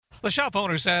The shop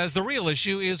owner says the real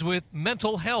issue is with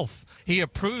mental health. He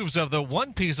approves of the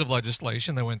one piece of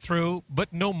legislation that went through,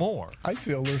 but no more. I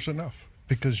feel there's enough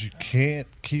because you can't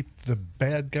keep the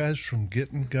bad guys from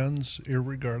getting guns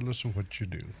irregardless of what you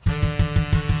do.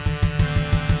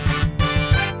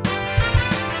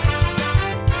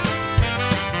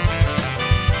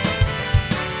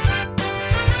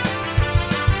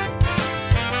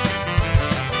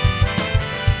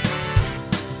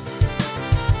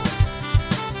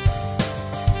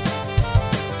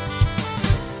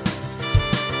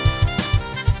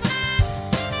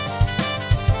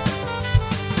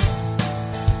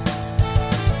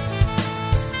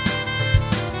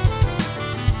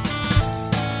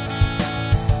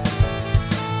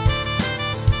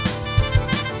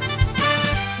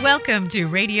 Welcome to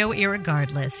Radio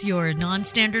Irregardless, your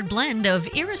non-standard blend of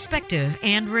irrespective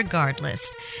and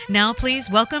regardless. Now please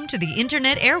welcome to the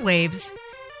Internet airwaves.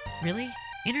 Really?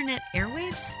 Internet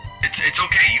airwaves? It's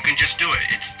okay, you can just do it.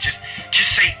 It's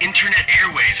just say Internet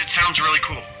airwaves. It sounds really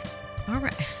cool. All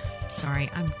right. Sorry,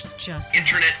 I'm just...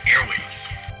 Internet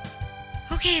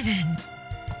airwaves. Okay then.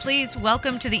 Please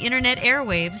welcome to the Internet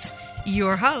airwaves,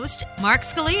 your host, Mark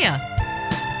Scalia.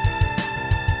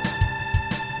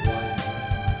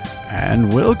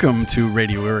 And welcome to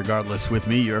Radio Irregardless with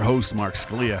me, your host, Mark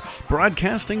Scalia,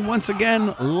 broadcasting once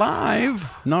again live,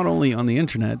 not only on the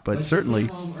internet, but certainly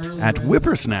at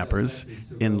Whippersnappers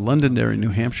in Londonderry,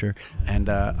 New Hampshire. And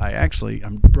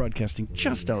I'm broadcasting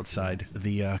just outside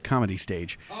the comedy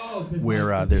stage,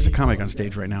 where there's a comic on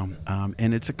stage right now,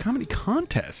 and it's a comedy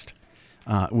contest.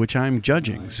 Which I'm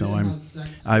judging, so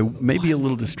I may be a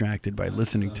little distracted by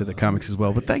listening to the comics as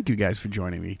well, but thank you guys for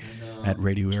joining me at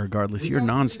Radio Irregardless, your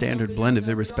non-standard blend of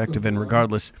irrespective and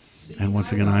regardless. And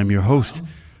once again, I'm your host,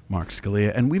 Mark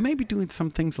Scalia, and we may be doing some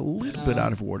things a little bit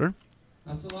out of order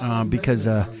because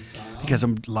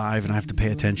I'm live and I have to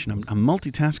pay attention. I'm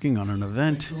multitasking on an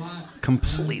event,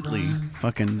 completely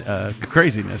fucking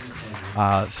craziness,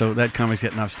 so that comic's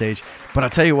getting off stage. But I'll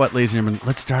tell you what, ladies and gentlemen,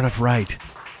 let's start off right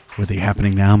with the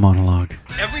Happening Now monologue.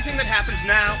 Everything that happens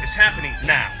now is happening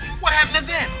now. What happened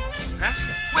to then? That's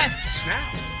it. When? Just now.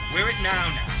 We're at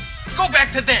now. Go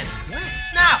back to then. When?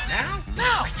 Now. Now?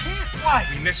 Now. I can't. Why?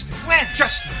 We missed it. When?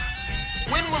 Just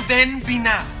now. When will then be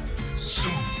now?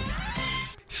 Soon.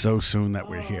 So soon that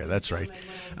we're here. That's right.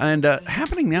 And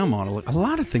Happening Now monologue, a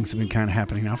lot of things have been kind of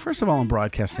happening now. First of all, I'm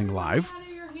broadcasting live,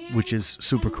 which is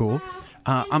super cool.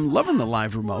 I'm loving the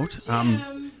live remote.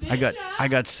 I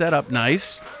got set up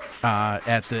nice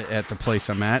at the place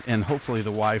I'm at, and hopefully the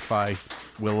Wi-Fi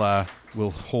will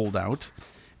hold out.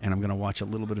 And I'm going to watch a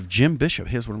little bit of Jim Bishop.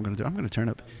 Here's what I'm going to do. I'm going to turn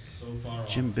up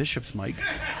Jim Bishop's mic.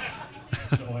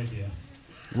 No idea.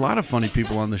 A lot of funny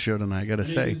people on the show tonight, I got to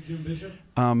say.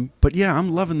 But yeah, I'm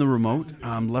loving the remote.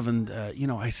 I'm loving,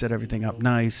 I set everything up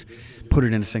nice, put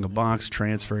it in a single box,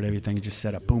 transferred everything, just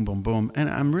set up boom, boom, boom.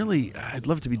 And I'd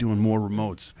love to be doing more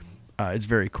remotes. It's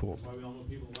very cool.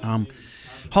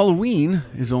 Halloween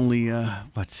is only, 9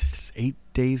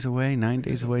 days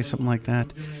away, something like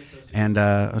that. And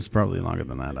it's probably longer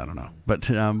than that, I don't know. But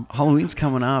Halloween's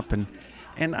coming up, and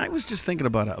I was just thinking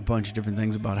about a bunch of different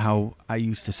things about how I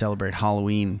used to celebrate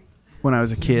Halloween when I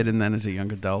was a kid and then as a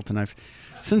young adult. And I've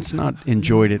since not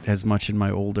enjoyed it as much in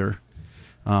my older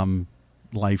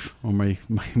life, or my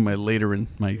later in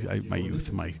my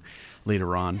youth, my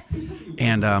later on.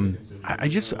 And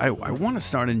I want to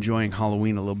start enjoying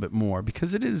Halloween a little bit more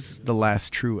because it is the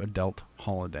last true adult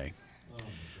holiday.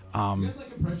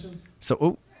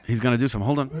 So, he's going to do some.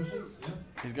 Hold on.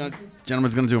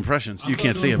 Gentleman's going to do impressions. You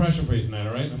can't see him. I'm going to do an impression for you tonight,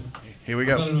 all right? Here we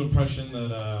go. I'm going to do an impression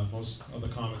that most other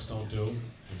comics don't do.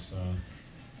 It's, I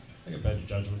think a better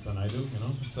judgment than I do,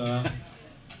 It's,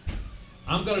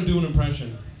 I'm going to do an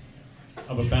impression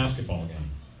of a basketball game.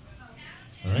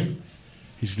 All right?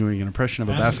 He's doing an impression of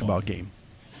a basketball game.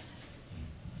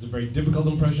 It's a very difficult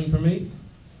impression for me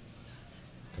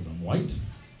because I'm white.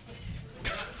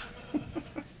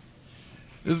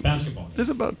 Basketball game. There's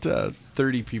about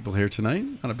 30 people here tonight.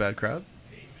 Not a bad crowd.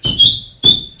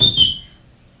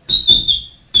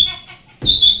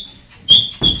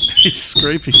 He's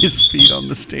scraping his feet on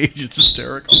the stage. It's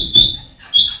hysterical.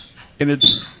 And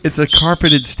it's a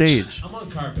carpeted stage. I'm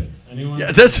on carpet. Anyone?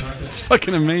 Yeah, that's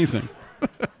fucking amazing.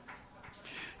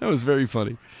 That was very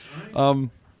funny.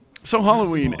 So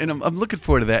Halloween, and I'm looking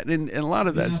forward to that, and a lot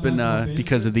of that's been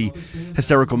because of the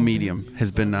hysterical medium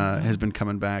has been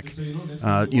coming back.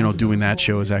 Doing that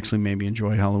show has actually made me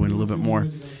enjoy Halloween a little bit more.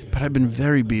 But I've been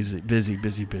very busy,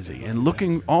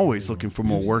 and always looking for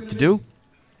more work to do.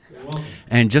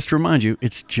 And just to remind you,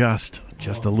 it's just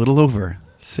a little over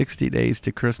 60 days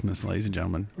to Christmas, ladies and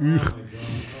gentlemen.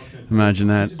 Imagine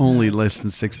that. Only less than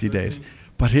 60 days.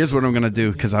 But here's what I'm going to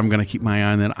do, because I'm going to keep my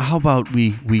eye on that. How about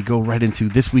we go right into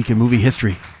This Week in Movie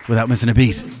History without missing a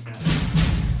beat?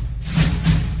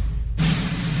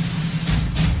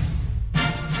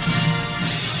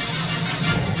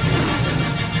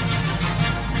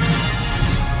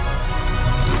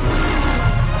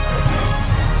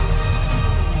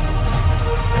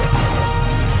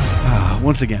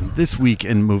 Once again, This Week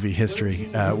in Movie History,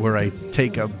 where I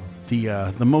take up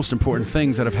the most important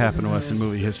things that have happened to us in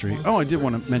movie history. Oh, I did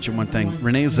want to mention one thing.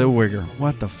 Renee Zellweger.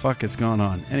 What the fuck is going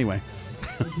on? Anyway.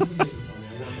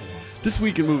 This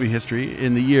Week in Movie History,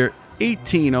 in the year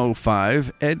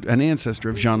 1805, an ancestor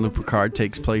of Jean-Luc Picard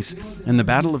takes place in the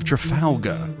Battle of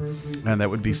Trafalgar. And that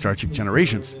would be Star Trek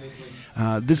Generations.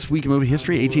 This Week in Movie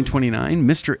History, 1829,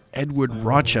 Mr. Edward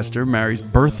Rochester marries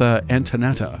Bertha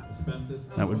Antonetta.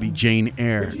 That would be Jane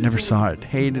Eyre. Never saw it.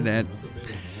 Hated it.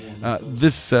 In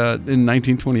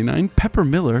 1929, Pepper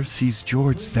Miller sees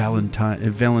George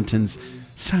Valentin's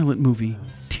silent movie,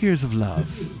 Tears of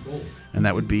Love. And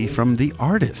that would be from The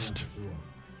Artist.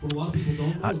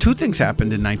 Two things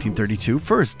happened in 1932.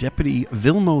 First, Deputy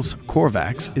Vilmos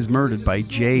Kovacs is murdered by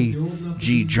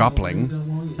J.G.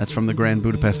 Jopling. That's from the Grand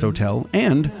Budapest Hotel.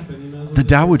 And the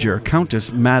Dowager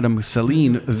Countess Madame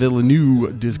Celine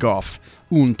Villeneuve-Disgoff,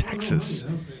 Un Texas,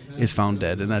 is found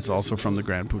dead, and that's also from the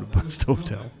Grand Budapest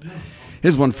Hotel.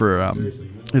 Here's one for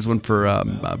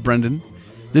Brendan.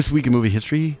 This Week in Movie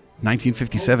History,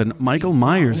 1957, Michael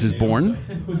Myers is born.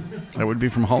 That would be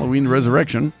from Halloween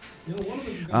Resurrection.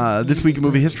 This Week in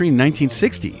Movie History,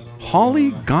 1960,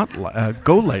 Holly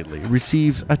Golightly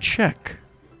receives a check.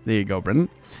 There you go, Brendan.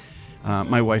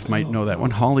 My wife might know that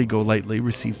one. Holly Golightly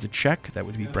receives a check. That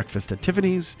would be Breakfast at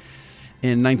Tiffany's.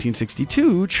 In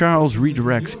 1962, Charles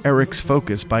redirects Eric's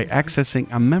focus by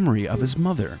accessing a memory of his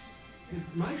mother.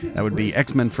 That would be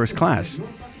X-Men First Class.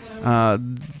 In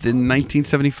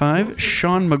 1975,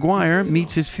 Sean Maguire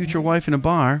meets his future wife in a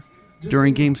bar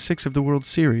during Game 6 of the World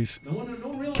Series.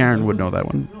 Karen would know that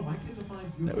one.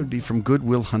 That would be from Good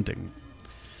Will Hunting.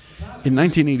 In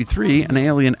 1983, an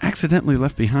alien accidentally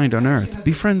left behind on Earth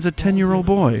befriends a 10-year-old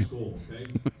boy.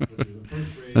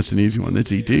 That's an easy one.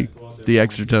 That's E.T., the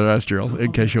extraterrestrial,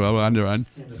 in case you were wondering.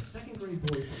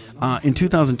 In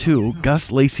 2002,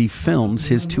 Gus Lacey films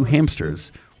his two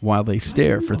hamsters while they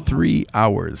stare for 3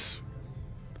 hours.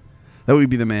 That would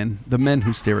be the men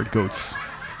who stare at goats.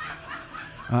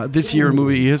 This Week in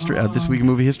Movie History,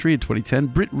 in 2010,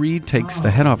 Britt Reed takes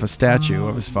the head off a statue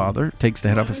of his father. Britt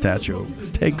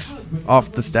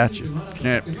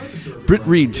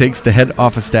Reed takes the head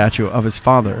off a statue of his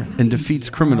father and defeats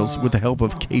criminals with the help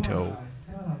of Kato.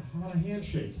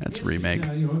 That's a remake.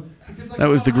 That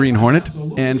was The Green Hornet.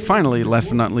 And finally, last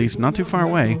but not least, not too far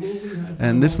away,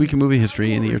 and This Week in Movie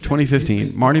History, in the year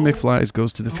 2015, Marty McFly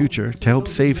goes to the future to help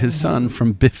save his son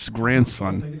from Biff's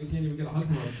grandson.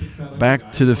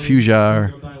 Back to the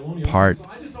Future Part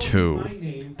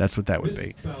 2. That's what that would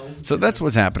be. So that's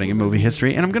what's happening in movie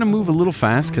history. And I'm going to move a little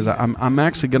fast because I'm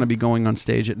actually going to be going on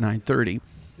stage at 9:30.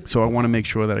 So I want to make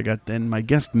sure that I got then my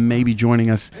guest may be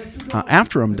joining us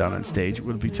after I'm done on stage. It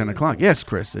will be 10 o'clock. Yes,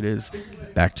 Chris, it is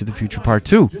Back to the Future Part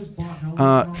 2.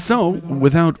 So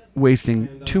without wasting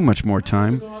too much more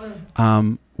time,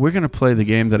 we're going to play the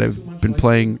game that I've been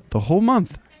playing the whole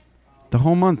month.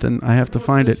 And I have to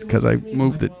find it because I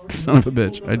moved it. Son of a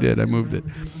bitch. I did. I moved it.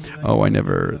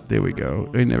 There we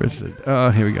go. I never said.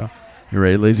 Here we go. You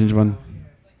ready, ladies and gentlemen?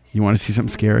 You want to see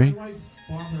something scary?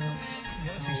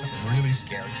 Something really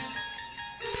scary.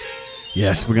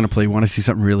 Yes, we're going to play Want to See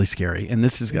Something Really Scary. And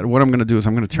this is what I'm going to do is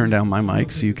I'm going to turn down my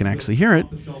mic so you can actually hear it.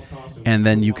 And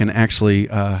then you can actually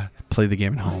play the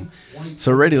game at home.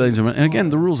 So ready, ladies and gentlemen. And again,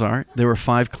 the rules are there were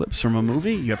 5 clips from a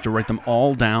movie. You have to write them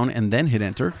all down and then hit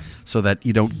enter so that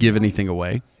you don't give anything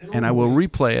away. And I will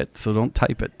replay it, so don't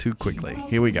type it too quickly.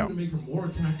 Here we go. You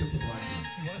want to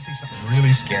see something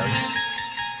really scary?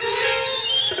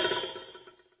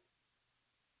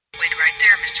 Wait right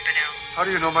there, Mr. Bennell. How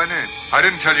do you know my name? I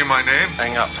didn't tell you my name.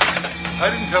 Hang up. I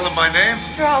didn't tell him my name.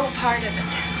 They're all a part of it.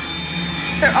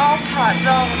 They're all pods,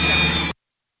 all of them.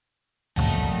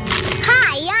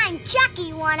 Hi, I'm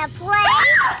Chucky. Wanna play?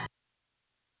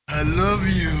 I love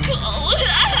you.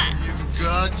 You've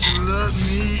got to let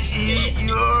me eat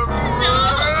your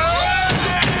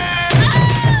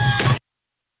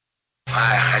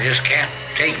I just can't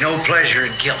take no pleasure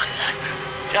in killing.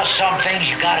 Just some things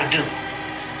you gotta do.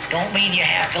 Don't mean you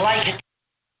have to like it.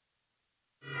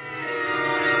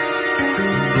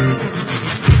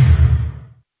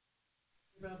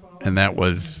 And that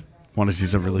was Want to See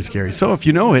Something Really Scary. So if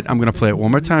you know it, I'm going to play it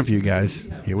one more time for you guys.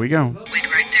 Here we go.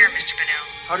 Wait right there, Mr.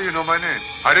 Bennell. How do you know my name?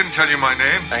 I didn't tell you my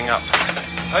name. Hang up.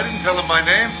 I didn't tell him my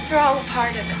name. They're all a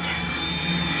part of it.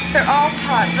 They're all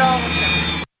pods, all of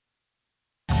them.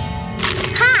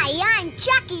 Hi, I'm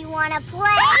Chucky. Wanna play?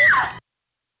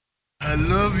 I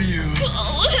love you.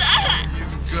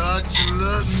 You've got to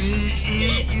let me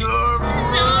eat your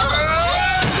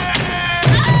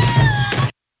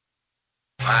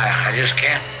I just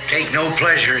can't take no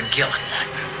pleasure in killing.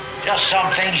 Just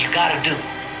some things you gotta do.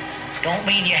 Don't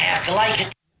mean you have to like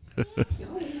it.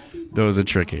 Those are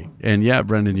tricky, and yeah,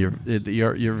 Brendan, you're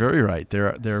very right.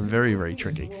 They're very, very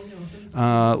tricky.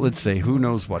 Let's see, who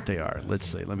knows what they are? Let's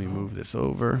see. Let me move this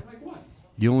over.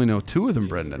 You only know 2 of them,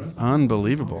 Brendan.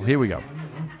 Unbelievable. Here we go.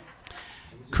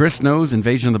 Chris knows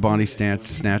Invasion of the Body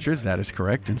Snatchers. That is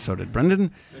correct, and so did Brendan.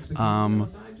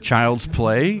 Child's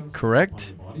Play,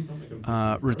 correct.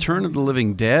 Return of the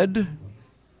Living Dead,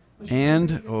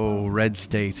 and Red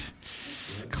State.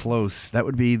 Close. That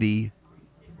would be the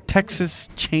Texas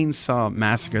Chainsaw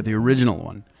Massacre, the original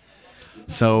one.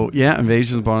 So, yeah,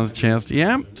 Invasion of the Body Snatchers.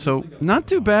 Yeah, so not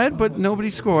too bad, but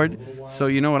nobody scored. So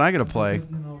you know what I got to play?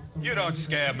 You don't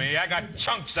scare me. I got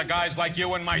chunks of guys like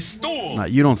you in my stool.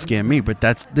 You don't scare me, but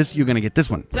that's this. You're going to get this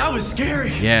one. That was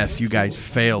scary. Yes, you guys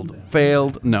failed.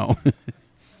 Failed? No.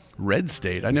 Red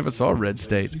State. I never saw Red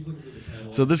State.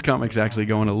 So this comic's actually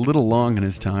going a little long in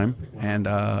his time. And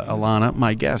Alana,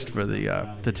 my guest for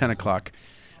the 10 o'clock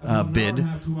bid,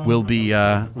 will be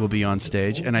on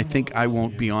stage. And I think I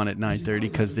won't be on at 9:30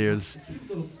 because there's,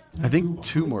 I think,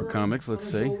 2 more comics. Let's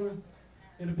see.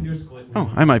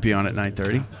 Oh, I might be on at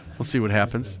 9:30. We'll see what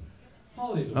happens.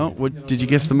 Oh, what did you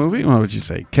guess the movie? What would you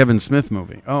say? Kevin Smith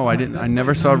movie. Oh, I didn't. I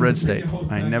never saw Red State.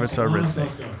 I never saw Red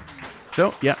State.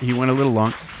 So yeah, he went a little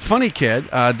long. Funny kid.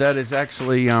 That is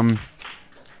actually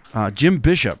Jim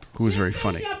Bishop, who was very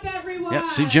funny. Yeah,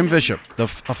 see, Jim Bishop, the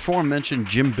aforementioned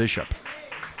Jim Bishop.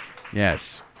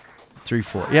 Yes,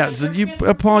 3-4. Yeah, so you,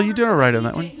 Paul, you did all right on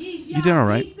that one. You did all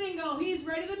right. He's single. He's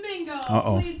ready to mingle.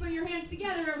 Uh-oh. Please put your hands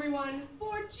together, everyone,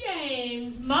 for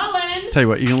James Mullen. Tell you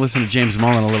what, you can listen to James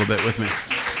Mullen a little bit with me.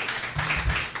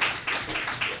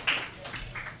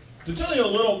 To tell you a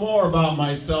little more about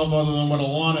myself, other than what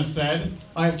Alana said,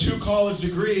 I have 2 college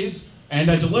degrees, and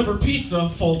I deliver pizza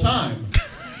full-time.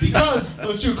 Because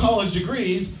those 2 college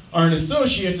degrees are an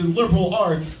associate's in liberal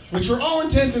arts, which for all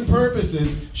intents and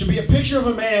purposes should be a picture of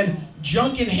a man,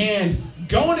 junk in hand,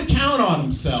 going to town on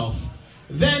himself.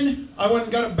 Then I went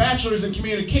and got a bachelor's in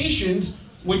communications,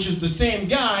 which is the same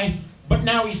guy, but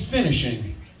now he's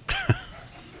finishing.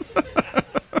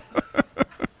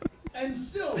 And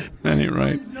still, that ain't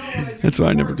right. That's why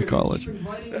I never went to college.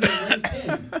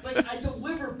 It's like I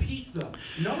deliver pizza.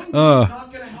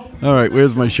 All right,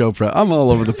 where's my show prep? I'm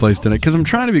all over the place tonight because I'm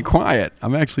trying to be quiet.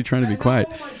 I'm actually trying to be quiet.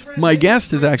 My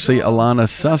guest is actually Alana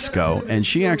Susko, and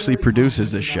she actually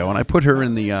produces this show, and I put her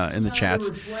in the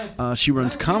chats. She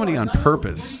runs Comedy on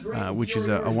Purpose, which is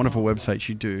a wonderful website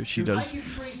she does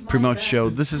promote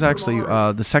shows. This is actually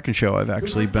the second show I've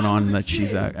actually been on that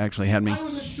she's actually had me.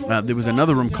 There was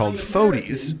another room called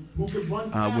Fodies,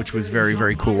 which was very,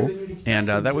 very cool, and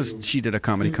she did a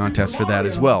comedy contest for that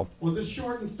as well.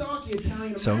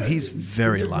 So he's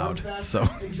very loud. So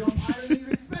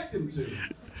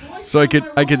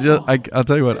I'll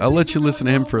tell you what, I'll let you listen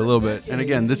to him for a little bit. And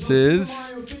again, this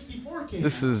is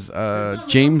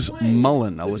James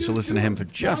Mullen. I'll let you listen to him for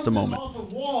just a moment. Off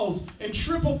of walls and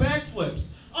triple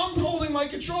backflips. I'm holding my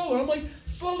controller. I'm like,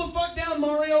 slow the fuck down,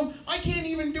 Mario. I can't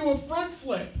even do a front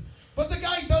flip. But the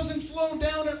guy doesn't slow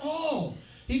down at all.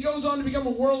 He goes on to become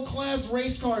a world-class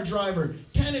race car driver,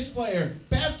 tennis player,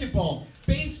 basketball,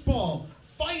 baseball,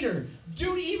 fighter.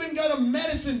 Dude even got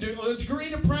a degree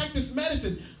to practice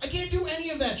medicine. I can't do any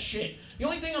of that shit. The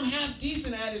only thing I'm half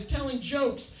decent at is telling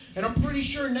jokes. And I'm pretty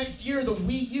sure next year the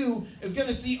Wii U is going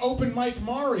to see Open Mic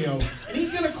Mario. And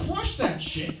he's going to crush that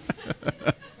shit.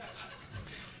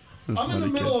 I'm in the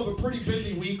middle of a pretty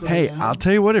busy week right now. Hey, I'll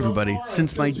tell you what, everybody.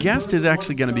 Since my guest is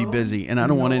actually going to be busy, and I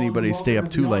don't want anybody to stay up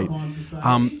too late,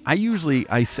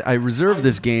 I reserve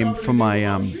this game for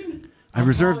my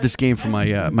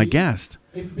my guest.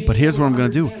 But here's what I'm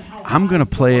going to do. I'm going to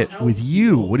play it with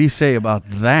you. What do you say about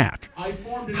that?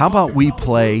 How about we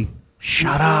play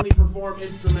Shut Up?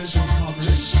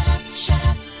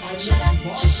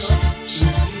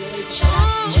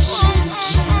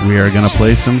 We are going to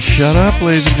play some Shut Up,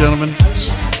 ladies and gentlemen.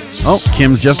 Oh,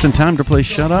 Kim's just in time to play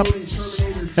Shut Up.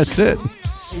 That's it.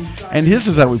 And this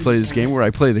is how we play this game, where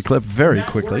I play the clip very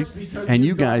quickly, and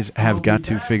you guys have got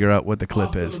to figure out what the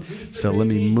clip is. So let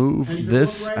me move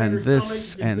this and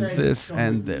this and this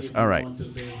and this. All right,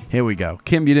 here we go.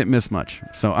 Kim, you didn't miss much.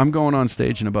 So I'm going on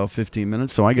stage in about 15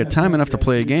 minutes, so I got time enough to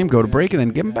play a game, go to break, and then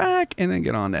get back, and then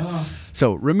get on there.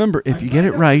 So remember, if you get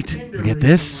it right, you get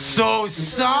this. So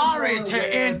sorry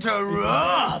to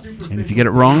interrupt. And if you get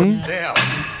it wrong,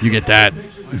 you get that.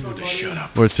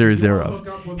 Or a series thereof.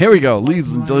 Here we go.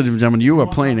 Ladies and gentlemen, you are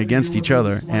playing against each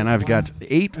other, and I've got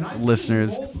 8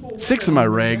 listeners, 6 of my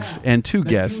regs, and 2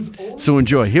 guests. So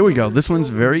enjoy. Here we go. This one's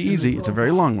very easy. It's a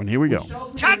very long one. Here we go.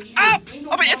 Shut up!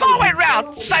 I mean, if I went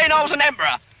round saying I was an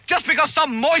emperor, just because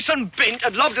some moistened bint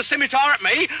had lobbed a scimitar at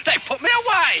me, they put me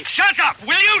away. Shut up!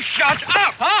 Will you shut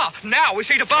up? Ah, now we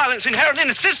see the violence inherent in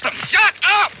the system. Shut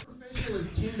up!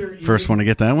 First one to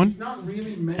get that one?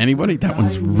 Anybody? That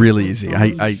one's really easy.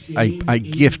 I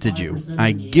gifted you.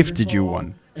 I gifted you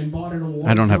one.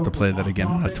 I don't have to play that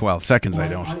again in 12 seconds. I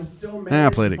don't. I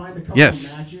played it.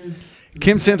 Yes.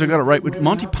 Kim Santo got it right with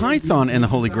Monty Python and the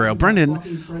Holy Grail. Brendan,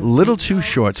 little too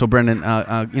short. So Brendan,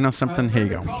 you know something? Here you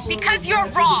go. Because you're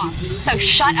wrong. So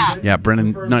shut up. Yeah,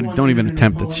 Brendan, don't even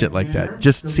attempt at shit like that.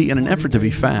 Just see, in an effort to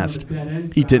be fast,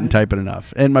 he didn't type it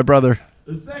enough. And my brother.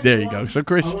 There you go. So,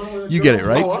 Chris, you get it,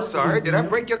 right? Oh, I'm sorry. Did I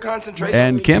break your concentration?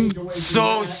 And Kim?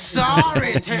 So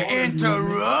sorry to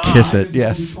interrupt. Kiss it,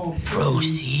 yes.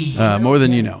 Proceed. More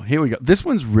than you know. Here we go. This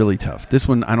one's really tough. This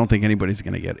one, I don't think anybody's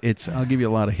going to get. I'll give you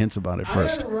a lot of hints about it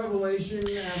first.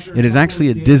 It is actually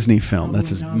a Disney film.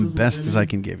 That's as best as I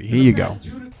can give you. Here you go.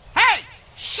 Hey,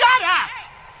 shut up!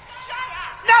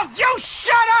 No, you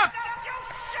shut up!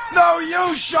 No,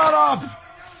 you shut up!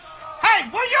 Hey,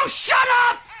 will you shut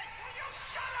up?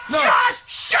 No. Just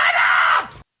shut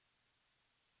up!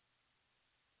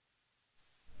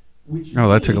 Oh,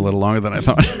 that took a little longer than I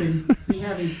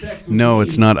thought. No,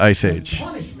 it's not Ice Age.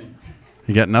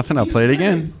 You got nothing? I'll play it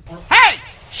again. Hey,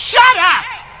 shut up!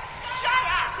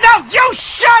 No, you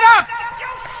shut up!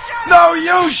 No,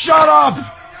 you shut up!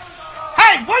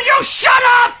 Hey, will you shut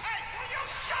up?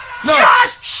 No.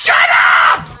 Just shut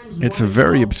up! It's a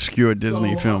very obscure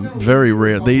Disney film. Very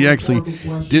rare. They actually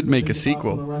did make a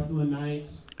sequel.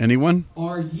 Anyone?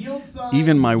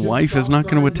 Even my wife is not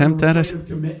going to attempt at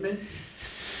it?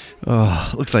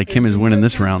 Oh, looks like Kim is winning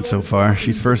this round so far.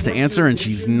 She's first to answer, and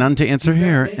she's none to answer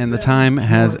here, and the time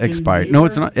has expired. No,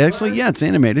 it's not. Actually, yeah, it's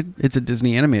animated. It's a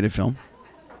Disney animated film.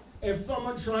 If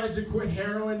someone tries to quit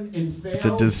heroin and fails, it's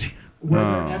a Disney.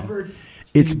 Oh.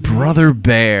 It's Brother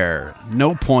Bear.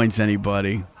 No points,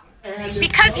 anybody.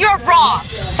 Because you're wrong.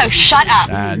 So shut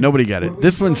up. Nobody got it.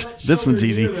 This one's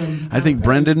easy. I think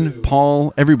Brendan,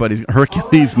 Paul, everybody's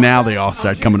Hercules. Now they all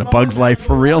start coming to Bug's Life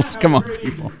for reals. Come on,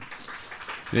 people.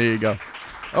 There you go.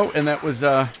 Oh, and that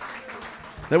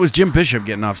was Jim Bishop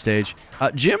getting off stage.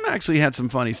 Jim actually had some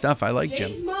funny stuff. I like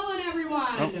Jim. James Mullen,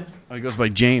 everyone. Oh, he goes by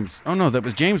James. Oh no, that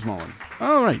was James Mullen.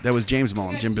 Oh right, that was James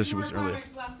Mullen. Jim Bishop was earlier.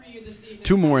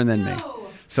 2 more and then me.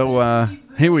 So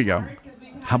here we go.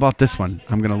 How about this one?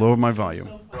 I'm going to lower my volume.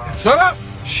 Shut up!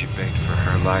 She begged for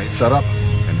her life. Shut up!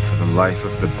 And for the life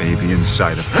of the baby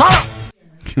inside of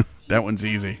her. That one's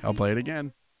easy. I'll play it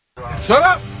again. Shut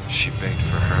up! She begged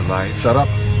for her life. Shut up!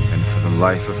 And for the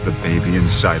life of the baby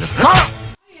inside of her.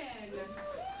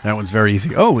 That one's very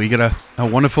easy. Oh, we got a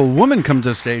wonderful woman come to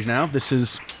the stage now. This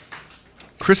is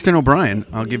Kristen O'Brien.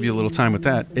 I'll give you a little time with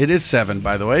that. It is 7,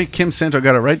 by the way. Kim Santo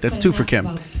got it right. That's 2 for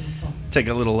Kim. Take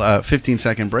a little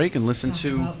 15-second break and listen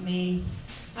to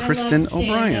Kristen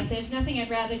O'Brien. There's nothing I'd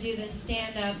rather do than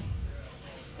stand up.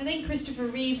 I think Christopher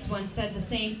Reeves once said the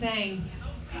same thing.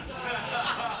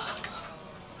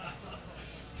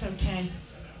 It's okay.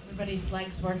 Everybody's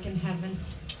legs work in heaven.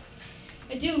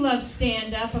 I do love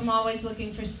stand-up. I'm always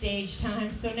looking for stage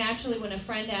time. So naturally, when a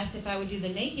friend asked if I would do the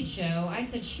naked show, I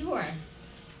said sure.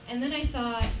 And then I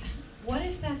thought, what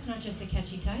if that's not just a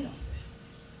catchy title?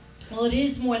 Well, it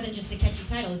is more than just a catchy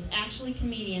title. It's actually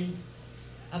comedians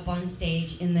up on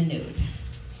stage in the nude,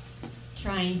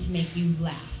 trying to make you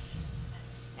laugh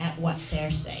at what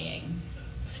they're saying.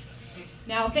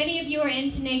 Now, if any of you are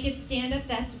into naked stand-up,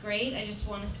 that's great. I just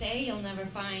want to say you'll never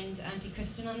find Auntie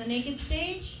Kristen on the naked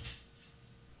stage.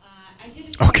 I did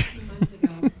a show a few months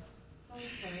ago.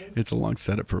 It's a long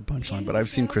setup for a punchline, but I've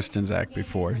seen Kristen's act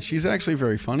before. She's actually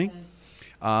very funny.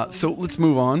 So let's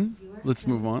move on.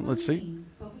 Let's see.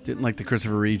 Didn't like the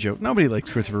Christopher Reeve joke. Nobody likes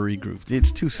Christopher Reeve groove.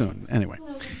 It's too soon. Anyway,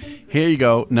 here you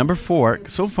go. Number 4.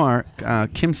 So far,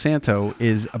 Kim Santo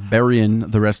is burying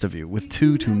the rest of you with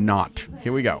 2 to not.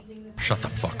 Here we go. Shut the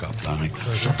fuck up, Donnie.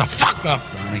 Shut the fuck up,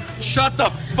 Donnie. Shut the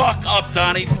fuck up,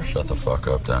 Donnie. Shut the fuck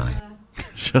up, Donnie.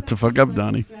 Shut the fuck up,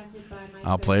 Donnie.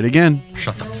 I'll play it again.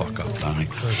 Shut the fuck up, Donnie.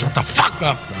 Shut the fuck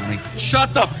up, Donnie.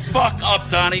 Shut the fuck up,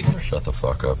 Donnie. Shut the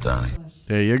fuck up, Donnie.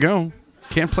 There you go.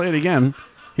 Can't play it again.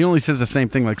 He only says the same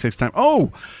thing like 6 times.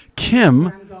 Oh,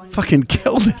 Kim fucking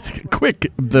killed it.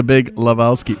 Quick, the big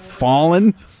Lebowski.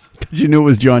 Fallen? Because you knew it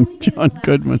was John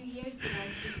Goodman.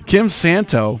 Kim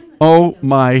Santo. Oh,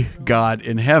 my God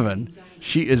in heaven.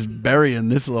 She is burying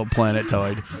this little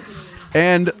planetoid.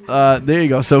 And there you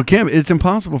go. So, Kim, it's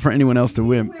impossible for anyone else to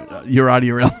win. You're out of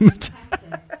your element.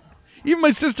 Even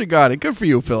my sister got it. Good for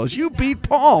you, Phyllis. You beat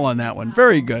Paul on that one.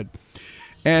 Very good.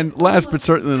 And last but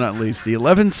certainly not least, the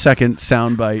 11-second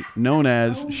soundbite known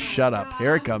as Shut Up.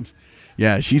 Here it comes.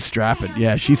 Yeah, she's strapping.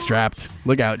 Yeah, she's strapped.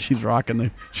 Look out. She's rocking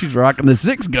the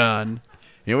 6 gun.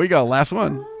 Here we go. Last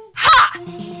one. Ha!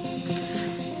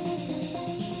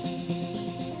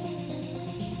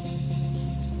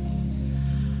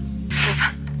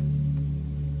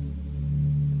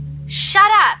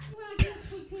 Shut up!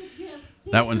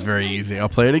 That one's very easy. I'll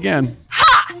play it again. Ha!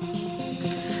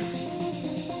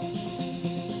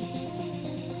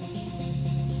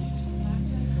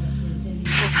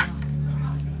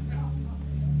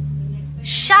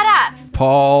 Shut up!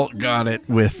 Paul got it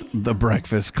with the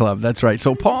Breakfast Club. That's right.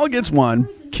 So Paul gets 1,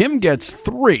 Kim gets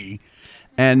 3,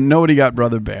 and nobody got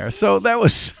Brother Bear. So that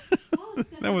was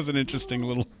that was an interesting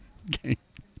little game.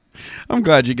 I'm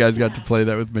glad you guys got to play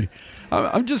that with me.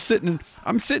 I'm just sitting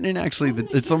in actually.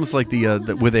 It's almost like the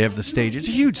where they have the stage. It's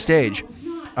a huge stage,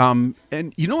 and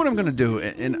you know what I'm going to do.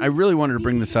 And I really wanted to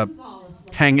bring this up.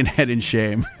 Hanging head in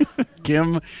shame,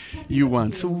 Kim, you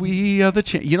won. So we are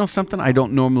the you know something. I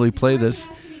don't normally play this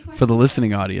for the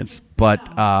listening audience, but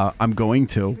I'm going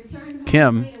to.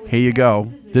 Kim, here you go.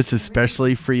 This is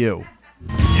specially for you.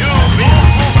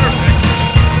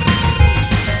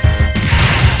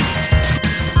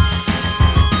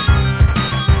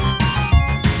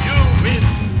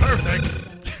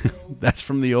 That's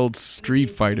from the old Street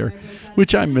Fighter,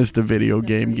 which I missed the video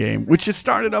game, which just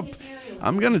started up.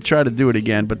 I'm going to try to do it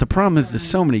again, but the problem is there's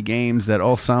so many games that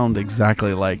all sound exactly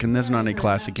alike, and there's not any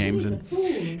classic games. And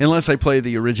unless I play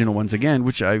the original ones again,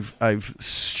 which I've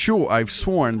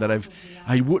sworn that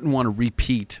I wouldn't want to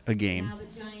repeat a game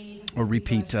or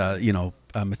repeat,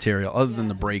 material other than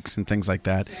the breaks and things like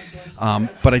that.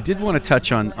 But I did want to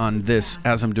touch on this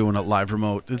as I'm doing a live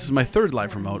remote. This is my 3rd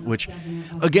live remote, which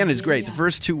again is great. The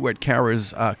first 2 were at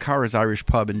Cara's Irish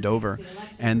Pub in Dover,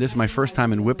 and this is my first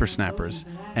time in Whippersnappers,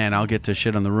 and I'll get to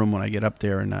shit on the room when I get up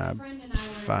there in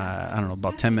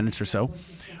about 10 minutes or so.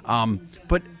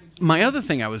 But my other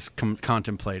thing I was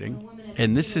contemplating,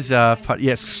 and this is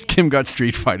yes, Kim got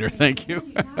Street Fighter. Thank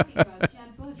you.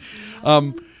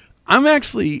 I'm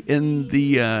actually in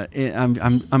the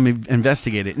I'm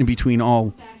investigating in between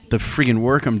all the friggin'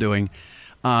 work I'm doing.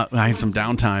 I have some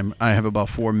downtime. I have about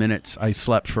 4 minutes. I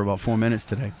slept for about 4 minutes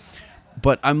today,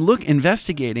 but I'm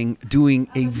investigating doing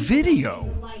a video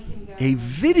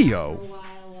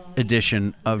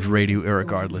edition of Radio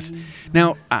Irregardless.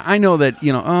 Now I know that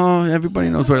everybody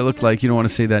knows what I look like. You don't want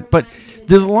to say that, but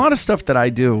there's a lot of stuff that I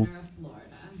do.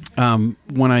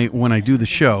 When I do the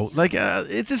show, like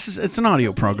it's an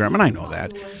audio program, and I know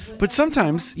that, but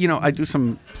sometimes I do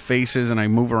some faces and I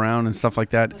move around and stuff like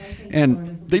that,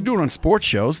 and they do it on sports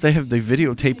shows. They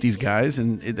videotape these guys,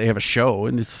 and they have a show,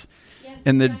 and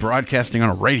they're broadcasting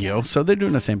on a radio, so they're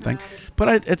doing the same thing.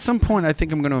 But at some point, I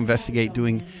think I'm going to investigate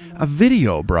doing a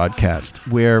video broadcast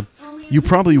where you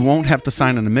probably won't have to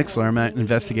sign on a Mixler. I'm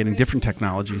investigating different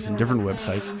technologies and different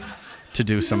websites to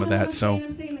do some of that. So,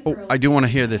 I do want to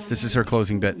hear this. This is her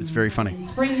closing bit. It's very funny.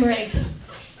 Spring break.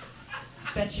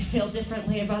 Bet you feel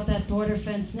differently about that border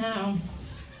fence now.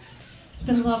 It's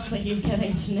been lovely you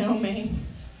getting to know me.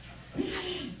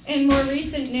 In more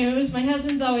recent news, my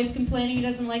husband's always complaining he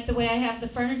doesn't like the way I have the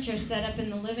furniture set up in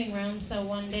the living room, so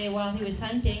one day while he was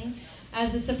hunting,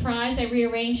 as a surprise, I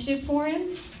rearranged it for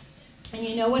him. And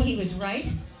you know what? He was right.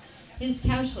 His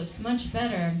couch looks much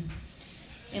better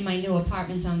in my new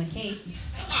apartment on the Cape.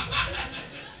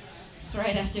 It's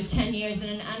right after 10 years in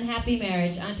an unhappy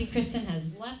marriage. Auntie Kristen has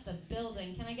left the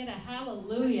building. Can I get a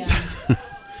hallelujah?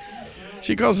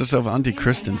 She calls herself Auntie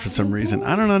Kristen for some reason.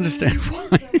 I don't understand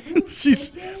why.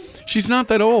 She's not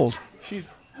that old.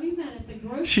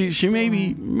 She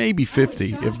may be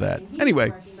 50, if that.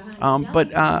 Anyway,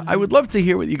 but I would love to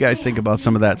hear what you guys think about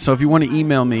some of that. So if you want to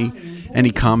email me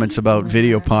any comments about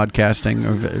video podcasting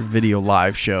or video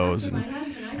live shows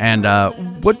and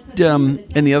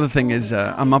the other thing is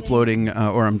I'm uploading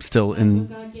or I'm still in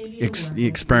the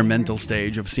experimental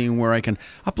stage of seeing where I can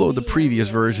upload the previous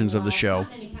versions of the show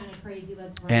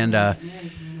and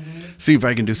see if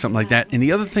I can do something like that. And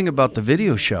the other thing about the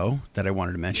video show that I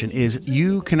wanted to mention is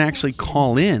you can actually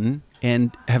call in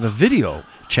and have a video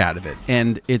chat of it.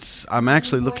 And I'm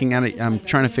actually looking at it. I'm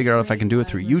trying to figure out if I can do it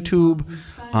through YouTube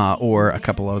or a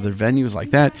couple other venues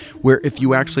like that, where if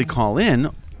you actually call in,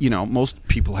 most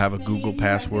people have a Google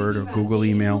password or Google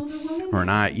email or an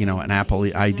Apple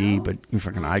ID, but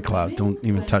fucking iCloud, don't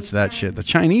even touch that shit. The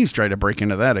Chinese try to break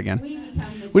into that again.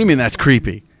 What do you mean that's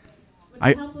creepy?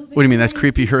 What do you mean that's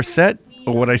creepy? Her set?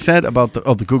 Or what I said about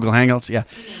the Google Hangouts? Yeah.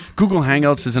 Google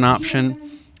Hangouts is an option.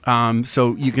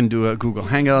 So you can do a Google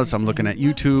Hangouts. I'm looking at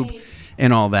YouTube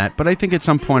and all that. But I think at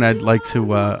some point I'd like to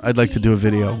do a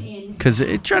video, because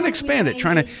trying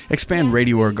to expand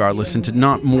Radio Regardless into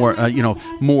not more,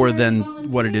 more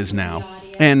than what it is now.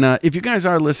 And if you guys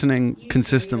are listening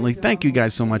consistently, thank you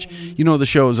guys so much. The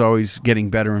show is always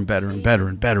getting better and better and better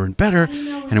and better and better.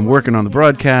 And I'm working on the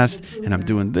broadcast, and I'm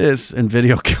doing this, and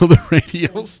Video Kill the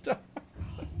Radio Star.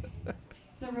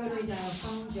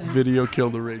 Video Kill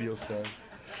the Radio Star.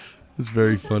 It's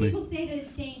very funny.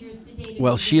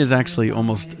 Well, she is actually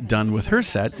almost done with her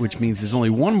set, which means there's only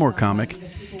one more comic,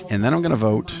 and then I'm going to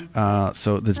vote.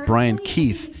 So that's Brian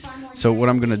Keith. So what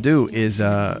I'm going to do is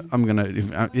I'm going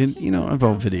to,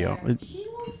 vote video.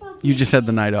 You just had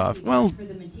the night off. Well,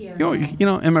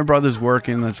 and my brother's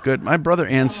working. That's good. My brother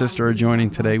and sister are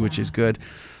joining today, which is good.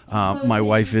 My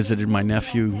wife visited my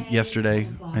nephew yesterday.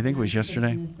 I think it was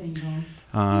yesterday.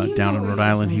 Down in Rhode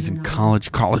Island. He's in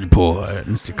college boy,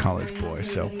 Mr. College Boy.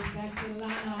 So,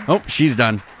 she's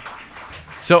done.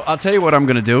 So I'll tell you what I'm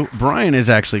going to do. Brian is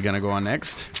actually going to go on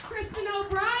next. Kristen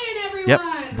O'Brien, everyone. Yep.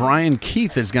 Brian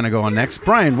Keith is going to go on next.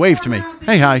 Brian, wave to me.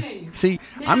 Hey, hi. See,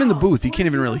 I'm in the booth. You can't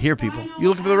even really hear people. You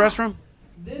looking for the restroom?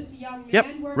 Yep.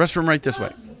 Restroom right this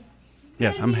way.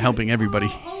 Yes, I'm helping everybody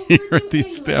here at the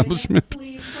establishment.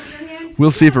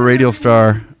 We'll see if a radio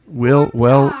star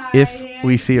if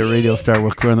we see a radio star,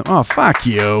 we'll clear them. Oh, fuck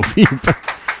you.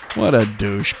 What a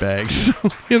douchebag. So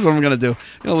here's what I'm going to do.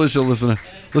 Listen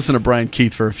to Brian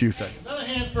Keith for a few seconds. Another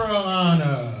hand for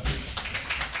Alana.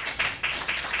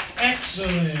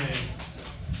 Excellent.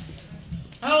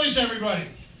 How is everybody?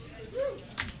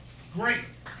 Great.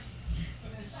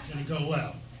 It's going to go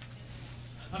well.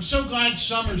 I'm so glad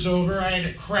summer's over. I had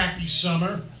a crappy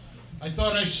summer. I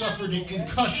thought I suffered a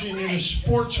concussion in a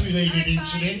sports-related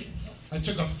incident. I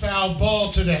took a foul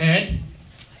ball to the head.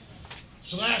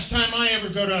 It's the last time I ever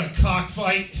go to a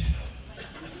cockfight.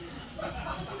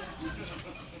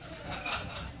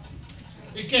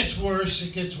 It gets worse.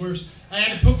 I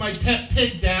had to put my pet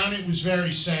pig down. It was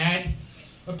very sad.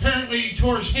 Apparently he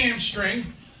tore his hamstring.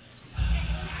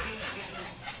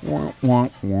 We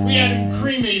had him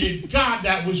cremated. God,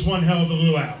 that was one hell of a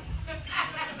luau.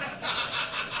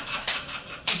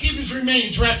 I keep his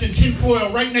remains wrapped in tin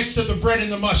foil right next to the bread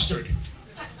and the mustard.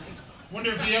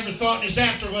 Wonder if he ever thought in his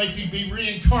afterlife he'd be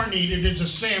reincarnated as a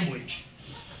sandwich.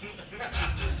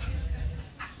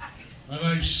 My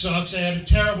life sucks. I had a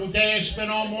terrible day. I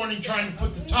spent all morning trying to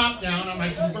put the top down on my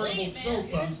convertible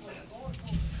sofa.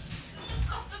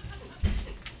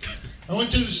 I went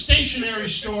to the stationery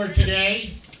store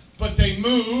today, but they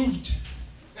moved.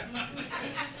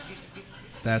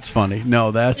 That's funny. No,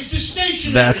 it's a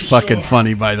stationery that's fucking store.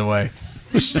 funny, by the way.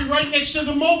 This is right next to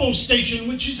the mobile station,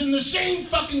 which is in the same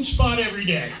fucking spot every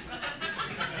day.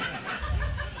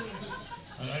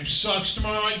 My life sucks.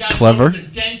 Tomorrow I got to go to the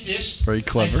dentist. Very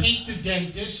clever. I hate the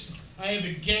dentist. I have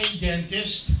a gay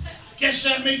dentist. Guess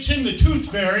that makes him the tooth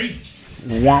fairy.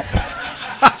 Womp.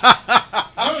 I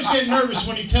always get nervous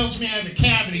when he tells me I have a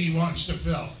cavity he wants to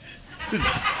fill.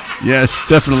 Yes,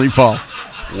 definitely, Paul.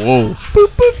 Whoa. Boop,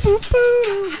 boop, boop,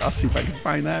 boop. I'll see if I can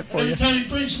find that for you. Every time he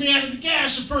brings me out of the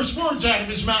gas, the first words out of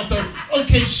his mouth are,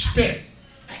 okay, spit.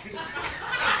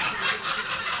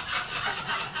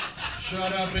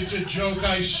 Shut up, it's a joke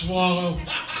I swallow.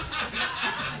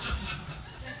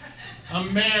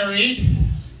 I'm married.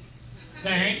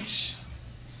 Thanks.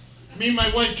 Me and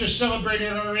my wife just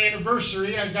celebrated our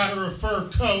anniversary. I got her a fur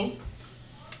coat.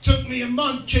 Took me a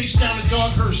month, chased down a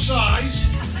dog her size.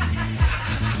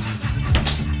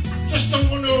 Just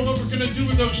don't know what we're going to do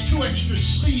with those 2 extra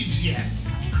sleeves yet.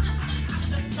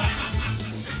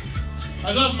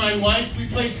 I love my wife. We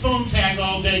played phone tag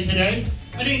all day today.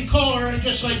 I didn't call her. I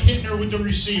just like hitting her with the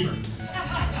receiver.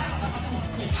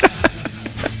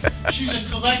 She's a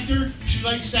collector. She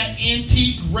likes that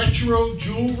antique retro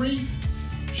jewelry.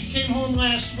 She came home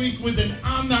last week with an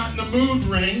I'm not in the mood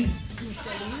ring.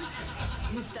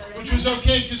 Which was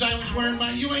okay because I was wearing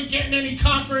my you ain't getting any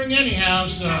cock ring anyhow,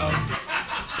 so.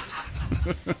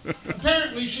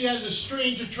 Apparently she has a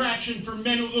strange attraction for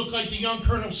men who look like the young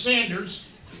Colonel Sanders.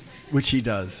 Which he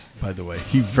does, by the way.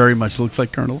 He very much looks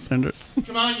like Colonel Sanders.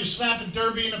 Come on, you're slapping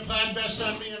Derby and a plaid vest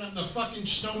on me, and I'm the fucking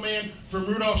snowman from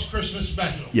Rudolph's Christmas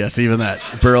special. Yes, even that.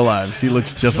 Burl Ives. He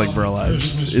looks just like Burl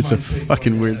Ives. It's a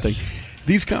fucking weird thing.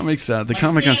 These comics, the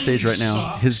comic on stage right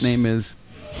now, his name is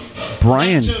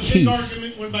Brian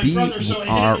Keith. Bryan,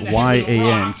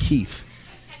 Keith.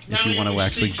 If you want to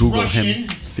actually Google him,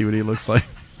 see what he looks like.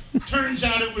 Turns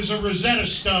out it was a Rosetta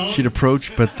Stone. She'd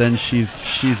approach, but then she's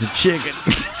a chicken.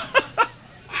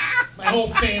 My whole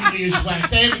family is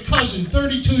whacked. I have a cousin,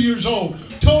 32 years old,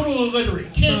 total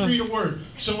illiterate, can't read a word.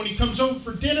 So when he comes over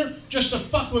for dinner, just to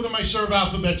fuck with him, I serve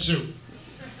alphabet soup.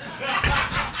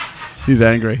 He's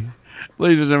angry.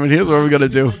 Ladies and gentlemen, here's what we're going to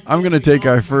do. I'm going to take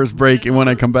our first break, and when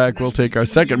I come back, we'll take our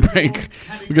second break.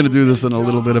 We're going to do this in a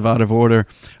little bit of out of order.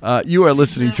 You are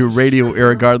listening to Radio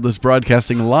Irregardless,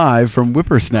 broadcasting live from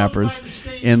Whippersnappers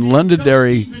in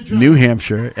Londonderry, New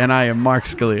Hampshire, and I am Mark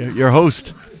Scalia, your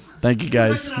host. Thank you,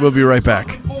 guys. We'll be right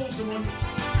back.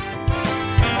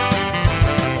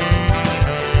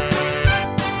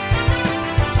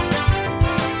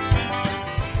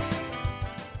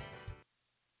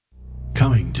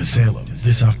 Coming to Salem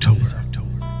this October.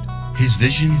 His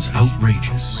visions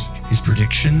outrageous, his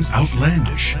predictions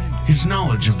outlandish. His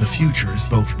knowledge of the future is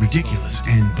both ridiculous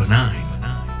and benign.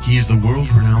 He is the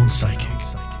world-renowned psychic.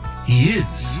 He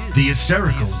is the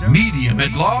hysterical medium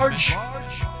at large,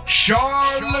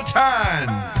 Charlatan.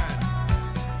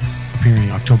 Appearing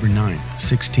October 9th,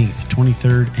 16th,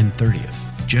 23rd, and 30th.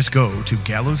 Just go to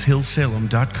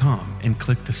gallowshillsalem.com and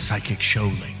click the psychic show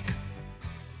link.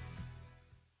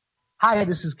 Hi,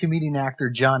 this is comedian actor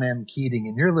John M. Keating,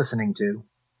 and you're listening to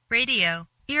Radio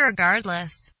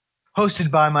Irregardless.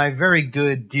 Hosted by my very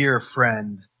good dear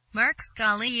friend Mark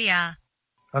Scalia.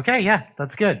 Okay, yeah,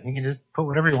 that's good. You can just put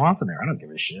whatever you want in there. I don't give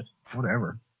a shit.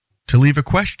 Whatever. To leave a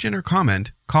question or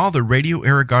comment, call the Radio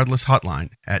Irregardless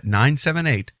hotline at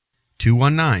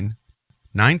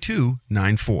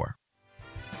 978-219-9294.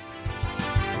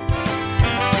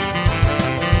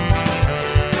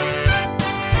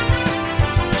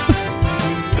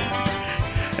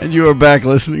 And you are back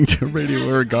listening to Radio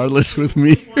Irregardless with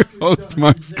me, your host,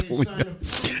 Mark Scalia.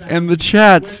 And the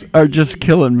chats are just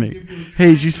killing me.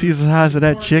 Hey, did you see the size of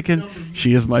that chicken?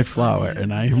 She is my flower,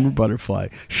 and I am a butterfly.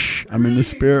 Shh, I'm in the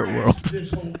spirit world.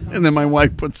 And then my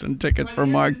wife puts in tickets for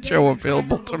Mark Joe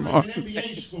available tomorrow.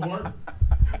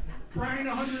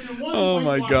 Oh,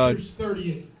 my God.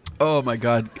 Oh, my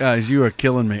God. Guys, you are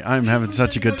killing me. I'm having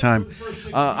such a good time.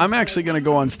 I'm actually going to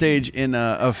go on stage in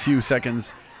a few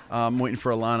seconds. I'm waiting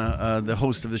for Alana, the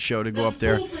host of the show, to go up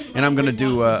there, and I'm going to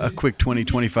do a quick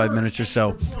 20-25 minutes or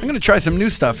so. I'm going to try some new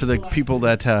stuff for the people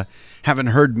that haven't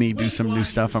heard me do some new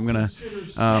stuff. I'm going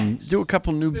to do a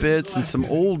couple new bits and some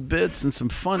old bits and some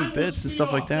fun bits and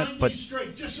stuff like that. But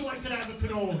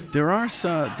there are,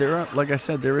 like I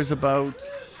said, there is about,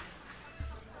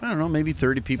 I don't know, maybe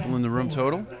 30 people in the room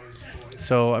total.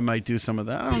 So I might do some of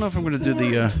that. I don't know if I'm going to do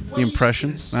the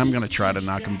impression. I'm going to try to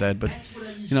knock them dead, but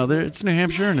you know, it's New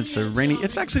Hampshire and it's a rainy.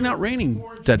 It's actually not raining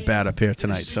that bad up here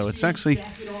tonight, so it's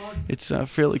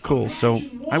fairly cool. So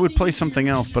I would play something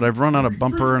else, but I've run out of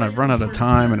bumper and I've run out of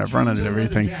time and I've run out of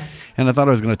everything, and I thought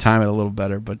I was going to time it a little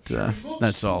better, but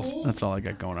that's all. That's all I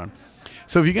got going on.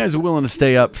 So if you guys are willing to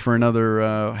stay up for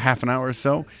another half an hour or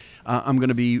so, I'm going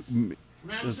to be.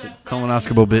 The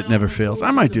colonoscopy bit never fails. I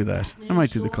might do that. I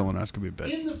might do the colonoscopy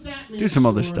bit. Do some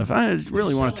other stuff. I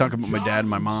really want to talk about my dad and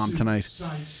my mom tonight.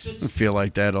 I feel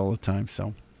like that all the time.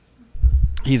 So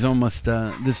he's almost,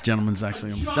 this gentleman's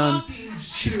actually almost done.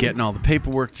 She's getting all the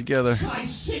paperwork together.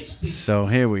 So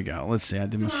here we go. Let's see. I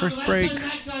did my first break.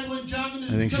 I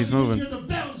think she's moving.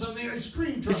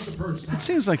 It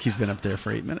seems like he's been up there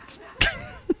for 8 minutes.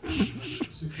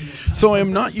 So I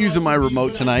am not using my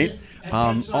remote tonight.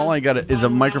 All I got is a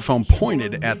microphone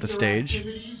pointed at the stage.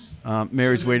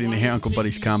 Mary's waiting to hear Uncle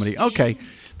Buddy's comedy. Okay,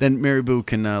 then Mary Boo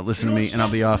can listen to me, and I'll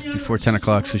be off before 10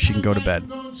 o'clock so she can go to bed,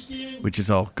 which is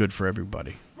all good for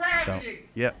everybody. So,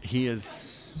 yeah, he is...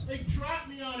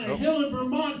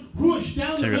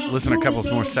 Listen a couple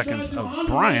more seconds of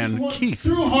Brian Keith.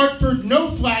 Through Hartford,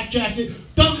 no flak jacket,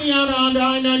 dumped me out onto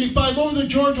I-95 over the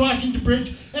George Washington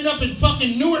Bridge, end up in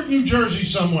fucking Newark, New Jersey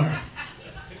somewhere.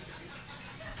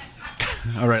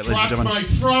 All right, ladies and gentlemen, my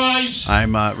fries.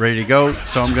 I'm ready to go.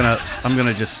 So I'm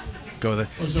gonna just go there.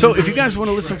 So if you guys want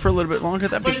to listen for a little bit longer,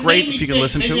 that'd be great. If you can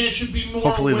listen to it.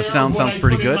 Hopefully the sound sounds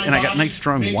pretty good, and I got a nice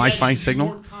strong Wi-Fi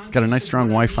signal. Got a nice strong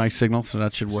Wi-Fi signal, so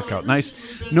that should work out nice.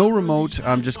 No remote.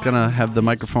 I'm just gonna have the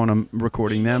microphone. I'm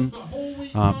recording them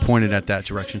pointed at that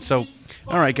direction. So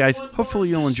All right, guys. Hopefully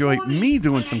you'll enjoy me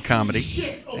doing some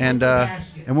comedy. And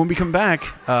when we come back,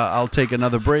 I'll take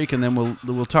another break, and then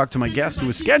we'll talk to my guest who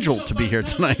is scheduled to be here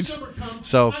tonight.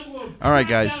 So, all right,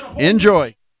 guys.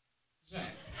 Enjoy.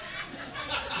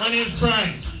 My name's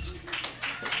Brian.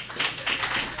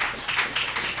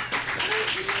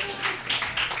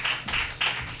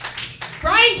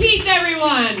 Brian Keith,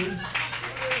 everyone.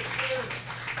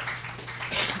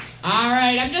 All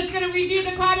right, I'm just going to review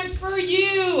the comics for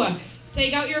you.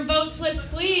 Take out your vote slips,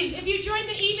 please. If you join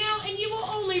the email, and you will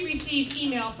only receive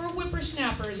email for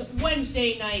Whippersnappers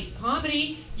Wednesday night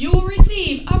comedy, you will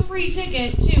receive a free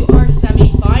ticket to our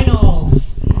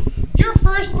semifinals. Your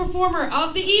first performer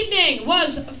of the evening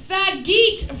was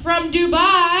Fagit from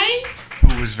Dubai.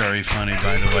 Who was very funny,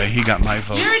 by the way. He got my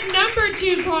vote. Your number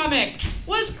 2 comic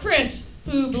was Chris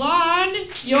Poublon,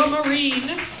 your Marine.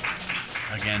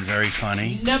 Again, very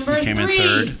funny. Number he came 3, in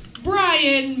third.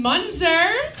 Brian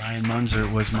Munzer. Brian Munzer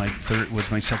was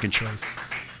my second choice.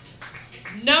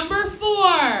 Number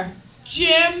 4,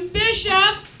 Jim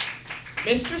Bishop,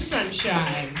 Mr.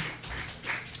 Sunshine.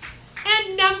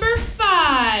 And number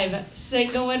 5,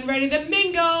 single and ready to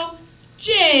mingle,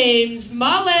 James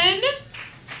Mullen.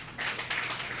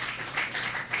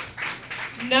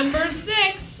 Number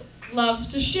 6, loves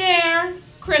to share,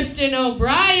 Kristen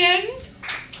O'Brien.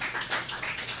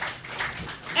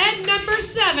 And number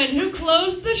 7, who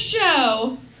closed the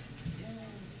show,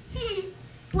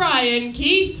 Brian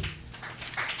Keith.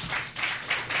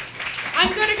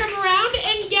 I'm going to come around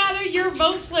and gather your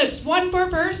vote slips, one per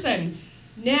person.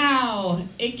 Now,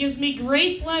 it gives me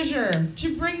great pleasure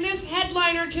to bring this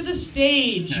headliner to the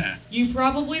stage. Yeah. You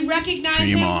probably recognize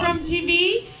Dream him on. from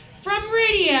TV, from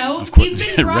radio. Of course,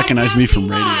 He's been recognize me from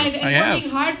radio. live and I have.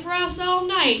 working hard for us all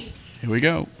night. Here we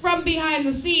go. From behind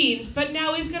the scenes, but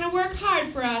now he's going to work hard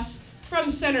for us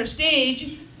from center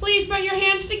stage. Please put your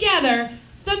hands together.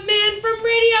 The man from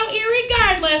Radio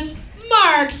Irregardless,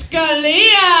 Mark Scalia.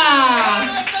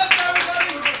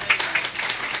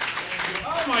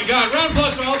 Oh my God, round of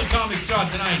applause for all the comics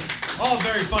shot tonight. All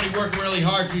very funny, working really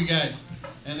hard for you guys.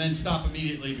 And then stop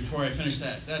immediately before I finish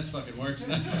that. That fucking works.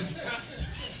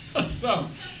 So,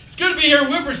 it's good to be here in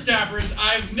Whippersnappers.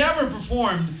 I've never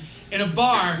performed in a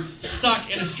bar stuck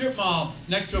in a strip mall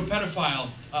next to a pedophile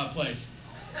place.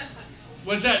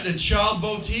 What's that, the Child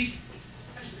Boutique?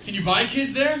 Can you buy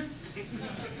kids there?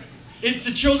 It's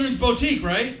the Children's Boutique,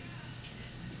 right?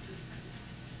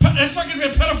 That's fucking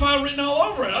been pedophile written all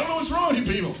over it. I don't know what's wrong with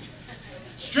you people.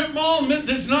 Strip mall,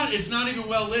 it's not even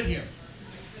well lit here.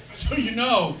 So you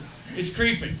know it's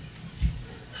creepy.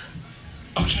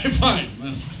 Okay, fine.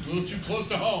 Well, it's a little too close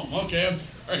to home. Okay, I'm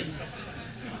sorry.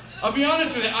 I'll be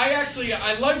honest with you,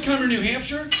 I love coming to New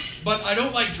Hampshire, but I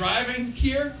don't like driving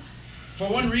here for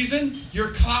one reason. Your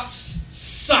cops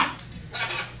suck.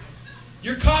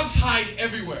 Your cops hide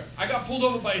everywhere. I got pulled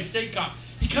over by a state cop.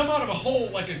 He come out of a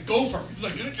hole like a gopher. He's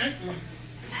like, okay.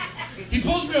 He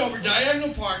pulls me over,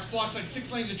 diagonal parks, blocks like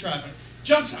 6 lanes of traffic,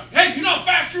 jumps out. Hey, you know how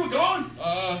fast you were going?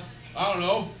 I don't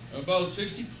know, about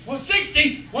 60. Well,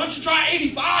 60? Why don't you try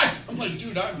 85? I'm like,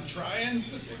 dude, I'm trying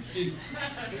for 60.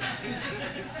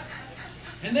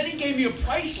 And then he gave me a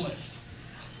price list.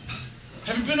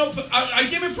 Have you been open? I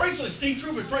gave him a price list, state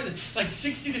trooper price list. Like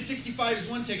 60 to 65 is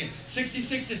one ticket,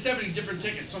 66 to 70 different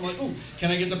tickets. So I'm like, oh,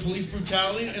 can I get the police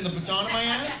brutality and the baton in my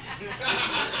ass?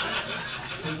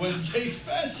 It's a Wednesday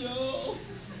special.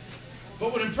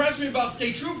 But what impressed me about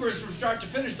state troopers from start to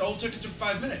finish, the whole ticket took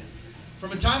 5 minutes. From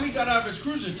the time he got out of his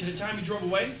cruiser to the time he drove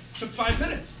away, took 5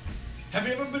 minutes. Have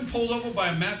you ever been pulled over by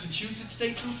a Massachusetts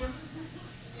state trooper?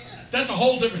 That's a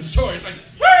whole different story. It's like,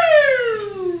 woo!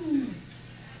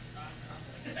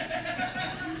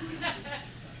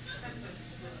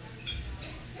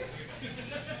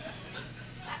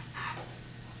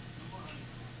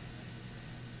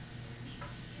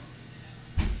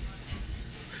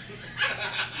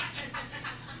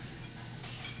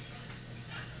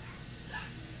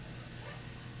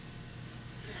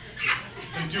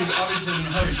 So, dude, obviously in a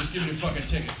hurry, just give me a fucking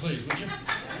ticket, please, would you?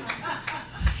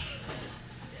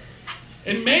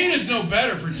 And Maine is no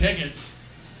better for tickets.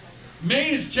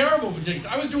 Maine is terrible for tickets.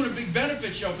 I was doing a big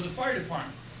benefit show for the fire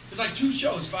department. It's like 2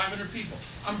 shows, 500 people.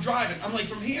 I'm driving. I'm like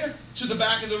from here to the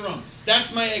back of the room.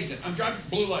 That's my exit. I'm driving,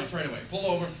 blue lights right away. Pull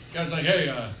over. Guy's like, hey,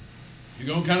 you're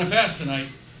going kind of fast tonight.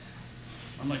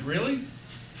 I'm like, really?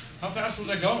 How fast was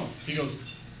I going? He goes,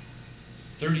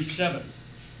 37.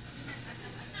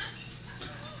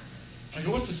 I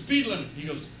go, what's the speed limit? He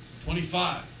goes,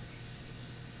 25.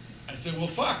 I said, well,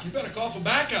 fuck, you better call for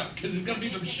backup because it's going to be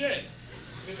some shit.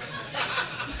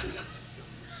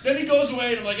 Then he goes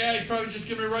away, and I'm like, he's probably just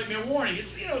going to write me a warning.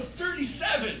 It's,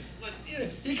 37.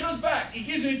 He comes back. He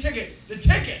gives me a ticket. The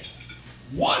ticket,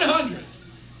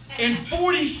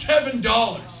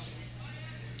 $147.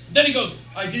 Then he goes,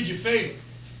 I did you a favor.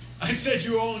 I said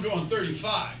you were only going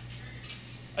 35.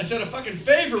 I said a fucking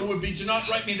favor would be to not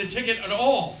write me the ticket at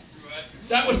all.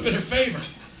 That would have been a favor.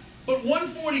 But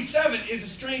 147 is a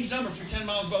strange number for 10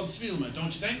 miles above the speed limit, don't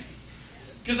you think?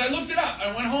 Because I looked it up.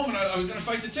 I went home and I was going to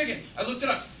fight the ticket. I looked it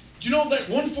up. Do you know that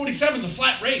 147 is a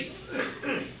flat rate?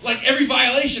 Like every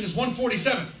violation is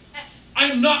 147. I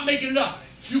am not making it up.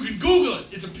 You can Google it.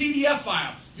 It's a PDF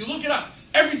file. You look it up.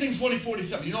 Everything's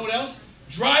 147. You know what else?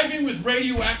 Driving with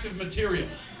radioactive material.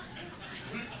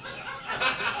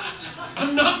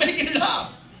 I'm not making it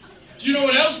up. Do you know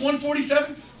what else?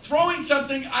 147? Throwing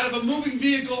something out of a moving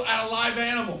vehicle at a live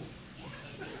animal.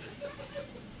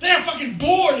 They're fucking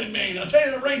bored in Maine, I'll tell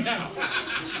you that right now.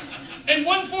 And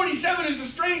 147 is a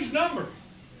strange number.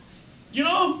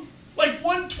 Like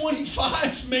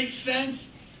 125 makes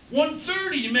sense.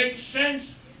 130 makes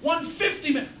sense.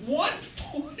 150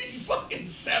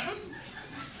 147?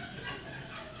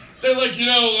 They're like,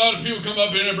 a lot of people come up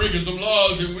here and breaking some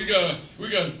laws, and we gotta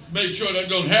make sure that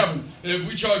don't happen. If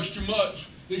we charge too much,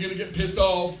 they're gonna get pissed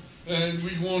off, and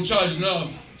we won't charge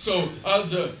enough. So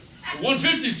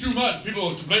 150 is too much. People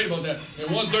will complain about that.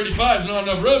 And 135 is not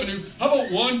enough revenue. How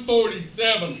about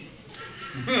 147?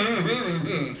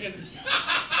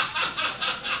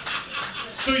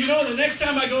 So the next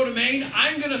time I go to Maine,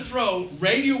 I'm gonna throw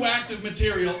radioactive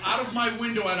material out of my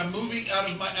window at a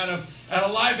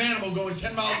live animal going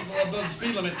 10 miles above the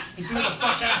speed limit and see what the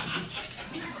fuck happens.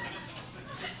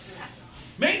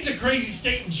 Maine's a crazy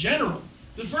state in general.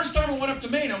 The first time I went up to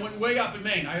Maine, I went way up in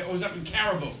Maine. I was up in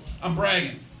Caribou. I'm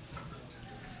bragging.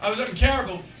 I was up in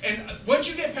Caribou, and once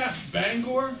you get past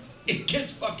Bangor, it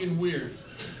gets fucking weird.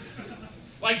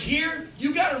 Like here,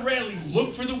 you gotta really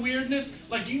look for the weirdness.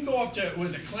 Like you can go up to,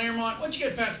 Claremont. Once you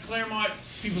get past Claremont,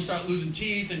 people start losing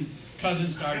teeth and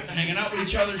cousins start hanging out with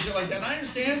each other and shit like that. And I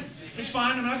understand. It's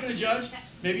fine. I'm not gonna judge.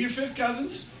 Maybe you're fifth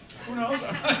cousins. Who knows?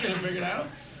 I'm not gonna figure it out.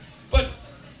 But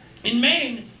in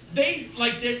Maine, they're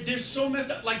so messed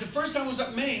up. Like the first time I was up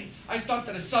in Maine, I stopped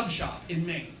at a sub shop in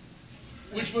Maine,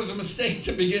 which was a mistake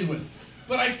to begin with.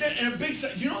 But I stayed in a big.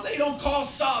 You know they don't call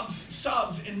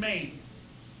subs in Maine.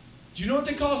 Do you know what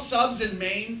they call subs in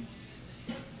Maine?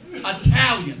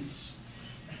 Italians.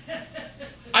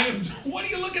 What are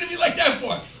you looking at me like that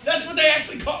for? That's what they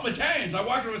actually call them, Italians. I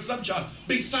walk into a sub shop,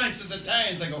 big sign says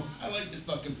Italians. I go, I like this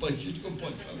fucking place. You should go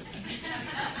play something.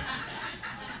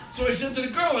 So I said to the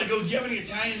girl, I go, do you have any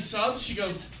Italian subs? She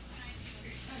goes,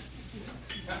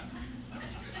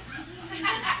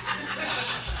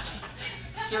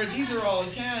 sir, these are all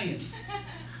Italians.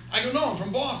 I go, no, I'm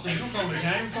from Boston. You don't call them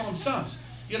Italian, you call them subs.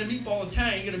 You get a meatball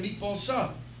Italian, you get a meatball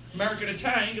sub. American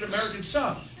Italian, you get American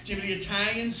sub. Do you have any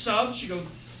Italian subs? She goes,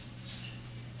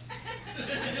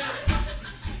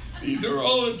 these are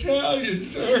all Italian,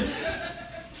 sir.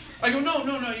 I go, no, you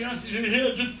know,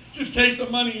 here, just take the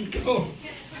money and go.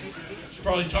 She's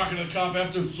probably talking to the cop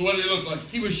after, so what did he look like?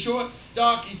 He was short,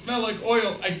 dark, he smelled like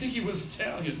oil. I think he was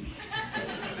Italian.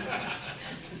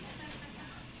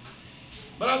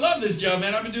 But I love this job,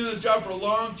 man. I've been doing this job for a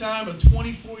long time, about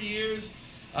 24 years.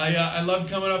 I love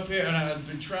coming up here, and I've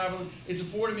been traveling. It's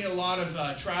afforded me a lot of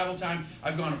travel time.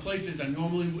 I've gone to places I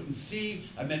normally wouldn't see.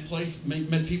 I've met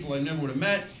people I never would have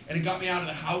met, and it got me out of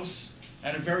the house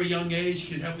at a very young age.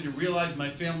 It helped me to realize my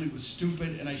family was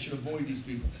stupid, and I should avoid these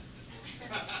people.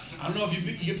 I don't know if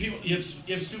you have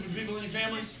stupid people in your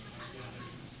families?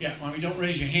 Yeah, well, I mean, don't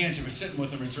raise your hands if you're sitting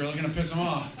with them. It's really going to piss them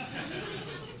off.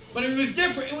 But it was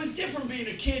different. It was different being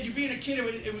a kid. You being a kid,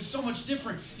 it was so much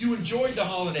different. You enjoyed the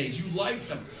holidays. You liked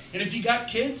them. And if you got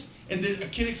kids, and a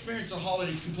kid experienced the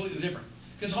holidays completely different.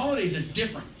 Because holidays are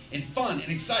different and fun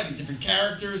and exciting. Different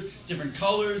characters, different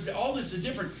colors. All this is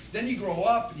different. Then you grow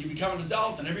up and you become an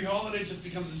adult, and every holiday just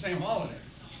becomes the same holiday.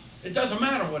 It doesn't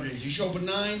matter what it is. You show up at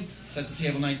 9, set the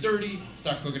table 9:30,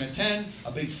 start cooking at 10.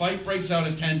 A big fight breaks out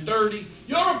at 10:30.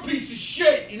 You're a piece of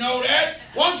shit. You know that?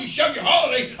 Why don't you shove your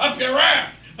holiday up your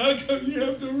ass? How come you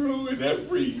have to ruin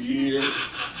every year?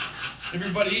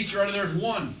 Everybody eats, you're out of there at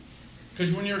 1.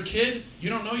 Because when you're a kid, you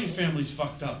don't know your family's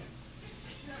fucked up.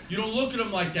 You don't look at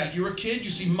them like that. You're a kid,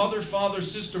 you see mother, father,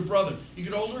 sister, brother. You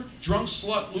get older, drunk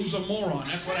slut, lose a moron.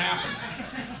 That's what happens.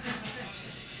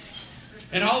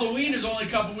 And Halloween is only a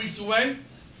couple weeks away.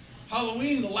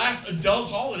 Halloween, the last adult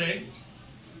holiday.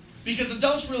 Because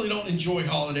adults really don't enjoy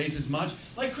holidays as much.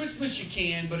 Like Christmas you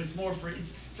can, but it's more for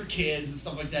kids and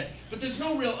stuff like that. But there's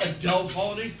no real adult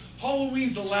holidays.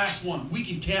 Halloween's the last one. We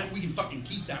can fucking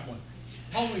keep that one.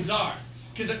 Halloween's ours.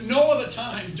 Because at no other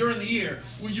time during the year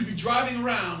will you be driving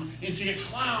around and see a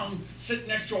clown sitting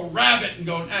next to a rabbit and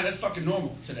going, that's fucking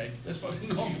normal today. That's fucking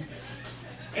normal.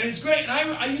 And it's great. And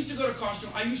I used to go to costume.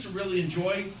 I used to really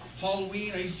enjoy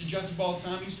Halloween. I used to dress up all the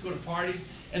time. I used to go to parties.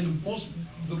 And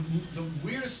the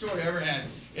weirdest story I ever had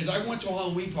is I went to a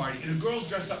Halloween party and a girl's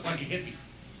dressed up like a hippie.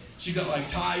 She got like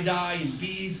tie-dye and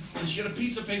beads, and she got a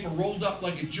piece of paper rolled up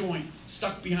like a joint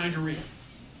stuck behind her ear.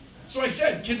 So I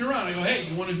said, kidding around, I go, hey,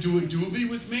 you want to do a doobie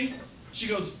with me? She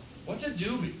goes, what's a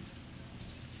doobie?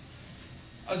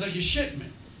 I was like, you're shitting me.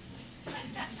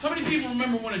 How many people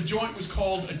remember when a joint was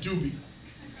called a doobie?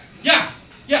 Yeah,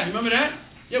 you remember that?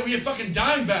 Yeah, we had fucking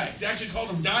dime bags. They actually called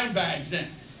them dime bags then.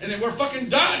 And they were fucking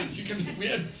dimes.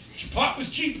 Pot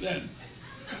was cheap then.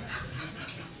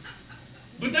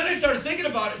 But then I started thinking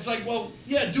about it. It's like, well,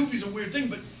 yeah, doobie's a weird thing,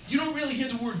 but you don't really hear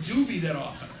the word doobie that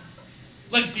often.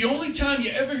 Like, the only time you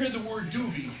ever hear the word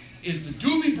doobie is the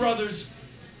Doobie Brothers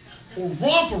or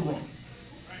Romper Room.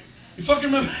 You fucking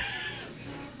remember?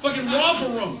 Fucking Romper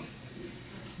Room.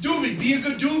 Doobie, be a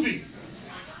good doobie.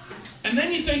 And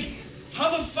then you think, how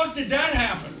the fuck did that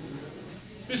happen?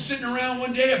 Just sitting around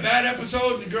one day, a bad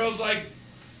episode, and the girl's like,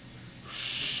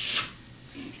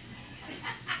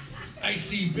 I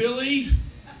see Billy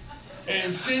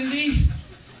and Cindy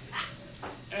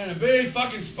and a big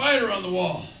fucking spider on the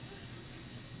wall.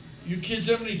 You kids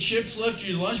have any chips left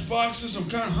in your lunch boxes? I'm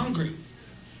kind of hungry. You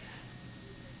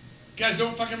guys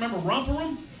don't fucking remember Romper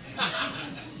Room?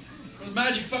 The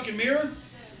magic fucking mirror?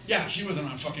 Yeah, she wasn't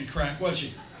on fucking crack, was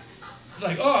she? It's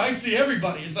like, oh, I see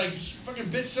everybody. It's like, fucking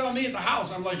bitch saw me at the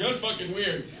house. I'm like, that's fucking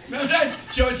weird. Remember that?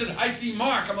 She always said, I see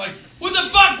Mark. I'm like, what the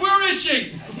fuck? Where is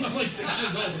she? I'm like 6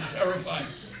 years old. I'm terrified.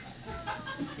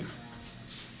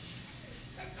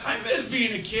 I miss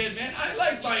being a kid, man. I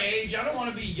like my age. I don't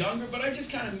want to be younger, but I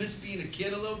just kind of miss being a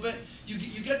kid a little bit. You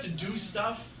get to do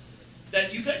stuff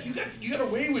that you got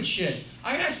away with shit.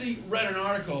 I actually read an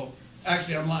article.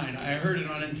 Actually, I'm lying. I heard it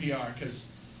on NPR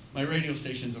because my radio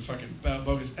station's a fucking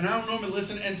bogus. And I don't normally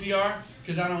listen to NPR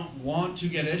because I don't want to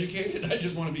get educated. I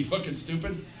just want to be fucking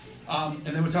stupid. And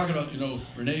they were talking about,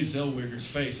 Renee Zellweger's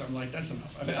face. I'm like, that's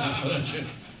enough. I've had enough of that shit.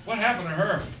 What happened to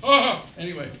her? Oh!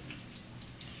 Anyway.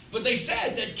 But they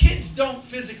said that kids don't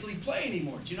physically play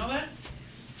anymore. Do you know that?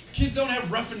 Kids don't have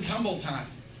rough and tumble time.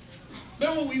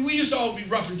 Remember, we used to all be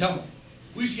rough and tumble.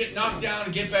 We used to get knocked down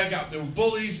and get back up. There were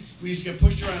bullies. We used to get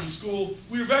pushed around in school.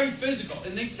 We were very physical.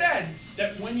 And they said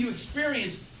that when you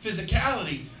experience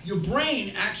physicality, your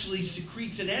brain actually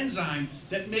secretes an enzyme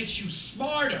that makes you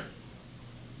smarter.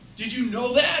 Did you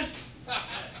know that?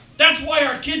 That's why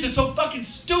our kids are so fucking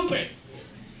stupid.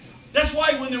 That's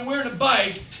why when they're wearing a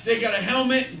bike, they got a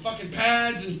helmet and fucking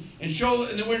pads and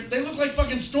shoulder, and they look like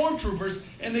fucking stormtroopers,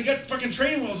 and they got fucking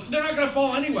training wheels. They're not gonna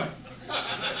fall anyway.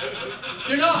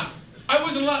 They're not. I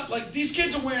wasn't like these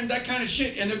kids are wearing that kind of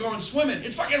shit, and they're going swimming.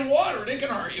 It's fucking water. They can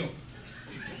hurt you.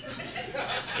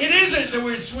 It isn't. They're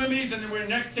wearing swimmies and they're wearing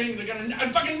neck thing. They got a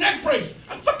fucking neck brace.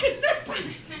 A fucking neck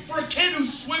brace for a kid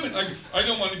who's swimming. Like, I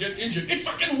don't want to get injured. It's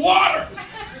fucking water.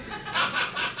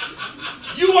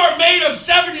 You are made of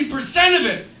 70% of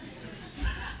it.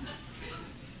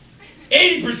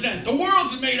 80%. The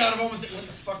world's made out of almost. What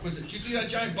the fuck was it? Did you see that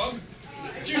giant bug?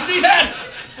 Did you see that?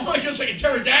 Oh my God, it's like a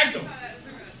pterodactyl.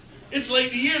 It's late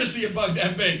in the year to see a bug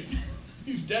that big.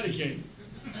 He's dedicated.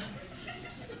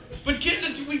 But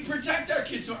kids, we protect our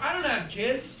kids. So I don't have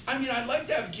kids. I mean, I'd like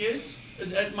to have kids.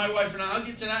 My wife and I'll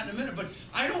get to that in a minute. But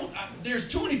I don't. There's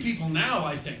too many people now,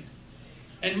 I think.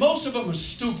 And most of them are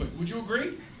stupid. Would you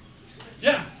agree?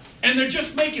 Yeah. And they're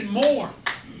just making more.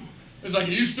 It's like,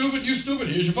 you stupid, you stupid.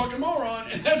 Here's your fucking moron.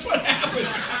 And that's what happens.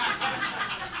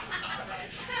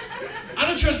 I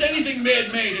don't trust anything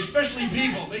man-made, especially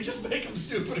people. They just make them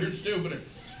stupider and stupider.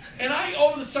 And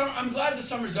over the summer, I'm glad the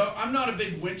summer's over. I'm not a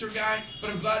big winter guy,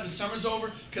 but I'm glad the summer's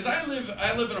over because I live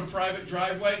in a private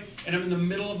driveway, and I'm in the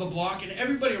middle of the block, and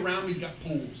everybody around me's got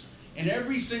pools. And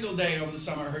every single day over the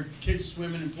summer, I heard kids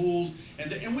swimming in pools,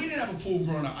 and we didn't have a pool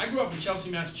growing up. I grew up in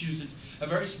Chelsea, Massachusetts, a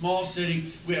very small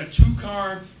city. We had a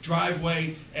 2-car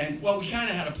driveway, and, well, we kind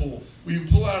of had a pool. We would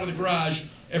pull out of the garage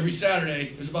every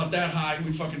Saturday. It was about that high, and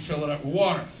we'd fucking fill it up with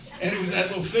water. And it was that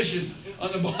little fishes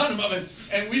on the bottom of it.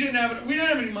 And we didn't have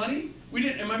any money.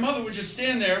 And my mother would just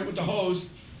stand there with the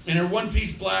hose in her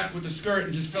one-piece black with the skirt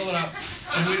and just fill it up.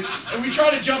 And we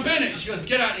tried to jump in it. She goes,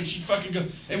 get out, and she'd fucking go.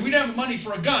 And we didn't have money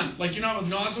for a gun, like, with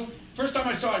nozzle. First time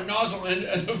I saw a nozzle and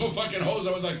a fucking hose,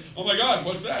 I was like, oh my God,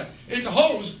 what's that? It's a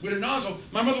hose with a nozzle.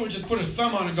 My mother would just put her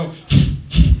thumb on it and go,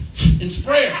 and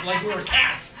spray us like we were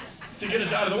cats to get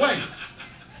us out of the way.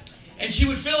 And she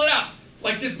would fill it up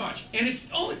like this much. And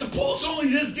the pool's only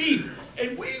this deep.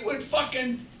 And we would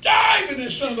fucking dive in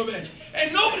this son of a bitch.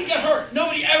 And nobody got hurt.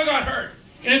 Nobody ever got hurt.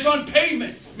 And it's on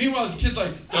pavement. Meanwhile, the kid's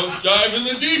like, don't dive in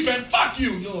the deep end. Fuck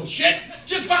you, you little shit.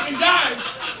 Just fucking dive.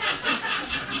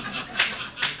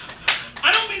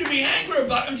 I don't mean to be angry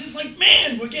about it. I'm just like,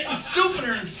 man, we're getting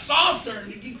stupider and softer.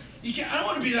 And you can't, I don't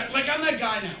want to be that. Like, I'm that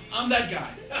guy now. I'm that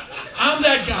guy. I'm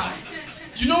that guy.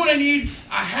 Do you know what I need?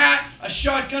 A hat, a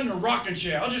shotgun, and a rocking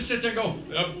chair. I'll just sit there and go,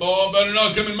 that ball better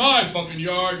not come in my fucking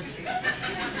yard.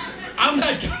 I'm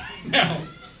that guy now.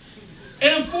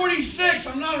 And I'm 46.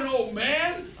 I'm not an old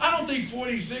man. I don't think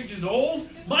 46 is old.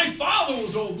 My father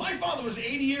was old. My father was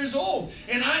 80 years old.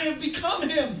 And I have become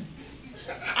him.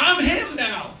 I'm him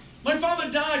now. My father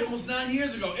died almost 9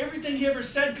 years ago. Everything he ever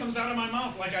said comes out of my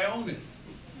mouth like I own it.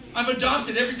 I've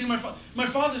adopted everything my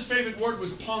father's favorite word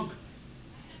was punk.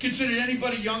 Considered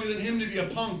anybody younger than him to be a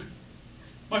punk.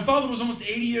 My father was almost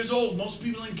 80 years old. Most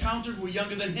people encountered were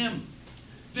younger than him.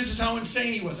 This is how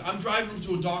insane he was. I'm driving him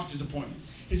to a doctor's appointment.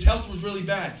 His health was really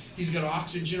bad. He's got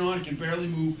oxygen on, he can barely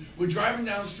move. We're driving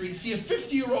down the street, see a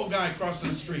 50-year-old guy crossing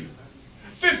the street.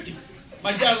 50.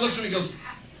 My dad looks at me and goes,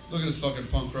 look at this fucking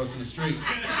punk crossing the street.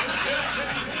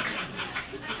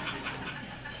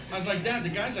 I was like, Dad, the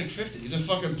guy's like 50. He's a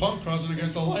fucking punk crossing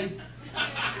against the light.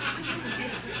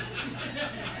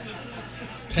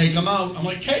 Take him out. I'm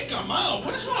like, take him out?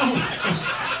 What is wrong with him?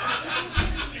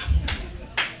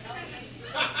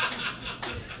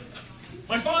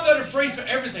 My father had a phrase for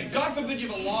everything. God forbid you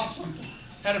ever lost something.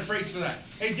 Had a phrase for that.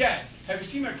 Hey, Dad, have you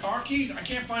seen my car keys? I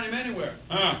can't find them anywhere.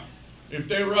 If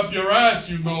they were up your ass,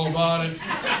 you'd know about it.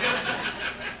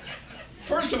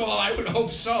 First of all, I would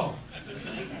hope so.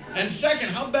 And second,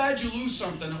 how bad you lose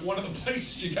something at one of the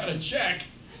places you gotta check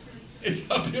is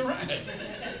up your ass.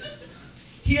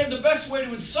 He had the best way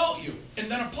to insult you and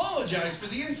then apologize for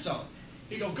the insult.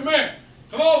 He'd go, come here,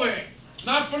 come over here.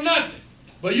 Not for nothing,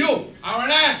 but you are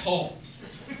an asshole.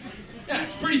 Yeah,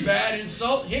 it's pretty bad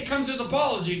insult. Here comes his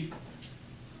apology.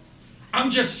 I'm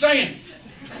just saying.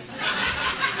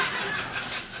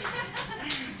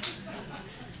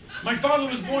 My father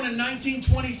was born in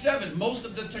 1927. Most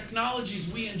of the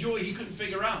technologies we enjoy, he couldn't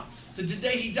figure out. The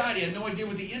day he died, he had no idea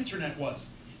what the internet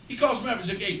was. He calls me up and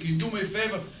says, hey, can you do me a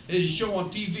favor? There's a show on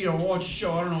TV. I'll watch a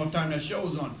show. I don't know what time that show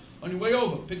is on. On your way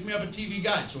over, pick me up a TV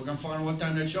guide so we can find out what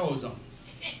time that show is on.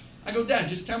 I go, Dad,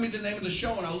 just tell me the name of the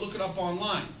show and I'll look it up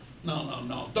online.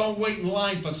 No. Don't wait in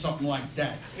line for something like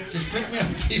that. Just pick me up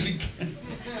a TV guide.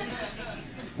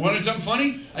 Want something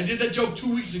funny? I did that joke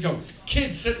 2 weeks ago.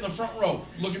 Kids sit in the front row,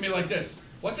 look at me like this.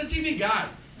 What's a TV guide?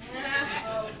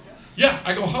 Yeah,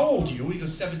 I go, how old are you? He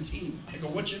goes, 17. I go,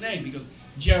 what's your name? He goes,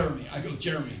 Jeremy. I go,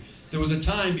 Jeremy, there was a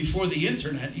time before the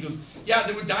internet. He goes, yeah,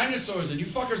 there were dinosaurs and you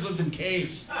fuckers lived in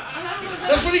caves.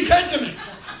 That's what he said to me.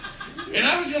 And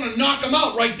I was going to knock him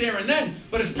out right there and then,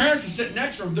 but his parents are sitting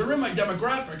next to him. They're in my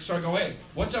demographic. So I go, hey,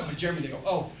 what's up with Jeremy? They go,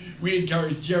 oh, we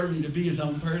encourage Jeremy to be his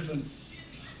own person.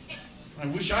 I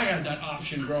wish I had that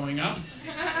option growing up.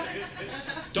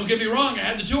 Don't get me wrong, I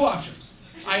had the two options.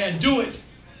 I had do it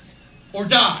or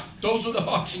die. Those were the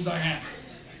options I had.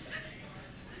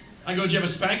 I go, did you ever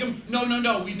spank him? No,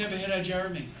 we never hit at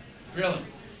Jeremy. Really.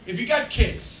 If you got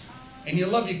kids and you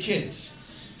love your kids,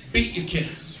 beat your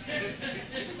kids.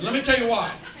 And let me tell you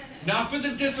why. Not for the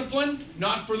discipline,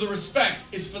 not for the respect.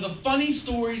 It's for the funny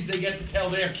stories they get to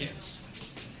tell their kids.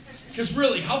 Because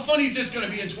really, how funny is this going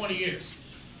to be in 20 years?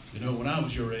 You know, when I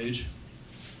was your age,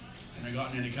 and I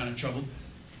got in any kind of trouble,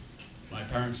 my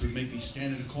parents would make me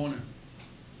stand in a corner.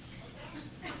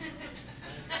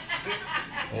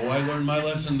 Oh, I learned my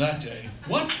lesson that day.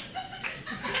 What?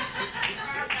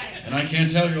 And I can't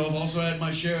tell you, I've also had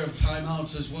my share of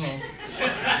timeouts as well.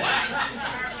 What?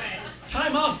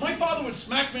 Timeouts? My father would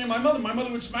smack me and my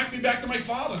mother would smack me back to my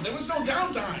father. There was no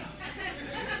downtime.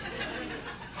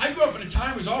 I grew up in a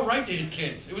time it was all right to hit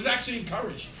kids. It was actually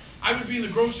encouraged. I would be in the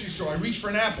grocery store, I'd reach for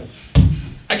an apple.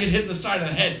 I get hit in the side of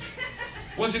the head.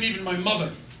 It wasn't even my mother.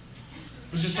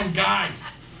 It was just some guy.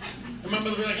 And my mother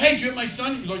would be like, hey, did you hit my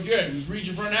son? He was like, yeah, he was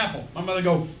reaching for an apple. My mother would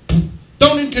go,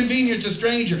 don't inconvenience a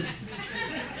stranger.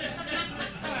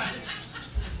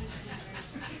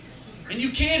 And you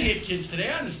can't hit kids today,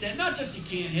 I understand. Not just you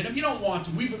can't hit them, you don't want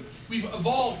to. We've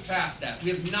evolved past that.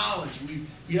 We have knowledge.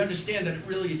 We understand that it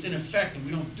really is ineffective.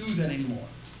 We don't do that anymore.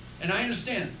 And I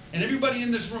understand. And everybody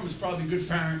in this room is probably a good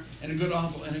parent and a good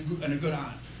uncle and a good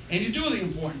aunt. And you do the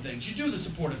important things. You do the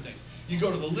supportive things. You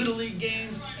go to the Little League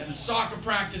games and the soccer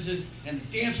practices and the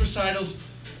dance recitals.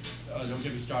 Don't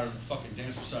get me started on the fucking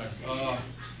dance recitals.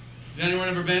 Has anyone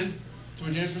ever been to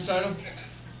a dance recital?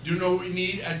 Do you know what we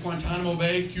need at Guantanamo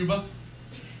Bay, Cuba?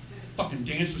 Fucking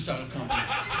dance recital company.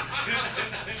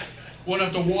 Won't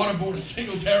have to waterboard a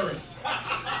single terrorist.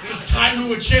 Just tie him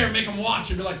to a chair and make him watch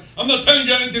and be like, I'm not telling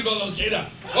you anything about Al-Qaeda.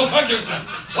 Go fuck yourself.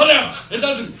 Whatever. It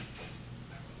doesn't.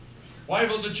 Why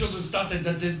have all the children started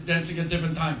dancing at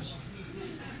different times?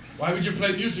 Why would you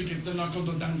play music if they're not going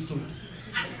to dance to it?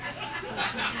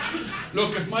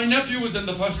 Look, if my nephew was in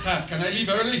the first half, can I leave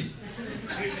early?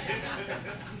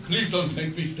 Please don't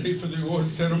make me stay for the award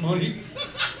ceremony.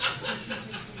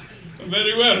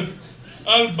 Very well.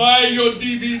 I'll buy your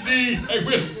DVD. I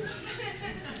will.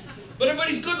 But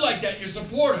everybody's good like that. You're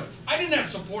supportive. I didn't have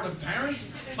supportive parents.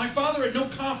 My father had no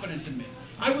confidence in me.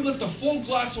 I would lift a full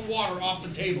glass of water off the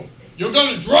table. You're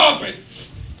going to drop it.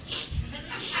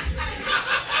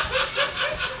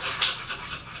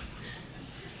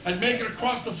 I'd make it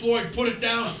across the floor, I'd put it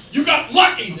down. You got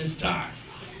lucky this time.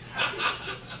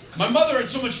 My mother had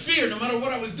so much fear, no matter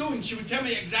what I was doing, she would tell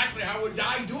me exactly how I would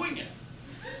die doing it.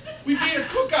 We'd be at a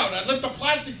cookout, I'd lift a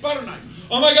plastic butter knife.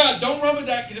 Oh my God, don't run with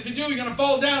that, because if you do, you're going to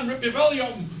fall down, rip your belly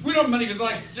open. We don't have money,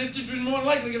 because it's just more than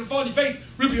likely going to fall in your face,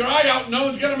 rip your eye out, and no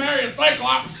one's going to marry a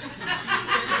cyclops.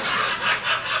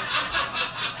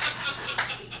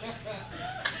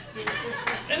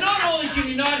 And not only can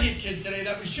you not hit kids today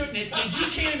that we shouldn't hit kids, you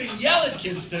can't even yell at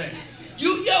kids today.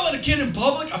 You yell at a kid in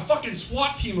public, a fucking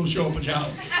SWAT team will show up at your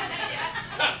house.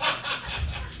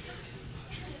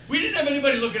 We didn't have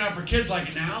anybody looking out for kids like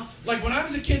it now. Like when I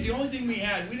was a kid, the only thing we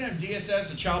had, we didn't have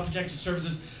DSS or Child Protective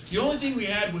Services. The only thing we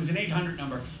had was an 800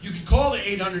 number. You could call the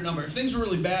 800 number. If things were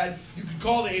really bad, you could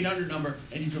call the 800 number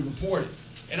and you could report it.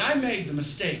 And I made the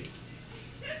mistake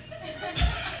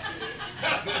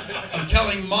of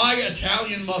telling my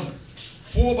Italian mother,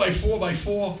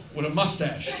 4x4x4 with a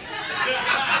mustache.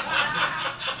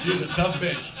 She was a tough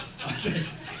bitch.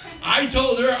 I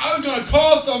told her I was going to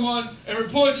call someone and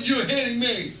report that you were hitting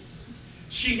me.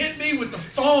 She hit me with the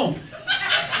phone.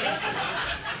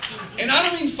 And I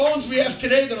don't mean phones we have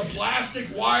today that are plastic,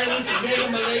 wireless, and made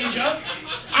in Malaysia.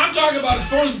 I'm talking about a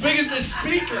phone as big as this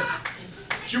speaker.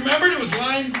 Do you remember? It was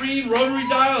lime green, rotary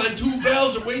dial, had 2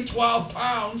 bells, it weighed 12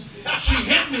 pounds. She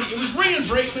hit me. It was ringing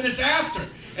for 8 minutes after.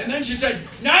 And then she said,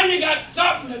 now you got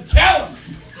something to tell him.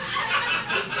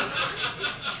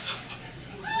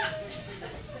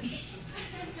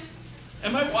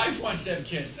 And my wife wants to have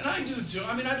kids, and I do too.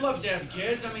 I mean, I'd love to have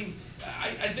kids. I mean, I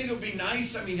think it would be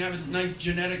nice. I mean, have a nice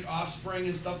genetic offspring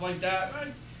and stuff like that.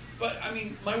 Right? But, I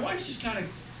mean, my wife's just kind of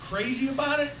crazy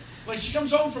about it. Like, she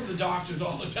comes home from the doctors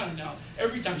all the time now.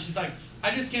 Every time she's like,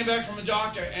 I just came back from the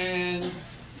doctor, and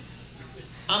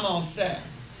I'm all set.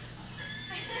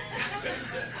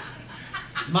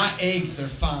 My eggs are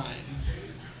fine.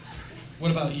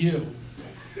 What about you?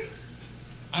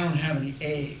 I don't have any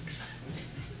eggs.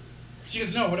 She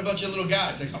goes, no, what about your little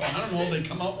guys? I go, I don't know, they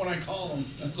come out when I call them.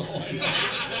 That's all I know.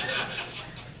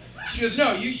 She goes,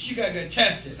 no, you gotta get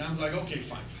tested. And I was like, okay,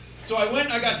 fine. So I went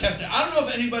and I got tested. I don't know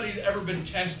if anybody's ever been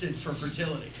tested for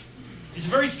fertility. It's a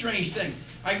very strange thing.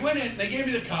 I went in, they gave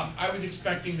me the cup. I was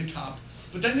expecting the cup.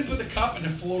 But then they put the cup in a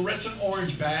fluorescent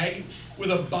orange bag with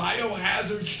a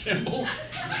biohazard symbol.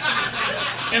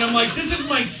 And I'm like, this is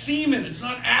my semen. It's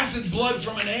not acid blood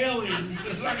from an alien. It's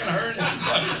not going to hurt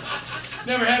anybody.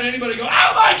 Never had anybody go,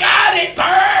 oh my God, it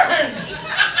burns!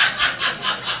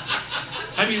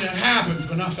 I mean, it happens,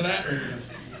 but not for that reason.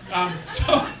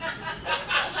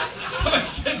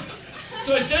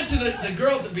 So I said to the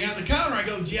girl behind the counter, I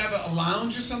go, do you have a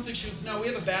lounge or something? She goes, no, we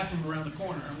have a bathroom around the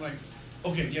corner. I'm like,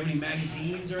 okay, do you have any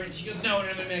magazines or anything? She goes, no, I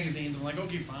don't have any magazines. I'm like,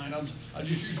 okay, fine, I'll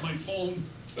just use my phone.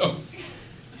 So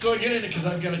I get in it because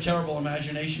I've got a terrible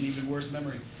imagination, even worse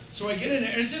memory. So I get in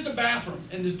there, and it's just a bathroom,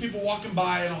 and there's people walking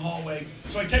by in a hallway.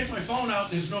 So I take my phone out,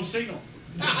 and there's no signal.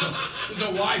 There's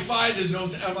no Wi-Fi,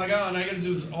 I'm like, oh, and I got to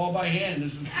do this all by hand.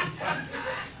 This is going to suck.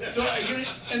 So I get in,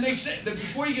 and they say that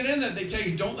before you get in there, they tell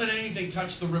you, don't let anything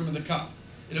touch the rim of the cup.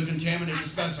 It'll contaminate the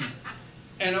specimen.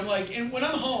 And I'm like, and when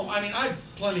I'm home, I mean, I've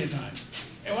plenty of time.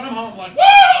 And when I'm home, I'm like,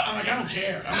 whoa! I'm like, I don't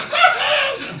care. I'm like,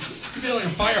 whoa! It could be like a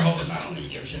fire hose. I don't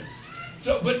even give a shit.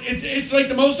 So, but it's like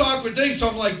the most awkward thing. So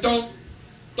I'm like, don't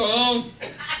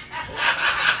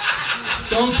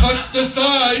touch the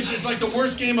sides. It's like the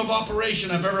worst game of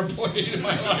Operation I've ever played in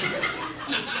my life.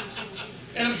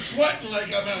 And I'm sweating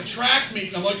like I'm at a track meet.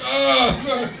 And I'm like,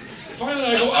 oh. Finally,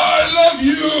 I go, oh, I love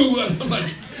you. And I'm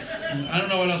like, I don't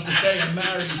know what else to say. I'm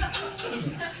married.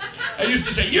 I used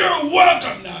to say, you're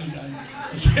welcome. No, I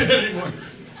don't say that anymore.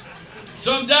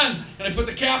 So I'm done, and I put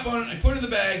the cap on it, I put it in the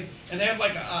bag, and they have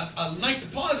like a night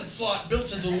deposit slot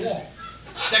built into the wall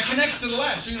that connects to the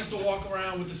lab, so you don't have to walk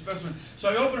around with the specimen. So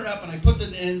I open it up, and I put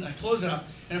it in, I close it up,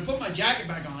 and I put my jacket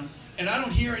back on, and I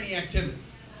don't hear any activity.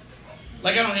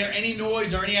 Like, I don't hear any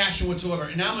noise or any action whatsoever.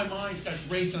 And now my mind starts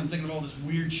racing. I'm thinking of all this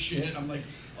weird shit. I'm like,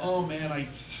 oh, man,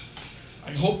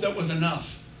 I hope that was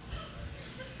enough.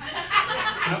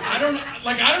 I don't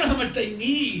know how much they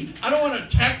need. I don't want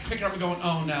to pick it up and going,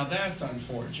 oh, now that's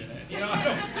unfortunate.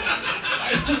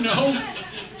 I don't know.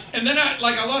 And then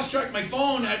I lost track. My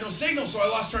phone had no signal, so I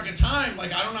lost track of time. I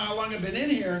don't know how long I've been in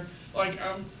here. I'm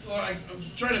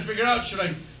trying to figure out, should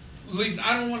I leave?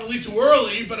 I don't want to leave too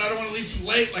early, but I don't want to leave too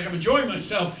late. I'm enjoying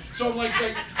myself. So I'm I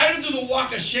had to do the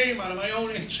walk of shame out of my own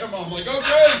HMO. I'm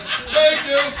okay, thank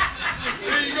you.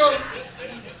 Here you go.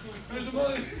 Here's the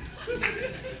money.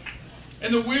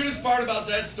 And the weirdest part about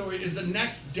that story is the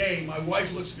next day, my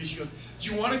wife looks at me, she goes, do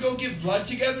you want to go give blood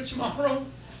together tomorrow?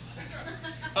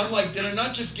 I'm like, did I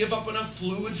not just give up enough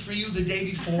fluid for you the day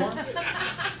before?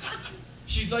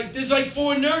 She's like, there's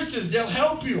 4 nurses, they'll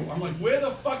help you. I'm like, where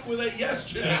the fuck were they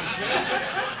yesterday?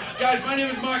 Guys, my name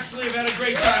is Mark Slee, I've had a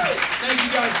great time. Thank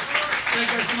you guys.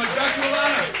 Thank you guys so much. Back to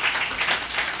Alana.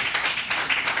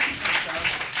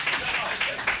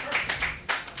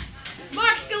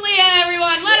 Mark Scalia,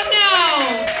 everyone, let him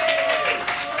know.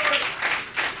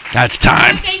 That's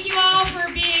time. Thank you all for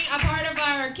being a part of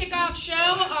our kickoff show,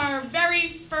 our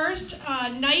very first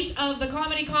night of the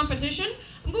comedy competition.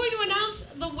 I'm going to announce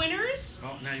the winners.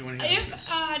 Oh, now you want to hear the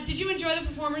winners. Did you enjoy the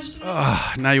performance today?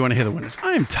 Now you want to hear the winners.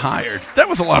 I am tired. That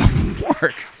was a lot of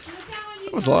work.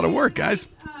 That was a lot of work, guys.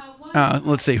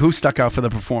 Let's see. Who stuck out for the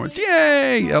performance?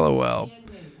 Yay! LOL.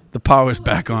 The power's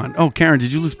back on. Oh, Karen,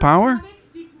 did you lose power?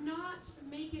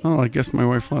 Oh, I guess my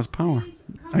wife lost power.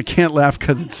 I can't laugh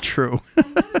because it's true.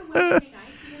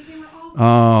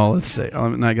 Oh, let's see.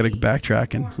 Now I got to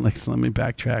backtrack and let me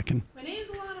backtrack and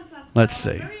let's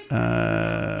see.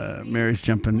 Mary's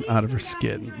jumping out of her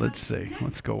skin. Let's see.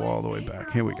 Let's go all the way back.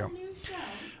 Here we go.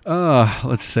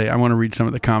 Let's see. I want to read some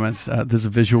of the comments. There's a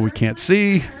visual we can't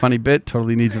see. Funny bit.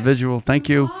 Totally needs a visual. Thank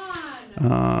you. So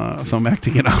I'm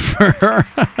acting it out for her.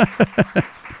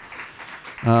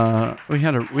 We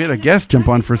had a guest jump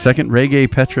on for a second.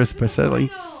 Reggae Petrus Pacelli.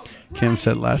 Kim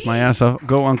said, laugh my ass off.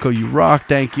 Go, Uncle, you rock.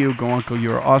 Thank you. Go, Uncle,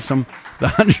 you are awesome. The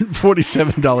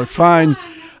 $147 fine.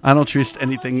 I don't trust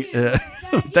anything.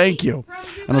 Thank you.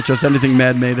 I don't trust anything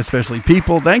man-made, especially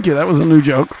people. Thank you. That was a new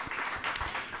joke.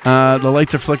 The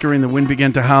lights are flickering. The wind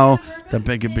began to howl. The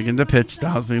big began to pitch. The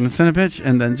house began to send a pitch.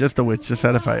 And then just the witch just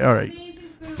had a fight. All right.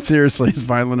 Seriously, it's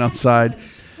violent outside.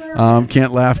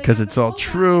 Can't laugh because it's all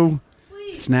true.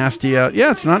 It's nasty out.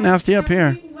 Yeah, it's not nasty up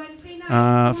here.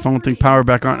 Phone thing, power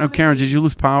back on. Oh, Karen, did you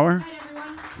lose power?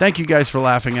 Thank you guys for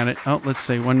laughing at it. Oh, let's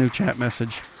see. One new chat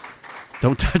message.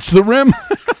 Don't touch the rim.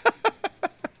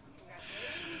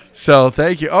 So,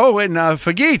 thank you. Oh, and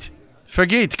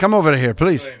Fagit, come over here,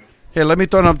 please. Here, let me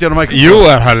turn up the microphone. You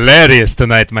are hilarious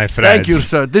tonight, my friend. Thank you,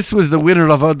 sir. This was the winner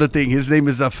of all the thing. His name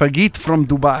is Fagit from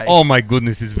Dubai. Oh, my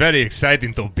goodness. It's very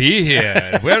exciting to be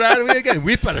here. Where are we again?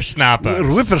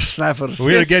 Whippersnappers. Whippersnappers.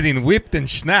 We're getting whipped and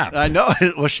snapped. I know.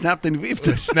 It was snapped and whipped.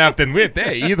 Snapped and whipped.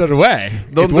 Hey, either way.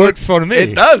 It works for me.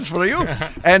 It does for you.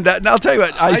 And now I'll tell you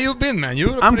what. How you been, man?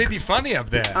 You're pretty funny up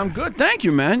there. I'm good. Thank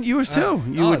you, man. You was too.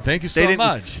 Thank you so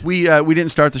much. We didn't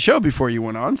start the show before you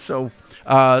went on, so...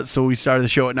 So we started the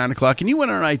show at 9 o'clock, and you went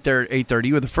on at 8:30.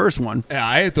 You were the first one. Yeah,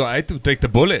 I had to take the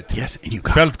bullet. Yes, and you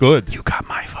felt good. You got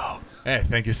my vote. Hey,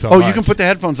 thank you so much. Oh, you can put the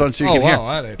headphones on so you can hear.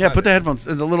 All right, yeah, put the headphones,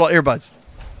 the little earbuds.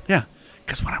 Yeah,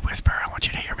 because when I whisper, I want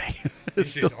you to hear me.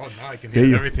 Now I can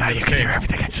hear everything. Now you can hear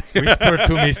everything I say. Whisper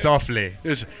to me softly.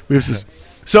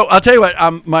 So I'll tell you what.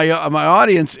 My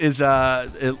audience is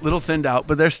a little thinned out,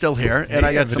 but they're still here, and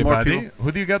I got some more people.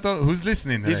 Who do you got? Who's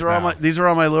listening? These are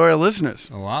all my loyal listeners.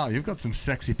 Oh, wow, you've got some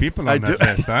sexy people on that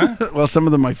list, huh? Well, some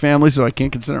of them my family, so I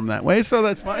can't consider them that way. So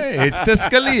that's fine. Hey, it's the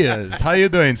Scalias. How you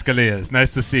doing, Scalias?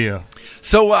 Nice to see you.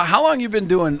 So how long you been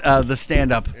doing the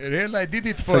stand-up? Really, I did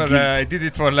it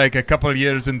for like a couple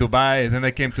years in Dubai. Then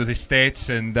I came to the States,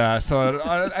 and so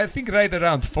I think right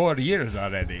around 4 years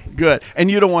already. Good. And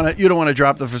you don't want to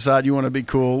drop the facade. You want to be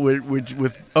cool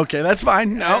with okay, that's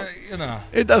fine. No,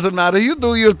 it doesn't matter. You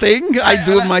do your thing. I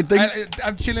do my thing.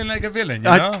 I'm chilling like a villain, you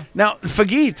know. Now,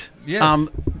 Fagit. Yes.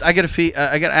 I got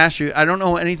to ask you. I don't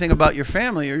know anything about your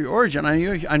family or your origin.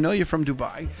 I know you're from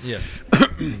Dubai. Yes.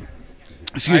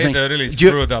 Excuse me. I had a really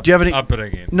screwed up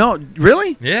upbringing. No,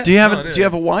 really? Yeah. Do you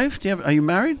have a wife? Are you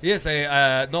married? Yes. I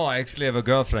actually have a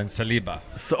girlfriend, Saliba.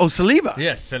 Saliba.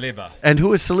 Yes, Saliba. And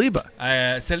who is Saliba?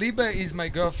 Saliba is my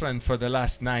girlfriend for the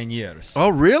last 9 years. Oh,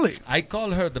 really? I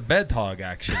call her the bed hog,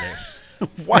 actually.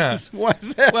 Why is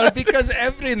that? Well, because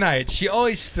every night she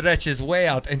always stretches way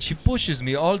out and she pushes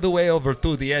me all the way over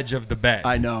to the edge of the bed.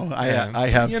 I know. I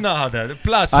have. You know how that.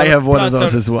 Plus, I have one of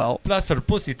those as well. Plus, her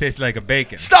pussy tastes like a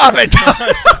bacon. Stop it!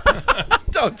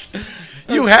 Don't.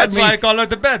 You had That's me. why I call her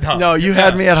the bed hog. No, you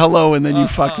had me at hello and then you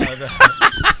fucked me.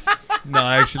 No,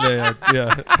 actually,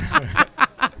 yeah.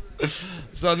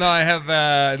 So no, I have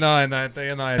and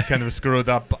I had kind of a screwed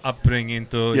up upbringing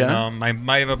to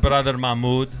I have a brother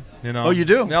Mahmoud. Oh, you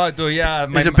do? No, I do. Yeah.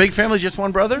 Is it a big family? Just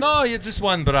one brother? No, it's just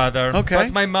one brother. Okay.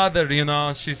 But my mother,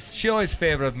 she always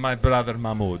favored my brother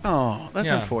Mahmoud. Oh, that's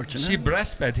unfortunate. She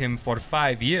breastfed him for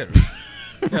 5 years.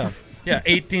 Yeah,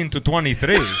 18 to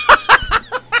 23.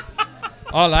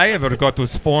 All I ever got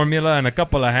was formula and a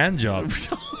couple of hand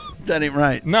jobs. That ain't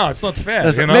right. No, it's not fair.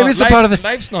 Maybe it's a part of the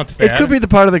life's not fair. It could be the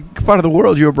part of the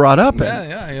world you were brought up in.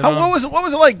 Yeah. What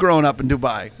was it like growing up in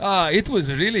Dubai? It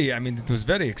was really. it was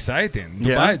very exciting.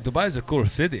 Dubai is a cool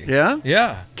city. Yeah.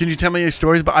 Yeah. Can you tell me your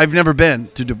stories? But I've never been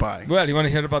to Dubai. Well, you want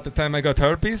to hear about the time I got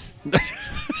herpes?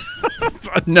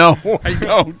 No, I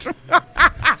don't.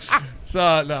 So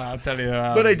no, I'll tell you.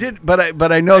 But I did.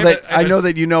 But I know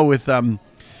that you know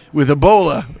with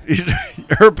Ebola,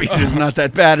 herpes is not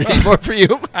that bad anymore for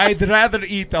you. I'd rather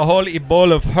eat a whole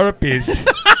Ebola of herpes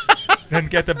than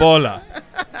get Ebola.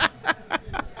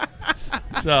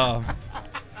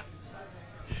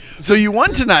 So you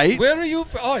won tonight. Where are you?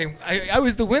 I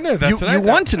was the winner. That's right. You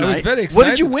won tonight. I was very excited. What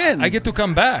did you win? I get to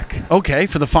come back. Okay,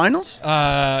 for the finals?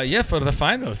 Yeah, for the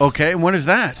finals. Okay, and when is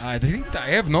that? I think I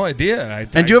have no idea.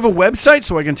 And do you have a website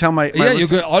so I can tell my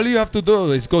listeners? All you have to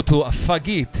do is go to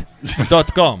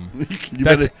fagit.com.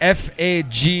 That's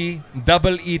FAGEET.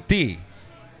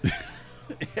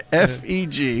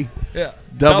 FEG. Yeah.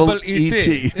 Double ET.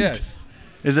 Yes.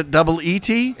 Is it double ET?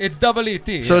 It's double ET.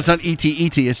 So it's not ET.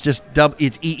 It's just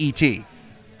it's EET.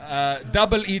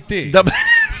 Double ET. Double.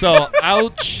 So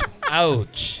ouch.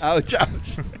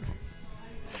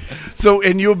 So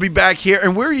and you'll be back here.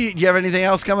 And where do you have anything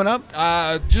else coming up?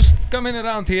 Just coming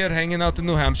around here, hanging out in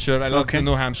New Hampshire. I love the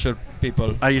New Hampshire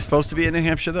people. Are you supposed to be in New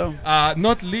Hampshire though?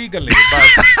 Not legally,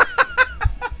 but.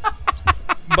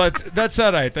 But that's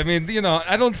all right. I mean,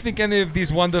 I don't think any of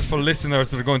these wonderful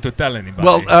listeners are going to tell anybody.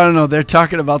 Well, I don't know. They're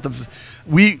talking about them.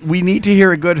 We need to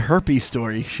hear a good herpes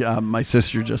story. My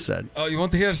sister just said. Oh, you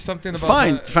want to hear something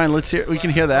about? Fine. Let's hear. We can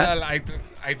hear that. Well,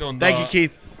 I don't know. Thank you,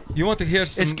 Keith. You want to hear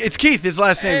some? It's Keith. His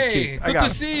last name is Keith. Good to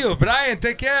see you, Brian.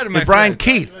 Take care, my Brian friend.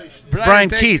 Keith. Brian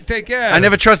Keith. Take care. I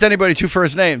never trust anybody two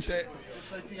first names.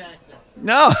 It's like the actor.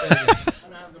 No.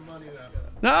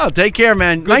 No, take care,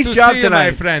 man. Good nice to job see tonight,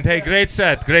 you, my friend. Hey, great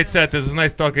set. It was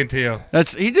nice talking to you.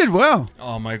 He did well.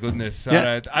 Oh my goodness!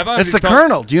 Yeah. All right, That's the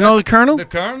Colonel. Do you know the Colonel? The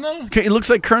Colonel? He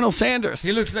looks like Colonel Sanders.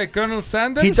 He looks like Colonel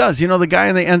Sanders. He does. You know the guy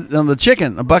on the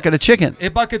chicken, a bucket of chicken. A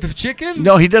bucket of chicken?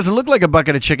 No, he doesn't look like a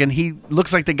bucket of chicken. He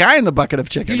looks like the guy in the bucket of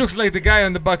chicken. He looks like the guy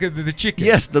on the bucket of the chicken.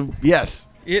 Yes.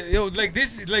 Like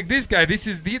this guy.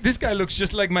 This guy looks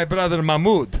just like my brother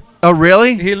Mahmoud. Oh,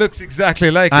 really? He looks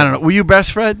exactly like him. I don't know. Were you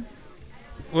breastfed?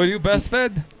 Were you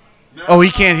breastfed? No. Oh, he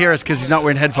can't hear us because he's not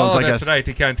wearing headphones like us. That's right.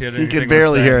 He can't hear anything. He can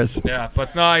barely hear us. Yeah,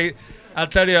 but no, I'll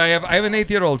tell you, I have an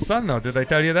 8-year-old son now. Did I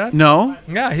tell you that? No.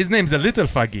 Yeah, his name's a little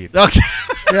Fagit. Okay.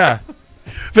 Yeah.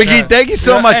 Fagit, thank you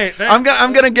so much. Hey, I'm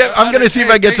gonna see if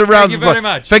I get some rounds. Thank you very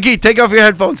much. Fagit, take off your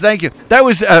headphones. Thank you. That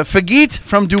was Fagit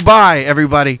from Dubai.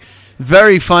 Everybody,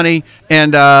 very funny,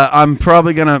 and I'm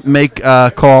probably gonna make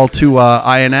a call to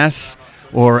INS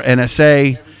or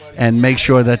NSA and make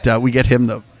sure that we get him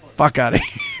the fuck out of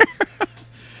here.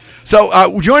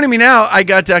 So joining me now, I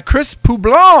got Chris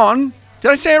Poublon.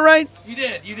 Did I say it right? You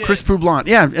did. Chris Poublon.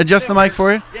 Yeah, adjust the mic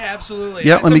for you. Yeah, absolutely.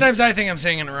 Yeah, sometimes I think I'm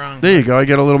saying it wrong. There you go. I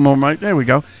get a little more mic. There we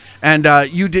go. And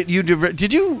you did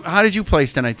you? How did you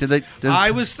place tonight?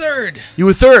 I was third. You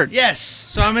were third. Yes.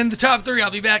 So I'm in the top 3. I'll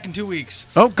be back in 2 weeks.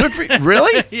 Oh, good for you.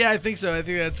 Really? Yeah, I think so. I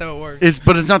think that's how it works.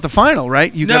 But it's not the final,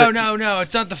 right? No.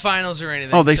 It's not the finals or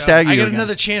anything. Oh, they stagger you. I get again.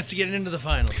 another chance to get into the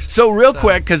finals. So real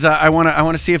quick, because I want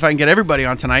to see if I can get everybody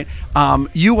on tonight.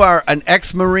 You are an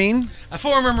ex-Marine. A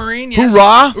former Marine. Yes.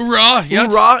 Hoorah! Hoorah!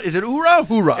 Yes. Hoorah! Is it hoorah?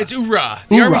 Hoorah. It's hoorah.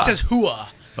 The Army says hooah.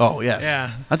 Oh yes.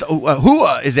 Yeah.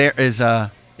 Hooah is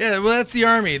Yeah, well, that's the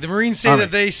Army. The Marines say that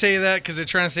they say that because they're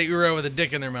trying to say "ura" with a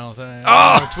dick in their mouth.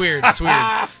 It's weird. It's weird.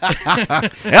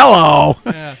 Hello.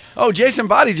 Yeah. Oh, Jason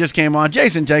Body just came on.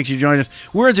 Jason, thanks you joined us.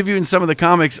 We're interviewing some of the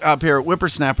comics up here at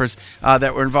Whippersnappers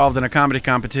that were involved in a comedy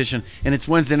competition, and it's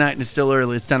Wednesday night and it's still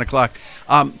early. It's 10 o'clock.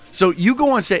 So you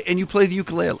go on stage and you play the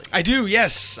ukulele. I do,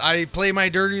 yes. I play my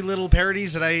dirty little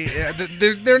parodies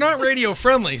that they're not radio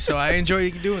friendly, so I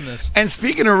enjoy doing this. And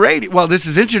speaking of radio, well, this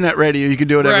is internet radio. You can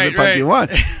do whatever the fuck you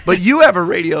want. But you have a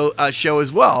radio show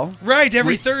as well. Right,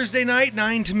 every Thursday night,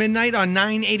 9 to midnight on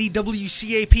 980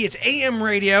 WCAP. It's AM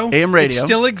radio. AM radio. It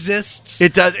still exists.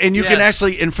 It does. And you can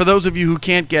actually, and for those of you who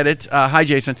can't get it, hi,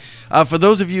 Jason. For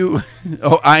those of you,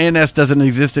 INS doesn't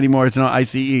exist anymore. It's not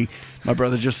ICE. My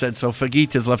brother just said so.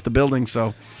 Fagit has left the building,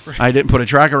 so I didn't put a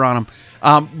tracker on him.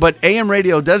 But AM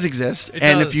radio does exist,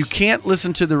 if you can't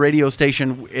listen to the radio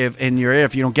station in your area,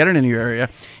 if you don't get it in your area,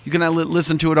 you can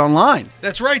listen to it online.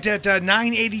 That's right, at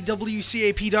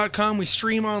 980WCAP.com. We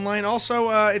stream online. Also,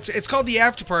 it's called The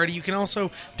After Party. You can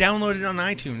also download it on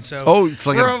iTunes. So it's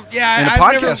like in a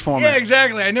podcast format. Yeah,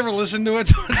 exactly. I never listened to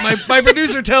it. my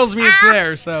producer tells me it's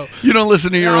there. So you don't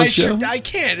listen to your own show? I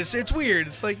can't. It's weird.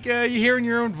 It's like you're hearing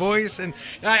your own voice, and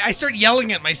I start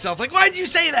yelling at myself, like, why did you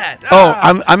say that?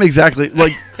 I'm exactly...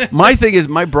 Like, my thing is,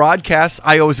 my broadcasts,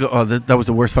 I always go, oh, that was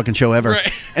the worst fucking show ever. Right.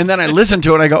 And then I listen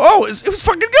to it, and I go, oh, it was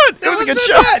fucking good. It was a good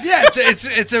show. Bad. Yeah,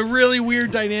 it's a really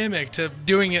weird dynamic to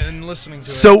doing it and listening to it.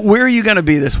 So where are you going to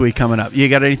be this week coming up? You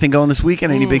got anything going this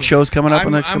weekend? Any big shows coming up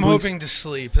in the next couple weeks? I'm hoping to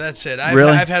sleep. That's it.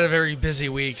 Really? I've had a very busy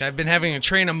week. I've been having to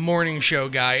train a morning show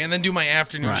guy and then do my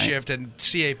afternoon shift at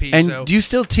CAP. And do you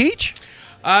still teach?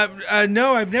 No,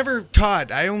 I've never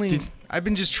taught. I've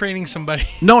been just training somebody.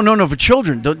 No, for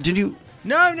children. Did you...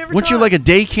 No, I've never. Weren't you like a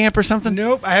day camp or something?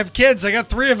 Nope. I have kids. I got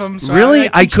 3 of them. So really?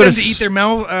 I teach them to eat their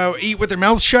eat with their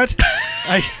mouths shut.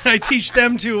 I teach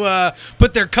them to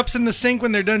put their cups in the sink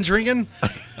when they're done drinking.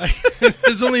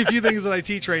 There's only a few things that I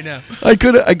teach right now. I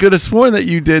could have sworn that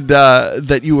you did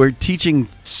that you were teaching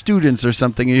students or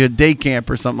something. You had day camp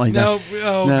or something like that.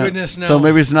 No. Goodness, no. So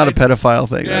maybe it's not a pedophile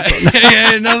thing.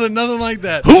 Yeah, nothing like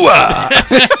that.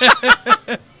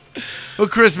 Hooah! Well,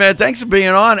 Chris, man, thanks for being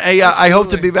on. Hey, I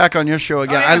hope to be back on your show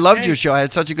again. I loved your show. I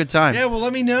had such a good time. Yeah, well,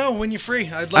 let me know when you're free.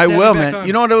 I'd love to have you will, back man. on.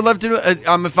 You know what I would love to do?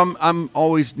 I'm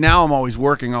always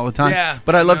working all the time. Yeah,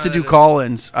 but I love to do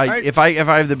call-ins. If I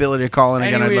have the ability to call in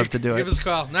again, I'd love to do it. Give us a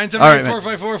call.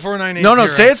 978-454-4980. No,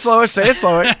 say it slower. Say it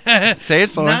slower. Say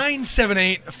it slower.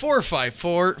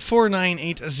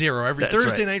 978-454-4980 every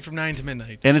Thursday night from 9 to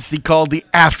midnight. And it's called the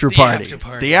After Party.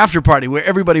 The After Party, where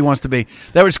everybody wants to be.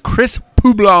 That was Chris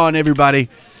Poublon, everybody.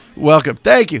 Welcome.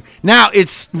 Thank you. Now,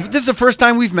 this is the first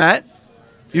time we've met.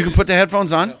 You can put the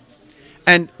headphones on.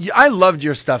 And I loved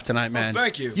your stuff tonight, man. Oh,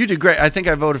 thank you. You did great. I think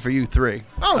I voted for you 3.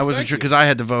 Oh, I wasn't sure because I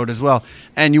had to vote as well.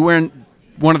 And you're wearing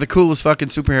one of the coolest fucking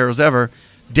superheroes ever,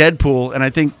 Deadpool. And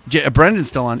I think Brendan's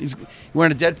still on. He's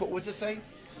wearing a Deadpool. What's it say?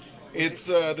 It's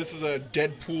this is a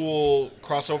Deadpool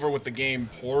crossover with the game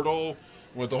Portal.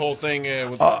 With the whole thing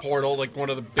with the portal, like one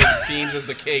of the big themes is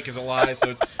the cake is a lie, so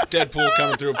it's Deadpool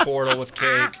coming through a portal with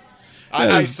cake.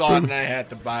 I saw it and I had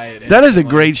to buy it. That is a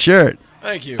great shirt.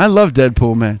 Thank you. I love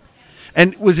Deadpool, man.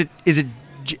 And is it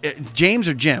James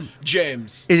or Jim?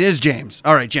 James. It is James.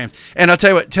 All right, James. And I'll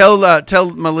tell you what. Tell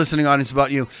my listening audience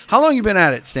about you. How long you been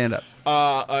at it? Stand up.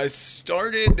 I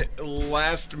started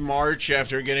last March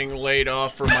after getting laid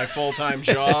off from my full-time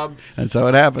job. That's how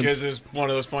it happens. Because it's one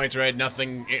of those points where I had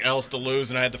nothing else to lose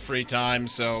and I had the free time,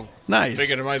 so nice. I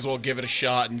figured I might as well give it a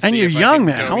shot and see. And you're young,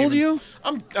 man. How old are you?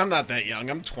 I'm not that young.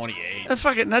 I'm 28.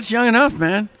 That's young enough,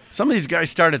 man. Some of these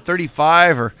guys start at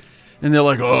 35 and they're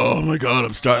like, oh my God,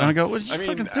 I'm starting. I go, well,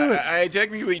 fucking do it. I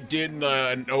technically did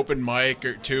an open mic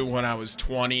or 2 when I was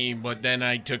 20, but then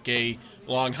I took a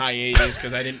long hiatus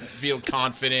because I didn't feel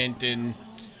confident in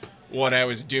what I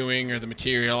was doing or the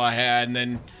material I had. And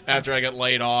then after I got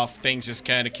laid off, things just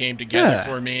kind of came together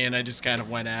for me, and I just kind of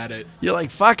went at it. You're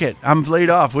like, fuck it. I'm laid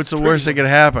off. What's the worst that could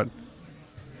happen?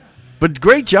 But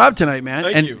great job tonight, man.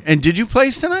 Thank you. And did you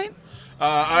place tonight?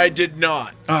 I did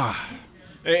not.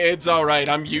 It's all right.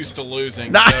 I'm used to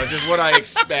losing, so it's just what I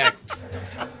expect.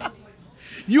 I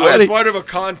was part of a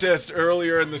contest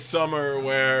earlier in the summer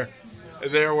where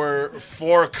there were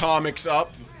 4 comics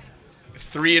up,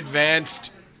 3 advanced,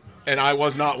 and I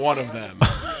was not one of them.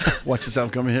 Watch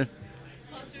yourself coming here.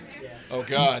 Oh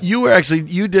God!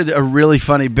 You did a really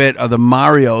funny bit of the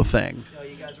Mario thing. No,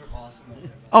 you guys were awesome.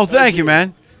 Oh, thank you,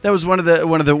 man. That was one of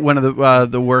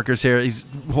the workers here. He's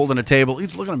holding a table.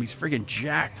 He's looking at him. He's freaking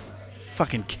jacked.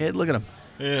 Fucking kid. Look at him.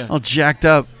 Yeah. All jacked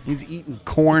up. He's eating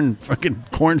fucking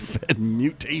corn-fed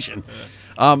mutation.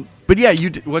 Yeah. But yeah,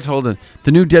 what's holding?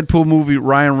 The new Deadpool movie,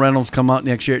 Ryan Reynolds, come out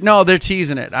next year. No, they're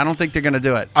teasing it. I don't think they're going to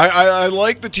do it. I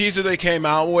like the teaser they came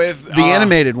out with. The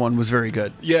animated one was very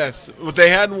good. Yes. But they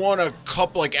had a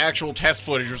couple actual test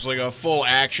footage, which was like a full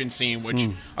action scene, which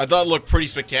I thought looked pretty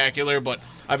spectacular. But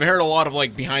I've heard a lot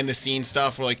of behind the scenes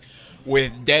stuff where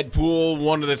with Deadpool,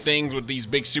 one of the things with these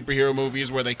big superhero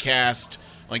movies where they cast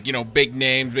big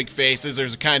names, big faces,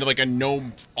 there's kind of a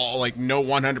no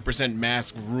 100%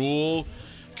 mask rule.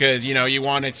 because, you know, you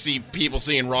want to see people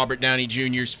seeing Robert Downey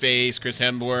Jr.'s face, Chris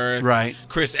Hemsworth, right,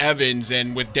 Chris Evans,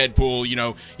 and with Deadpool, you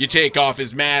know, you take off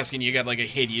his mask and you got like a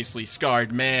hideously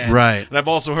scarred man. Right. And I've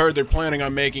also heard they're planning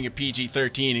on making a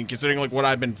PG-13, and considering like what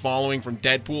I've been following from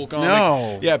Deadpool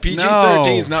comics, yeah,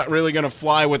 PG-13 is not really going to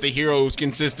fly with a hero who's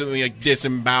consistently like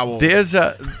disemboweled. There's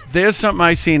something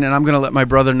I've seen, and I'm going to let my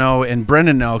brother know and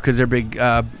Brendan know because they're big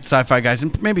sci-fi guys,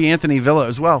 and maybe Anthony Villa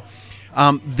as well.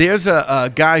 There's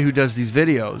a guy who does these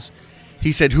videos.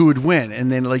 He said who would win, and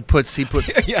then like he put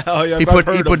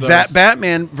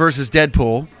Batman versus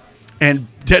Deadpool, and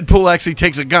Deadpool actually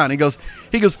takes a gun. He goes,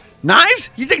 knives?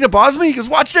 You think the boss me? He goes,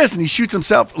 watch this, and he shoots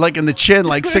himself like in the chin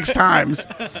like 6 times.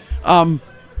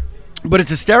 But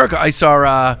it's hysterical. I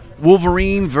saw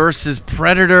Wolverine versus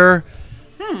Predator.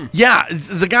 Yeah,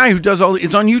 it's a guy who does all.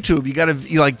 It's on YouTube. You got to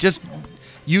just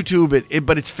YouTube it,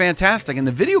 but it's fantastic, and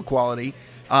the video quality.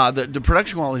 The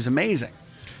production quality is amazing.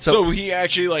 So he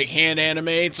actually like hand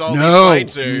animates all these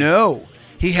fights? No.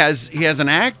 He has an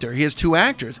actor. He has 2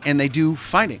 actors, and they do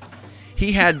fighting.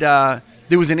 He had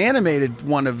there was an animated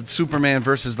one of Superman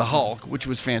versus the Hulk, which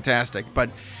was fantastic.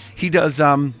 But he does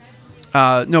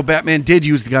Batman did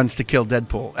use the guns to kill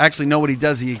Deadpool. Actually, no, what he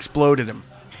does, he exploded him.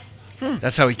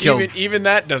 That's how he killed. Even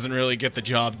that doesn't really get the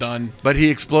job done. But he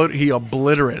exploded. He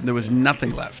obliterated. There was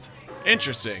nothing left.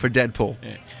 Interesting. For Deadpool.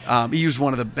 Yeah. He used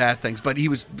one of the bad things, but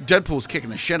Deadpool was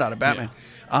kicking the shit out of Batman.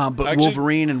 Yeah. But actually,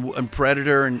 Wolverine and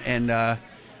Predator and a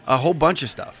whole bunch of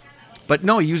stuff. But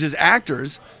no, he uses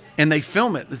actors, and they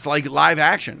film it. It's like live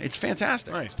action. It's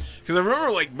fantastic. Nice. Because I remember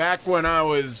like back when I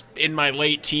was in my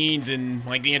late teens and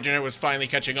like the internet was finally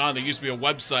catching on, there used to be a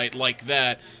website like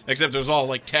that, except it was all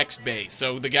like text-based.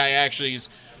 So the guy actually is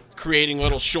creating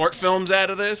little short films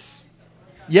out of this.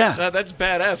 Yeah. That's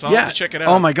badass. I'll have to check it out.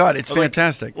 Oh, my God. It's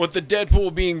fantastic. With the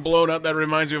Deadpool being blown up, that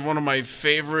reminds me of one of my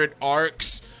favorite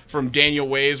arcs from Daniel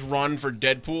Way's run for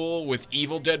Deadpool with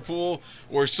Evil Deadpool,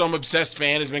 where some obsessed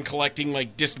fan has been collecting,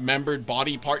 like, dismembered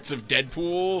body parts of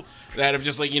Deadpool that have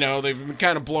just, like, you know, they've been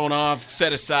kind of blown off,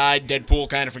 set aside. Deadpool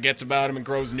kind of forgets about them and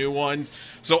grows new ones.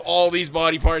 So all these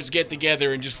body parts get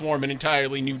together and just form an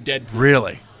entirely new Deadpool.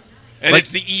 Really? And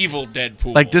it's the evil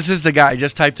Deadpool. Like, this is the guy. I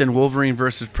just typed in Wolverine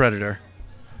versus Predator.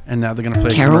 And now they're going to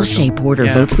play Carol Shea Porter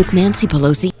votes with Nancy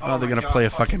Pelosi. Oh, they're going to play a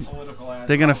fucking...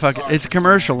 They're going to fucking... It's a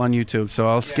commercial on YouTube, so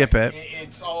I'll skip it.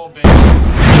 It's all been...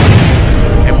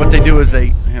 And what they do is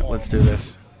they... Yeah, let's do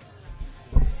this.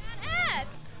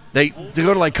 They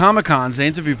go to, like, Comic-Cons, they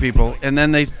interview people, and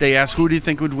then they ask, who do you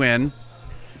think would win?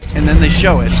 And then they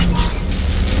show it.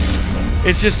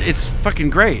 It's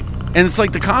fucking great. And it's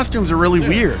like the costumes are really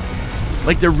weird.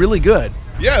 Like, they're really good.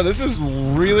 Yeah, this is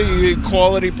really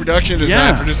quality production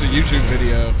design for just a YouTube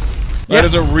video. That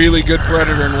is a really good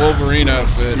Predator and Wolverine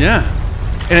outfit. Yeah,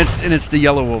 and it's the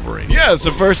yellow Wolverine. Yeah, it's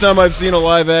the first time I've seen a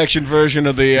live action version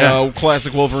of the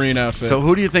classic Wolverine outfit. So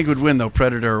who do you think would win though,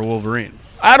 Predator or Wolverine?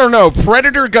 I don't know.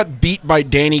 Predator got beat by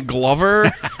Danny Glover,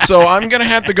 so I'm gonna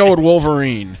have to go with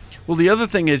Wolverine. Well, the other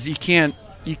thing is you can't.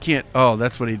 Oh,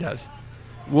 that's what he does.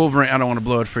 Wolverine. I don't want to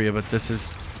blow it for you, but this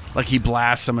is like he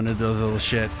blasts him and it does a little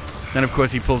shit. Then, of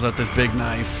course, he pulls out this big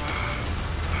knife,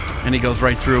 and he goes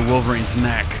right through Wolverine's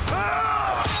neck.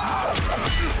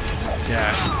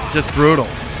 Yeah, just brutal.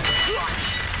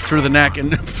 Through the neck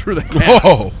and through the head.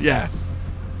 Whoa! Yeah.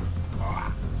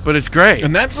 But it's great.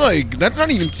 And that's not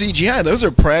even CGI. Those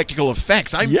are practical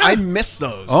effects. I miss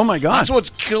those. Oh, my God. That's what's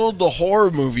killed the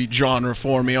horror movie genre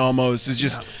for me almost, is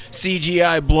just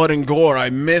CGI blood and gore.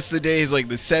 I miss the days like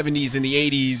the 70s and the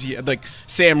 80s. You had like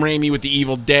Sam Raimi with The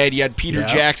Evil Dead. You had Peter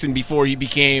Jackson before he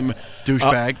became...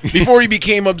 douchebag. Before he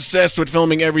became obsessed with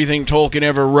filming everything Tolkien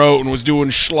ever wrote and was doing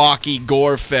schlocky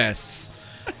gore fests.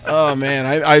 Oh,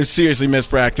 man, I seriously miss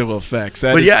practical effects.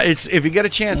 It's if you get a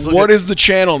chance. What is the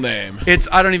channel name?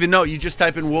 I don't even know. You just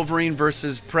type in Wolverine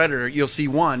versus Predator. You'll see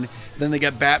one. Then they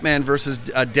got Batman versus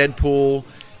Deadpool.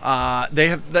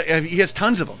 He has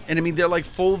tons of them, and I mean they're like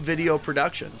full video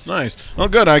productions. Nice. Well,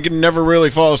 good. I can never really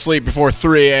fall asleep before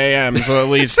 3 a.m., so at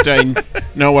least I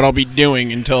know what I'll be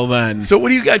doing until then. So what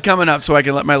do you got coming up, so I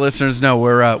can let my listeners know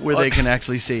where they can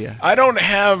actually see you? I don't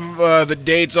have the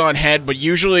dates on head, but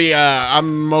usually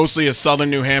I'm mostly a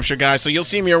Southern New Hampshire guy, so you'll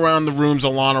see me around the rooms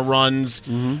Alana runs,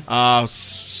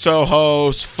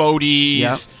 Soho's,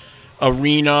 Fodes.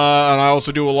 Arena, and I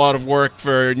also do a lot of work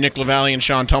for Nick LaValle and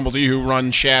Sean Tumblety, who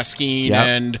run Shaskeen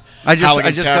and I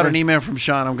just got an email from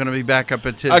Sean. I'm going to be back up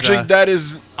at his... Actually,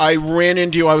 I ran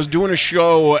into... I was doing a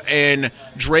show in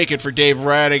Drake for Dave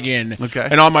Radigan. Okay.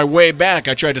 And on my way back,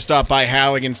 I tried to stop by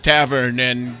Halligan's Tavern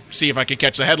and see if I could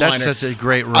catch the headliner. That's such a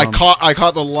great room. I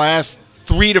caught the last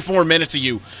 3 to 4 minutes of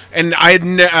you, and I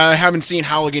haven't seen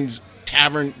Halligan's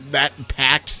tavern that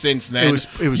packed since then. It was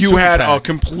you super had packed. a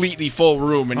completely full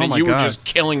room, and you were just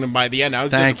killing them by the end. I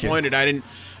was disappointed.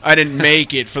 I didn't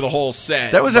make it for the whole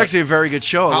set. That was actually a very good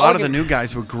show. A lot of the new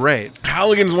guys were great.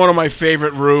 Halligan's one of my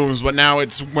favorite rooms, but now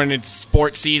it's when it's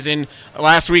sports season.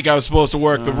 Last week I was supposed to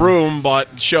work the room,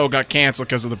 but the show got canceled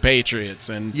because of the Patriots.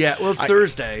 And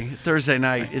Thursday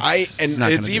night.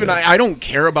 I don't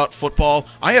care about football.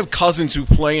 I have cousins who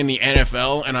play in the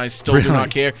NFL, and I still do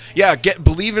not care. Yeah,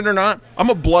 believe it or not,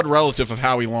 I'm a blood relative of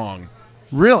Howie Long.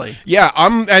 Really? Yeah,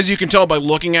 as you can tell by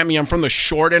looking at me, I'm from the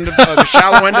short end of the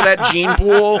shallow end of that gene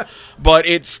pool, but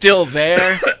it's still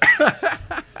there.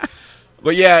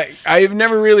 But yeah, I've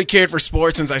never really cared for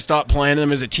sports since I stopped playing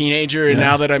them as a teenager, and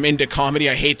now that I'm into comedy,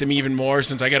 I hate them even more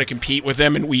since I got to compete with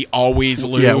them, and we always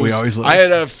lose. Yeah, we always lose. I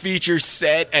had a feature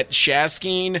set at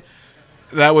Shaskeen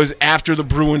that was after the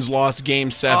Bruins lost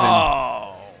Game 7. Oh.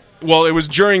 Well, it was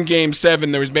during Game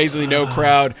 7. There was basically no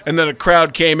crowd, and then a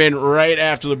crowd came in right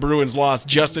after the Bruins lost,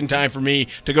 just in time for me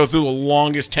to go through the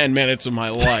longest 10 minutes of my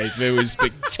life. It was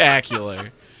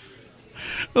spectacular.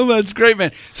 Oh, that's great, man.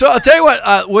 So I'll tell you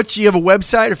what. You have a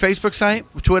website or Facebook site,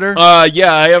 Twitter?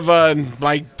 Yeah, I have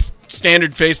my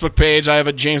standard Facebook page. I have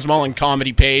a James Mullen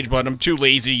comedy page, but I'm too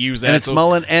lazy to use that. And it's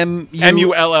Mullen,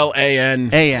 M-U-L-L-A-N.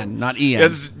 A-N, not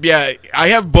E-N. Yeah, I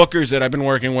have bookers that I've been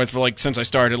working with for since I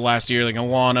started last year, like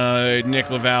Alana, Nick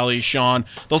LaValle, Sean.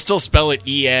 They'll still spell it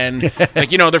E-N.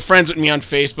 They're friends with me on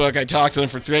Facebook. I talk to them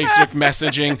for Facebook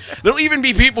messaging. There'll even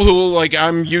be people who,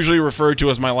 I'm usually referred to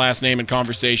as my last name in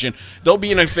conversation. They'll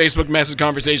be in a Facebook message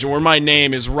conversation where my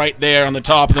name is right there on the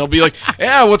top, and they'll be like,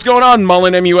 yeah, what's going on,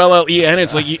 Mullen, M-U-L-L-E-N?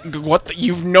 It's like,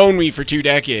 you've known me for 2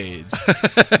 decades.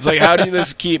 It's like, how do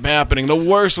this keep happening? The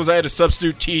worst was I had a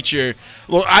substitute teacher.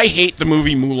 Well, I hate the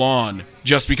movie Mulan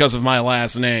just because of my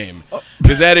last name,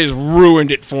 because that has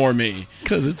ruined it for me.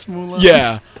 Because it's Mulan.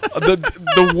 Yeah.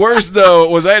 The worst, though,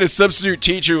 was I had a substitute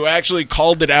teacher who actually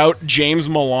called it out James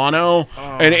Milano,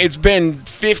 and it's been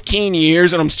 15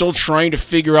 years, and I'm still trying to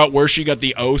figure out where she got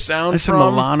the O sound from.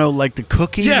 Milano, like the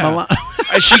cookie? Yeah.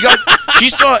 She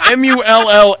saw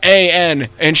M-U-L-L-A-N,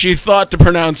 and she thought to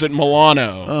pronounce it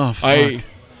Milano. Oh, fuck.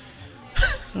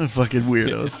 Fucking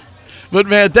weirdos. But,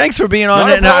 man, thanks for being on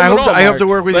it, and I hope to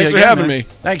work with you again. Thanks for having me.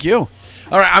 Thank you.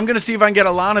 All right, I'm going to see if I can get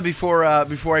Alana before I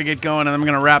get going, and I'm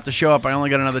going to wrap the show up. I only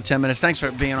got another 10 minutes. Thanks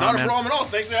for being on, man. Not a problem at all.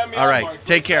 Thanks for having me on, Mark. All right,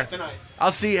 take care.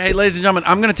 I'll see. Hey, ladies and gentlemen,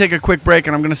 I'm going to take a quick break,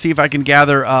 and I'm going to see if I can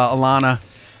gather Alana,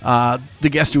 the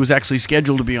guest who was actually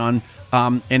scheduled to be on.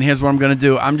 And here's what I'm going to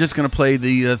do. I'm just going to play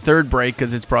the third break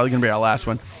because it's probably going to be our last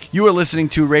one. You are listening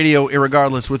to Radio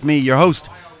Irregardless with me, your host,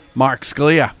 Mark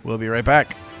Scalia. We'll be right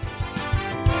back.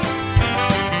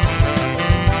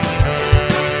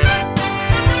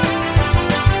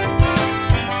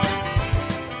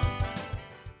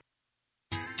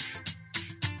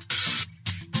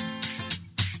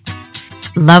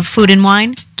 Love food and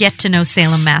wine? Get to know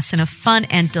Salem, Mass. in a fun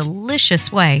and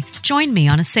delicious way. Join me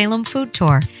on a Salem food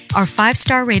tour. Our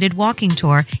 5-star rated walking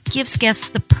tour gives guests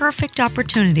the perfect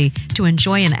opportunity to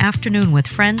enjoy an afternoon with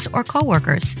friends or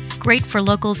coworkers. Great for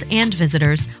locals and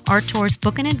visitors, our tours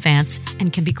book in advance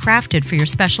and can be crafted for your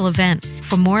special event.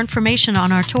 For more information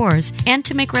on our tours and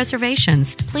to make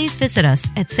reservations, please visit us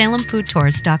at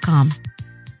salemfoodtours.com.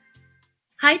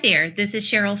 Hi there, this is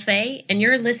Cheryl Fay, and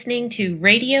you're listening to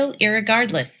Radio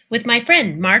Irregardless with my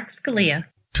friend Mark Scalia.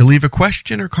 To leave a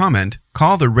question or comment,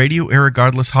 call the Radio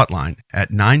Irregardless hotline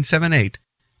at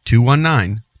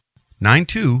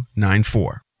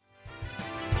 978-219-9294.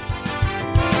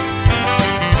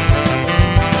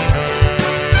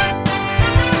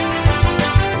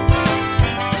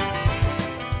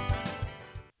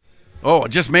 Oh, I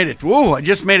just made it. Whoa, I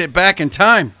just made it back in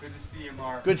time. Good to see you,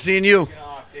 Mark. Good seeing you.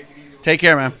 Take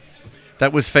care, man.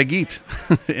 That was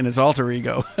Fagit in his alter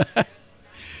ego.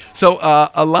 So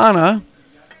Alana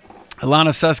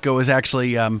Susko is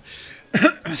actually,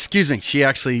 excuse me, she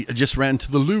actually just ran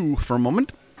to the loo for a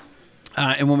moment.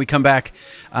 And when we come back,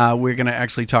 we're going to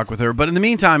actually talk with her. But in the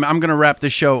meantime, I'm going to wrap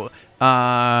this show.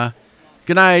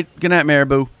 Good night,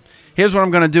 Marabou. Here's what I'm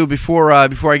going to do before I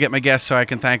get my guests so I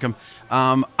can thank them.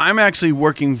 I'm actually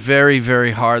working very,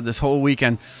 very hard this whole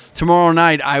weekend. Tomorrow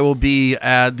night, I will be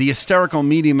at the Hysterical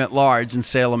Medium at Large in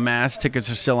Salem, Mass. Tickets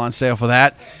are still on sale for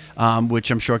that, which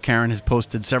I'm sure Karen has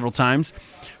posted several times.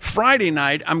 Friday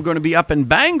night, I'm going to be up in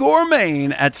Bangor,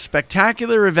 Maine at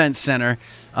Spectacular Event Center,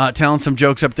 telling some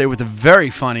jokes up there with a very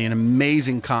funny and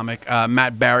amazing comic,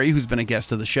 Matt Barry, who's been a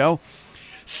guest of the show.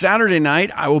 Saturday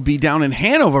night, I will be down in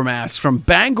Hanover, Mass. From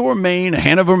Bangor, Maine,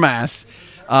 Hanover, Mass.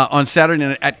 On Saturday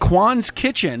night at Kwan's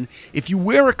Kitchen. If you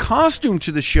wear a costume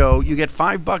to the show, you get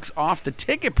 $5 off the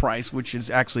ticket price, which is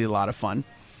actually a lot of fun.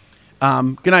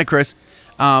 Good night, Chris.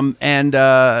 And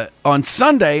on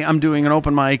Sunday, I'm doing an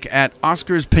open mic at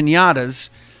Oscar's Pinatas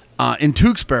in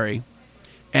Tewksbury.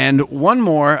 And one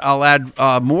more, I'll add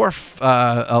more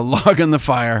a log on the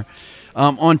fire.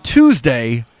 On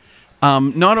Tuesday,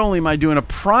 not only am I doing a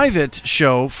private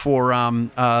show for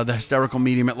the Hysterical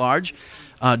Medium at Large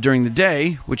during the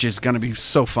day, which is going to be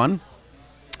so fun,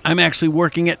 I'm actually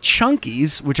working at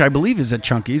Chunky's, which I believe is at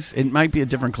Chunky's. It might be a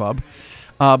different club.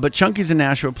 But Chunky's in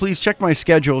Nashville. Please check my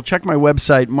schedule, check my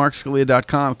website,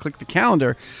 markscalia.com, click the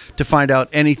calendar to find out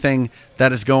anything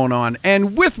that is going on.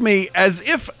 And with me, as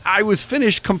if I was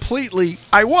finished completely,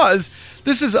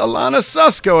 this is Alana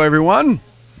Susko, everyone.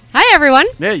 Hi, everyone.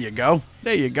 There you go.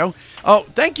 There you go. Oh,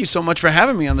 thank you so much for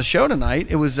having me on the show tonight.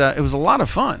 It was a lot of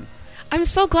fun. I'm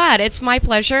so glad. It's my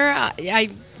pleasure. I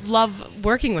love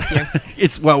working with you.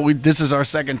 This is our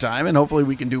second time, and hopefully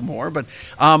we can do more. But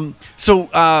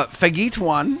Fagit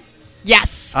won.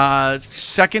 Yes.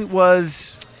 Second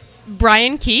was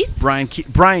Brian Keith. Brian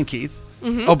Keith.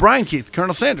 Mm-hmm. Oh, Brian Keith,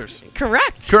 Colonel Sanders.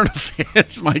 Correct. Colonel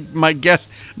Sanders.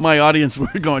 My audience were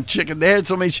going chicken. They had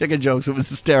so many chicken jokes. It was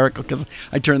hysterical because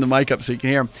I turned the mic up so you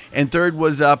can hear them. And third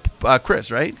was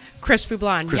Chris, right? Chris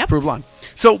Poublon. Chris Poublon.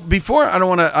 So before, I don't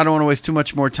want to waste too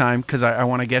much more time because I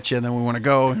want to get you and then we want to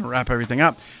go and wrap everything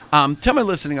up. Tell my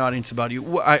listening audience about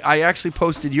you. I actually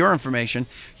posted your information.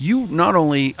 You not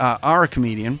only are a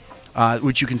comedian,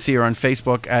 which you can see her on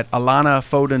Facebook at Alana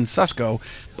Foden Susko,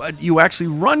 but you actually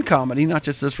run comedy, not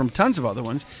just this, from tons of other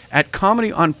ones, at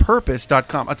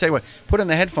comedyonpurpose.com. I'll tell you what, put in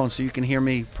the headphones so you can hear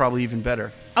me probably even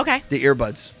better. Okay. The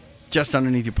earbuds, just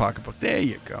underneath your pocketbook. There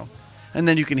you go. And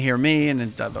then you can hear me and then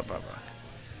blah, blah, blah, blah.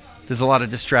 There's a lot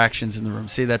of distractions in the room.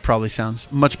 See, that probably sounds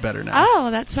much better now. Oh,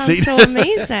 that sounds so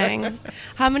amazing.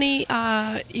 How many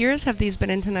ears have these been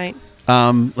in tonight?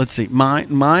 Let's see.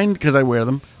 Mine, because I wear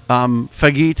them.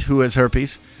 Fagit, who has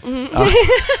herpes. Mm-hmm.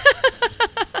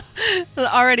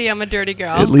 Already, I'm a dirty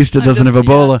girl. At least it doesn't have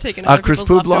Ebola. Chris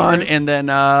Poublon leftovers. and then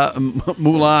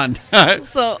Mulan.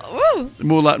 So, woo.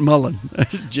 Mullen.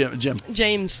 Jim.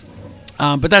 James.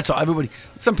 But that's all. Everybody.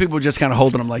 Some people are just kind of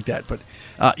holding them like that. But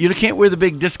you can't wear the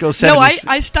big disco 70s.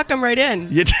 No, I stuck them right in.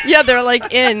 Yeah, they're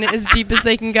like in as deep as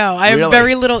they can go. I have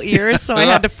very little ears, so I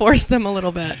had to force them a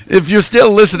little bit. If you're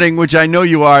still listening, which I know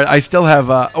you are, I still have.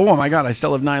 Oh my God, I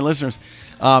still have 9 listeners.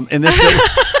 And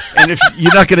if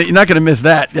you're not gonna miss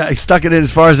that. I stuck it in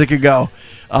as far as it could go.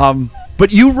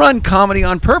 But you run Comedy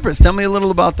on Purpose. Tell me a little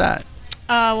about that.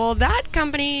 Well, that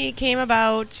company came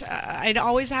about. I'd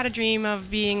always had a dream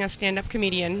of being a stand-up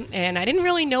comedian, and I didn't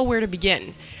really know where to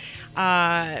begin.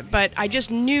 But I just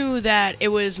knew that it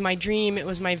was my dream, it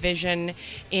was my vision,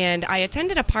 and I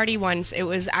attended a party once. It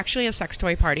was actually a sex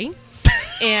toy party.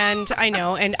 And I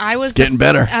know, and I was getting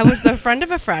better. I was the friend of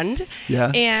a friend,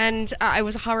 yeah. And I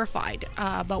was horrified.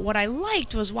 But what I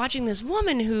liked was watching this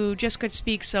woman who just could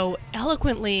speak so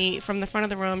eloquently from the front of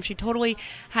the room. She totally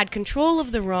had control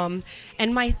of the room.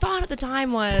 And my thought at the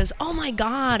time was, oh my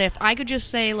God, if I could just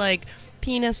say like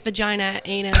penis, vagina,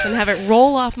 anus, and have it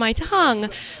roll off my tongue,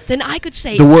 then I could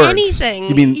say anything.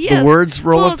 You mean the words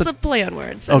roll off? Well, it's a play on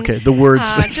words. Okay, the words.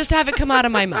 Just have it come out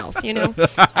of my mouth, you know.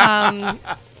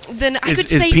 Then I could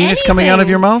say anything. Is penis coming out of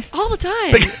your mouth? All the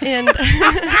time. And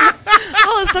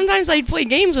sometimes I'd play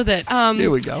games with it. Here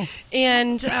we go.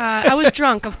 And I was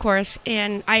drunk, of course,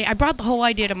 and I brought the whole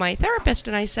idea to my therapist,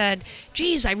 and I said,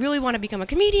 geez, I really want to become a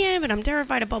comedian, but I'm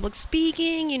terrified of public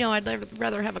speaking. You know, I'd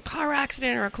rather have a car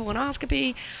accident or a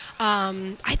colonoscopy.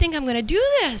 I think I'm going to do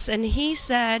this. And he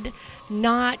said,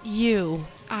 not you.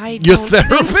 Your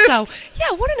therapist? Think so.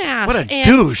 Yeah, what an ass. What a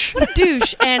douche. What a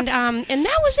douche. And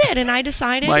that was it. And I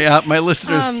decided. My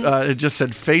listeners it just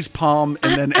said face palm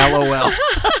and then LOL.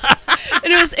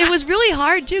 And it was really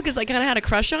hard too because I kind of had a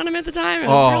crush on him at the time. It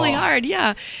was really hard,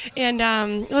 yeah. And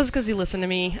it was because he listened to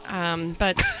me.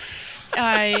 But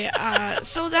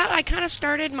so that I kind of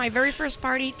started my very first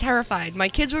party terrified. My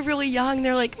kids were really young.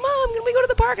 They're like, Mom, can we go to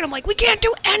the park? And I'm like, we can't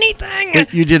do anything.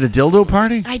 You did a dildo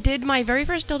party? I did my very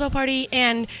first dildo party,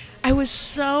 and I was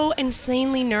so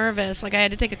insanely nervous. Like, I had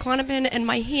to take a Klonopin, and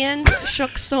my hands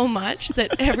shook so much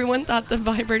that everyone thought the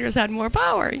vibrators had more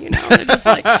power, you know? They're just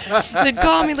like, they'd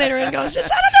call me later and go, I don't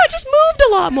know, it just moved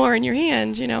a lot more in your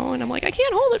hand, you know? And I'm like, I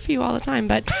can't hold it for you all the time.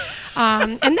 But,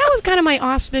 and that was kind of my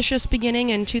auspicious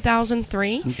beginning in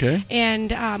 2003. Okay.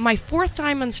 And my fourth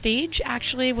time on stage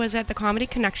actually was at the Comedy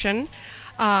Connection.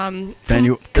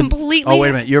 completely. Oh, wait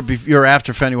a minute. You're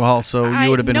after Faneuil Hall, so you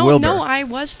would have been Wilbur. No, I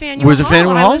was Faneuil Hall. Was it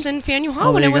Faneuil Hall? I was in Faneuil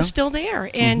Hall when it was still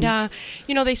there. And,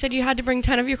 they said you had to bring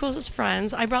 10 of your closest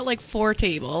friends. I brought like 4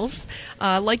 tables,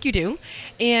 like you do.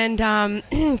 And,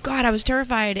 God, I was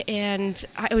terrified. And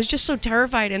I was just so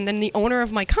terrified. And then the owner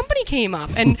of my company came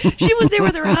up. And she was there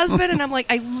with her husband. And I'm like,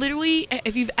 I literally,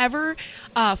 if you've ever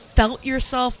felt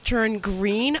yourself turn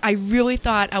green, I really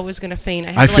thought I was going to faint.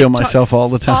 I feel myself all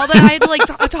the time. I had to like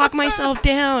talk myself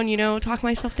down,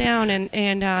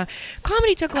 and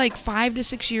comedy took like 5 to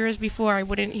 6 years before I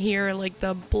wouldn't hear like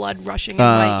the blood rushing in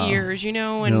my ears, and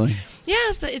really?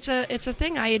 yes, it's a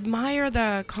thing. I admire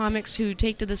the comics who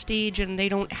take to the stage and they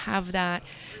don't have that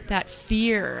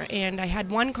fear. And I had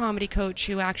one comedy coach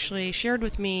who actually shared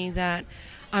with me that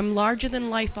I'm larger than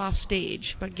life off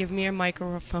stage, but give me a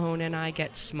microphone and I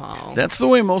get small. That's the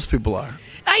way most people are.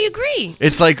 I agree.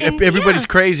 It's like everybody's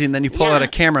crazy, and then you pull out a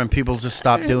camera and people just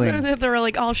stop doing it. They're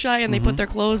like all shy and they put their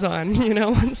clothes on,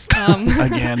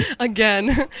 Again.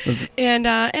 And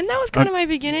that was kind of my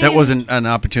beginning. That wasn't an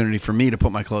opportunity for me to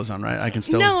put my clothes on, right? I can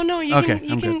still. No,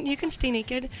 you can stay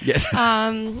naked. Yes.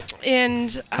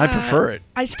 And I prefer it.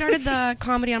 I started the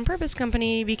Comedy on Purpose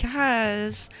company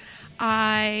because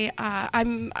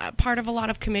I'm part of a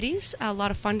lot of committees, a lot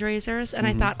of fundraisers, and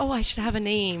I thought, I should have a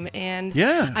name. And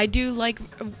I do like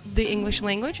the English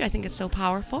language. I think it's so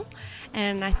powerful.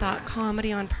 And I thought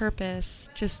Comedy on Purpose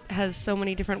just has so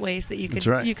many different ways that you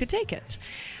could take it.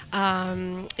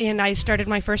 And I started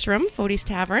my first room, Fodie's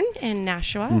Tavern in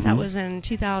Nashua. That was in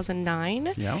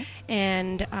 2009. Yeah.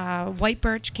 And White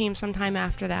Birch came sometime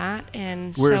after that.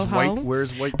 And Where's Soho.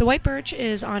 Where's White? The White Birch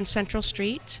is on Central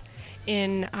Street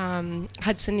in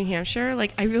Hudson, New Hampshire.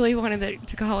 Like, I really wanted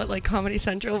to call it like Comedy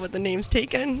Central, but the name's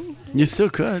taken. You still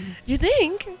could. You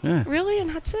think? Yeah. Really, in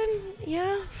Hudson?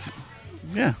 Yeah.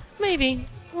 Yeah. Maybe.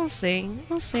 We'll see.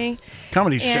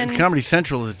 Comedy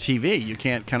Central is a TV. You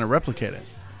can't kind of replicate it.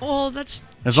 Well, that's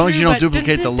as long as you don't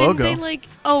duplicate the logo.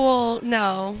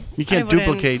 No. You can't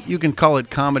duplicate. You can call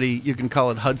it comedy. You can call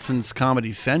it Hudson's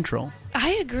Comedy Central.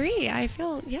 I agree. I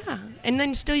feel, and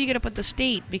then still you get up with the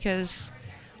state because.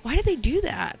 Why do they do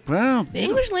that? Well, the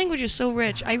English language is so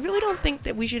rich. I really don't think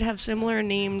that we should have similar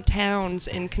named towns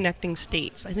in connecting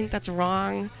states. I think that's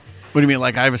wrong. What do you mean?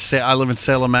 Like I live in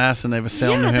Salem, Mass, and they have a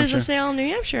Salem, New Hampshire. Yeah, there's a Salem, New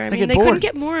Hampshire. I mean, they bored. couldn't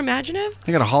get more imaginative.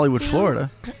 They got a Hollywood,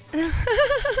 Florida.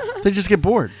 They just get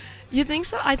bored. You think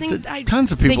so? I think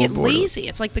tons of people they get bored lazy.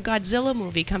 It's like the Godzilla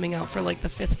movie coming out for like the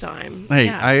 5th time. Hey,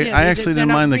 I actually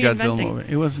didn't mind the Godzilla movie.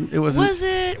 It wasn't. Was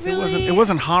it really? It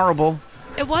wasn't horrible.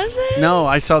 It wasn't? No,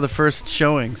 I saw the first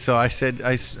showing, so I said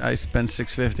I spent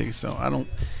 $6.50. So I don't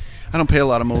pay a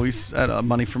lot of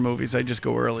money for movies. I just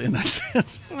go early, and that's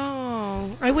it.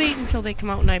 Oh, I wait until they come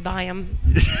out and I buy them.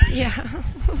 Yeah.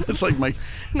 It's like my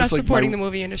not supporting the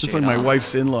movie industry. It's like my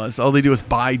wife's in-laws. All they do is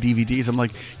buy DVDs. I'm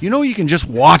like, you can just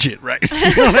watch it, right?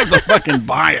 You don't have to fucking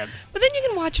buy it. But then you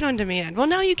can watch it on demand. Well,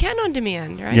 now you can on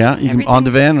demand, right? Yeah, you can on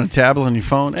demand on a tablet on your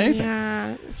phone, anything.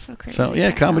 Yeah, it's so crazy. So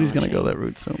yeah, comedy's gonna go that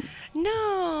route soon.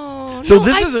 No. So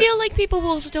I feel like people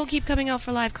will still keep coming out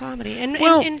for live comedy, and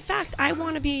in fact, I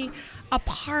want to be a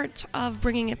part of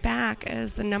bringing it back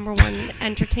as the #1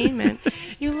 entertainment.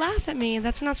 You laugh at me.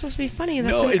 That's not supposed to be funny.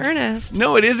 That's in earnest.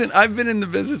 No, it isn't. I've been in the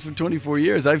business for 24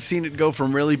 years. I've seen it go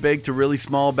from really big to really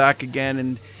small, back again,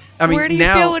 and I mean, where do you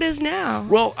feel it is now?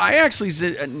 Well, I actually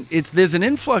there's an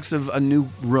influx of new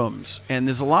rooms, and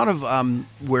there's a lot of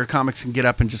where comics can get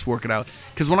up and just work it out.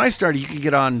 Because when I started, you could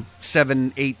get on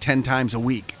 7, 8, 10 times a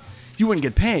week. You wouldn't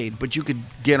get paid, but you could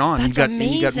get on. That's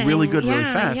amazing. You got really good really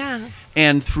fast. Yeah.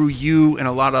 And through you and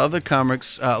a lot of other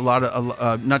comics,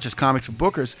 not just comics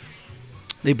but bookers,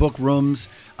 they book rooms.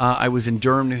 I was in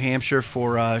Durham, New Hampshire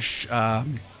for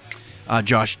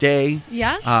Josh Day.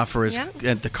 Yes. For his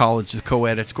at the college, the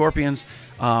co-ed at Scorpions.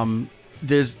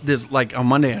 There's like on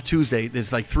Monday and Tuesday.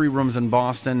 There's like 3 rooms in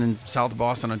Boston and South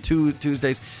Boston on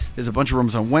Tuesdays. There's a bunch of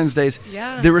rooms on Wednesdays.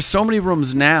 Yeah. There are so many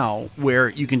rooms now where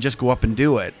you can just go up and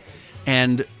do it,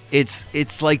 and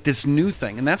it's like this new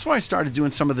thing. And that's why I started doing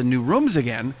some of the new rooms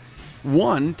again.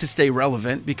 One, to stay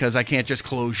relevant, because I can't just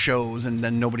close shows and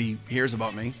then nobody hears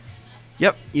about me.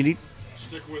 Yep, you need.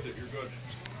 Stick with it. You're good.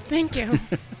 Thank you.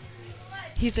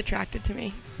 He's attracted to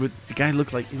me. The guy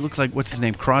looked like what's his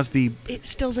name? Crosby.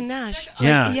 Stills and Nash.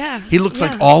 Yeah, yeah. He looks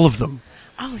like all of them.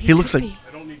 Oh, he looks like.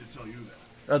 I don't need to tell you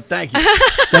that. Thank you,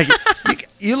 thank you.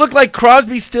 You look like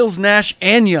Crosby, Stills, Nash,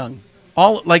 and Young.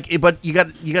 All like, but you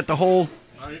got the whole.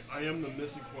 I am the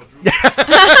missing quadruple.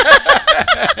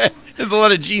 There's a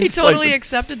lot of genes. He totally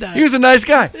accepted that. He was a nice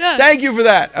guy. Yeah. Thank you for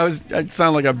that. I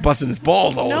sound like I'm busting his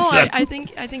balls all of a sudden. I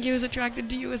think he was attracted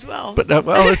to you as well. But well,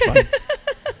 that's fine.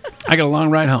 I got a long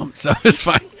ride home, so it's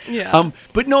fine. Yeah.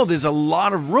 But no, there's a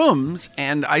lot of rooms,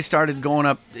 and I started going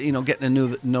up, getting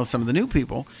to know some of the new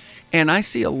people, and I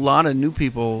see a lot of new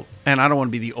people, and I don't want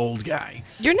to be the old guy.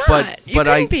 You're not. You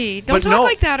couldn't be. Don't talk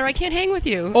like that, or I can't hang with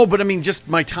you. Oh, but I mean, just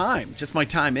my time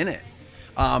in it.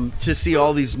 To see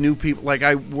all these new people. Like,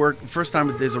 I work, first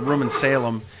time there's a room in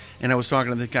Salem, and I was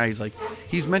talking to the guy,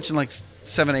 he's mentioned like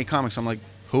 7-8 comics. I'm like,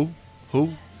 who?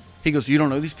 He goes, you don't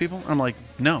know these people? I'm like,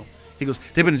 no. He goes,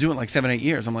 they've been doing it like 7-8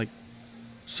 years. I'm like,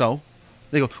 so?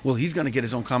 They go, well, he's going to get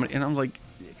his own comedy. And I'm like,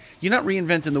 you're not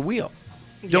reinventing the wheel.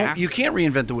 You can't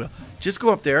reinvent the wheel. Just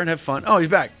go up there and have fun. Oh, he's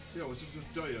back. Yeah, I was just going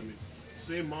to tell you,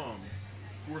 same mom,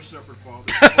 4 separate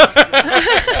fathers.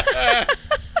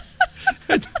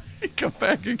 Come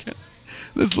back again.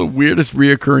 This is the weirdest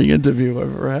reoccurring interview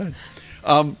I've ever had.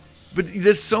 But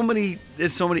there's so many,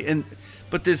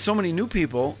 but there's so many new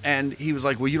people. And he was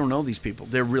like, well, you don't know these people.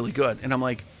 They're really good. And I'm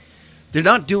like, they're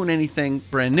not doing anything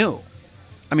brand new.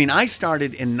 I mean, I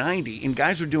started in 90, and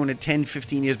guys were doing it 10,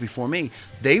 15 years before me.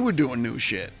 They were doing new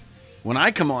shit. When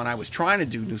I come on, I was trying to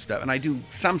do new stuff, and I do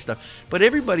some stuff. But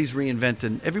everybody's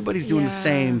reinventing. Everybody's doing the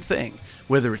same thing.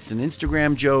 Whether it's an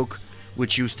Instagram joke,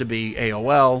 which used to be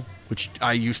AOL, which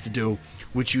I used to do,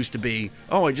 which used to be,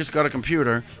 oh, I just got a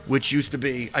computer, which used to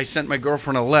be, I sent my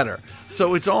girlfriend a letter.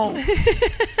 So it's all...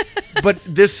 But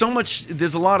there's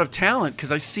a lot of talent,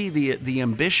 because I see the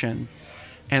ambition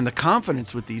and the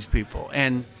confidence with these people.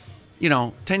 And,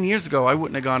 10 years ago, I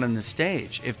wouldn't have gone on the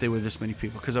stage if there were this many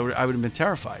people, because I would have been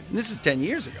terrified. And this is 10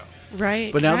 years ago.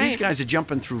 Right. But now these guys are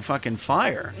jumping through fucking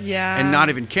fire. Yeah. And not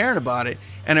even caring about it.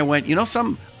 And I went,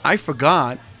 I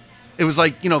forgot. It was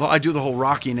like, I do the whole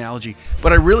Rocky analogy,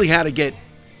 but I really had to get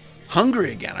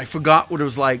hungry again. I forgot what it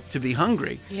was like to be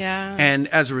hungry. Yeah. And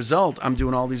as a result, I'm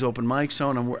doing all these open mics,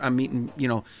 and I'm meeting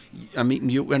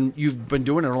you, and you've been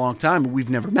doing it a long time, and we've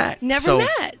never met. Never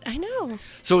met. I know.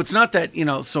 So it's not that,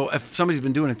 so if somebody's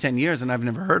been doing it 10 years and I've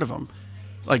never heard of them,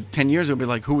 like 10 years it'll be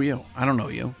like, who are you? I don't know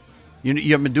you. You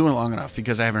haven't been doing it long enough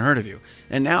because I haven't heard of you.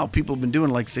 And now people have been doing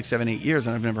it like 6, 7, 8 years,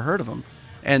 and I've never heard of them.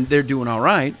 And they're doing all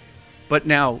right. But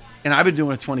now, and I've been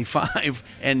doing it 25,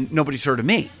 and nobody's heard of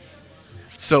me.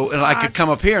 So and I could come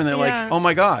up here, and they're like, oh,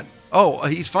 my God. Oh,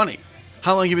 he's funny.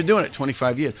 How long have you been doing it?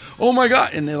 25 years. Oh, my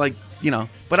God. And they're like,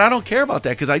 but I don't care about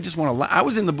that, because I just want to I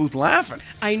was in the booth laughing.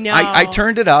 I know. I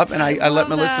turned it up, and I let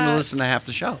my listener listen to half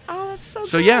the show. Oh, that's so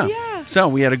good. Yeah. So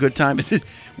we had a good time.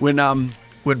 When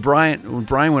Brian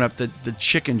went up, the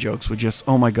chicken jokes were just,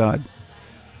 oh, my God.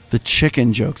 The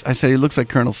chicken jokes. I said he looks like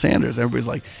Colonel Sanders. Everybody's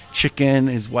like, chicken.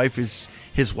 His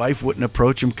wife wouldn't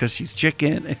approach him because she's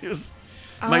chicken.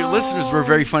 My listeners were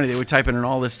very funny. They were typing in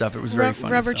all this stuff. It was very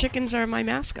funny. Rubber chickens are my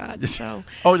mascot. So.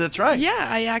 Oh, that's right. Yeah,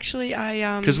 I actually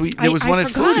because there was one at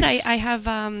Foodies. I have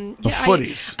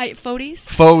Foodies. Foodies.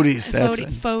 Foodies. That's it.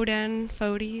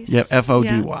 Foodies. Yeah,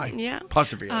 FODY. Yeah.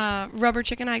 Apostrophe S. Rubber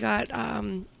chicken. I got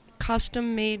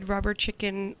custom-made rubber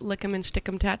chicken lick-em and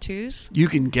stick-em tattoos. You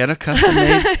can get a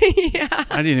custom-made? Yeah.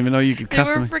 I didn't even know you could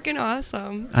custom. They were freaking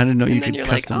awesome. I didn't know you could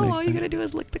custom. And then you're like, all you gotta do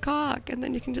is lick the cock, and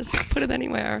then you can just put it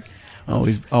anywhere.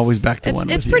 Always back to one.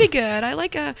 It's pretty good. I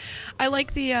like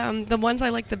the ones I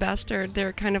like the best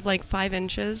they're kind of like 5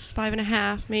 inches,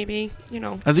 5.5 maybe.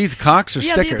 Are these cocks or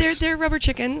stickers? Yeah, they're rubber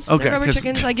chickens. Okay, they're rubber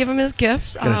chickens. I give them as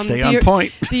gifts. Gotta stay on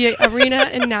point. The arena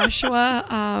in Nashua,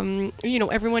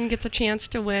 everyone gets a chance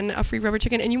to win a free rubber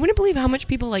chicken, and you wouldn't believe how much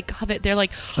people like covet. They're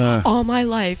like, all my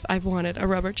life I've wanted a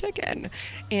rubber chicken,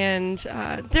 and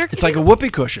they're. It's like a whoopee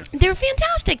cushion. They're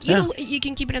fantastic. You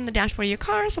can keep it in the dashboard of your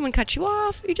car. Someone cuts you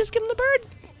off, you just give them the bird.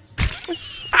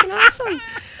 It's fucking awesome.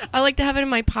 I like to have it in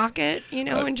my pocket,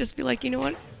 and just be like, you know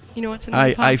what? You know what's in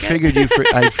my pocket? I figured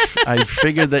I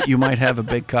figured that you might have a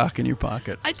big cock in your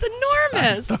pocket. It's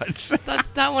enormous. That's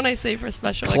that one I say for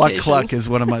special occasions. Cluck is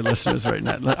one of my listeners right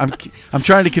now. I'm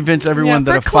trying to convince everyone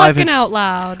that a 5 inch out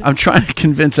loud. I'm trying to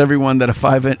convince everyone that a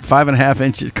 5.5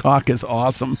 inch cock is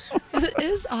awesome. It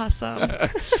is awesome.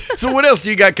 So what else do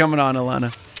you got coming on,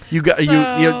 Alana?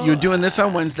 You're doing this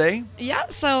on Wednesday? Yeah,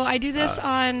 so I do this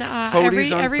on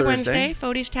every Wednesday.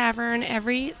 Fody's Tavern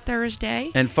every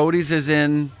Thursday. And Fody's is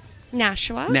in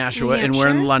Nashua, and we're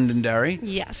in Londonderry.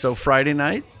 Yes. So Friday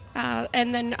night.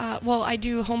 And then, I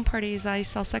do home parties. I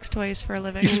sell sex toys for a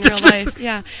living in real life.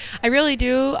 Yeah, I really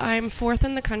do. I'm 4th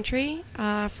in the country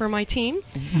for my team.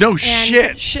 No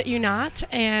shit. Shit you not.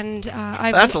 And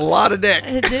that's a lot of dick.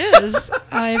 It is.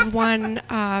 I've won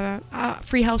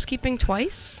free housekeeping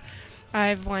twice.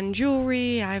 I've won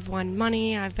jewelry. I've won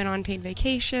money. I've been on paid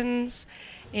vacations.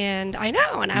 And I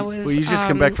know, and I was... Well, you just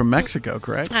come back from Mexico,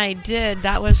 correct? I did.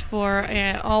 That was for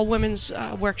an all-women's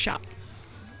workshop.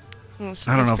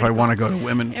 I don't know if I want to go to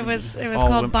women. It was all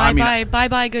called women.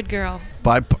 Bye Good Girl.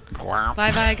 Bye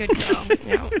Good Girl.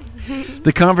 Yeah.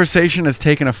 The conversation has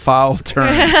taken a foul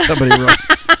turn. Somebody wrote.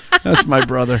 That's my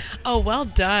brother. Oh, well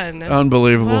done.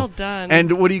 Unbelievable. Well done.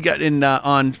 And what do you got in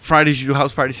on Fridays? You do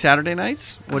house parties. Saturday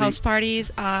nights? House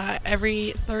parties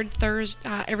every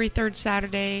third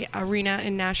Saturday, arena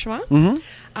in Nashua.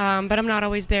 Mm-hmm. But I'm not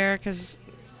always there because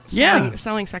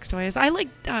selling sex toys. I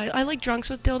like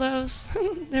drunks with dildos.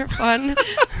 They're fun.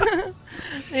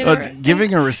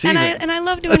 Giving or receiving. And I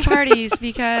love doing parties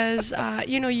because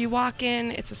you walk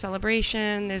in, it's a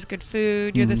celebration. There's good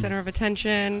food. You're the center of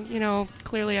attention.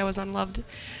 Clearly I was unloved,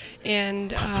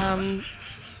 and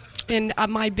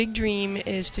my big dream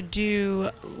is to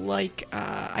do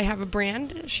I have a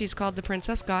brand. She's called the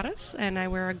Princess Goddess, and I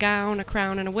wear a gown, a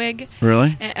crown, and a wig.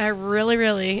 Really?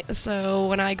 Really. So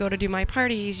when I go to do my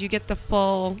parties, you get the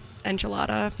full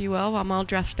enchilada, if you will. I'm all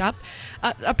dressed up.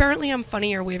 Apparently, I'm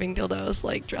funnier waving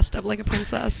dildos, dressed up like a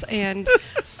princess. And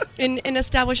in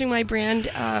establishing my brand,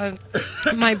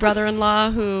 my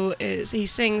brother-in-law, he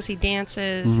sings, he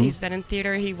dances, he's been in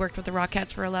theater, he worked with the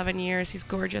Rockettes for 11 years, he's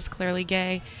gorgeous, clearly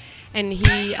gay. And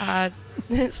he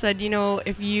said,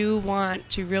 if you want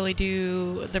to really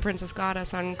do the Princess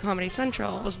Goddess on Comedy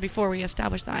Central, it was before we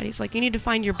established that. He's like, you need to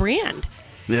find your brand.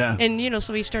 Yeah. And,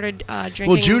 so he started drinking.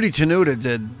 Well, Judy Tenuta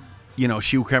did,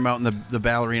 she came out in the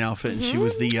ballerina outfit, and she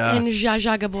was the... and Zsa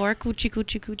Zsa Gabor, Coochie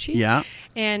Coochie Coochie. Yeah.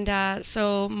 And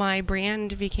so my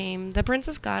brand became the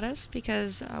Princess Goddess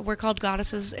because we're called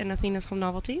goddesses in Athena's Home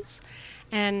Novelties.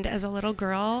 And as a little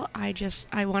girl, I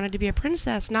wanted to be a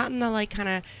princess, not in the, kind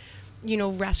of...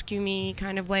 rescue me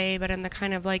kind of way, but in the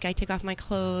kind of I take off my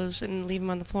clothes and leave them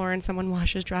on the floor, and someone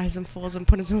washes, dries them, folds them,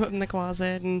 puts them in the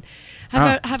closet, and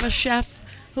have a chef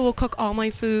who will cook all my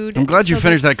food. I'm glad you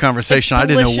finished that conversation. I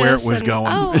didn't know where it was going.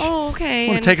 Oh, okay. I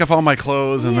want to take off all my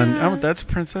clothes and then, that's a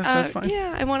princess. That's fine.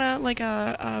 Yeah, I want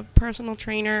a personal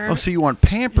trainer. Oh, so you want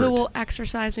pampered? Who will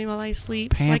exercise me while I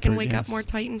sleep, so I can wake up more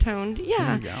tight and toned.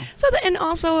 Yeah. There you go. So and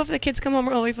also if the kids come home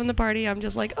early from the party, I'm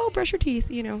just brush your teeth,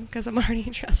 because I'm already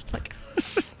dressed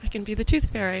I can be the tooth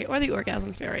fairy or the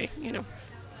orgasm fairy,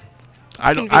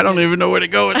 I don't even know where to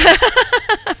go with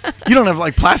that. You don't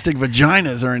have plastic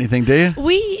vaginas or anything, do you?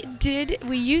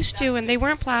 We used to, and they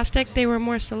weren't plastic. They were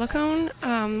more silicone,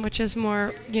 which is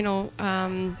more,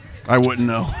 I wouldn't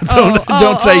know.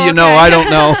 Don't say okay. I don't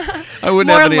know. I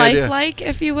wouldn't have any idea. More lifelike,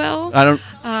 if you will. I don't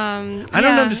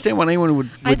understand why anyone would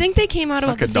I think they came out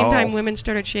about the same time women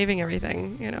started shaving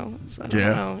everything, So I don't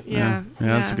know. Yeah,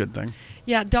 that's a good thing.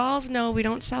 Yeah, dolls, no, we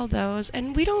don't sell those.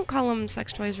 And we don't call them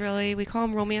sex toys, really. We call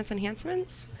them romance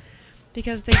enhancements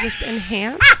because they just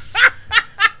enhance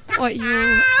what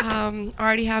you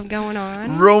already have going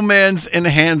on. Romance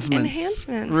enhancements.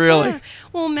 Enhancements. Really? Yeah.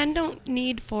 Well, men don't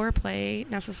need foreplay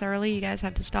necessarily. You guys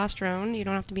have testosterone. You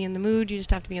don't have to be in the mood. You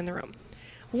just have to be in the room.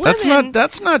 Women,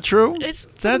 that's not true. It's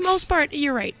for the most part.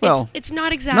 You're right. Well, it's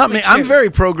not exactly not me. True. I'm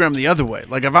very programmed the other way.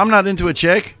 If I'm not into a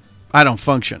chick, I don't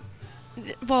function.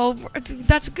 Well,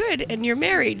 that's good, and you're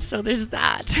married, so there's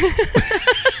that.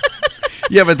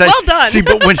 Yeah, but well done. See,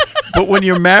 but when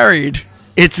you're married,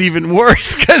 it's even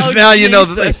worse because now you know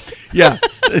that. Yeah,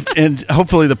 and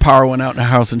hopefully the power went out in the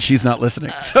house, and she's not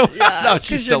listening. So no,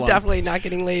 she's still you're definitely not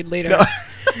getting laid later. No.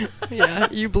 Yeah,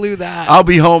 you blew that. I'll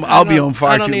be home. I'll be home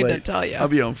far too late. I don't need to tell you. I'll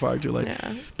be home far too late.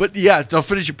 Yeah. But yeah, don't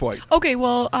finish your point. Okay,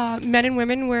 well, men and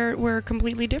women, we're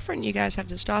completely different. You guys have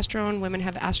testosterone. Women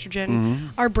have estrogen. Mm-hmm.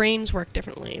 Our brains work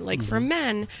differently. For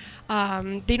men,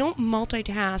 they don't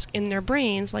multitask in their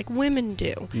brains like women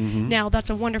do. Mm-hmm. Now, that's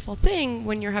a wonderful thing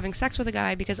when you're having sex with a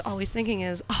guy because all he's thinking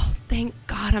is, oh, thank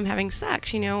God I'm having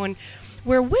sex, And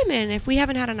we're women, if we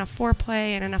haven't had enough foreplay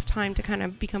and enough time to kind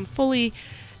of become fully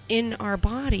in our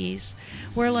bodies,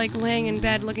 we're laying in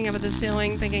bed looking up at the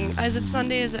ceiling thinking, is it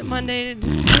Sunday, is it Monday,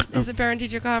 is it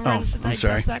parent-teacher conference? I'm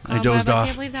sorry. I dozed off. I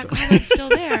can't believe that comment's still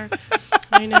there.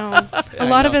 I know. A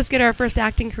lot of us get our first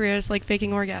acting careers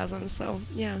faking orgasms, so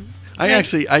yeah.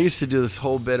 I used to do this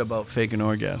whole bit about faking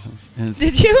orgasms. And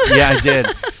did you? Yeah, I did.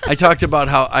 I talked about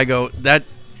how I go, that,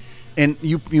 and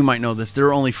you might know this, there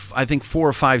are only, I think, 4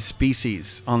 or 5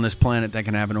 species on this planet that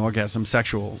can have an orgasm, a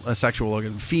sexual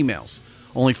orgasm, females.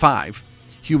 Only 5.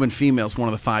 Human females, one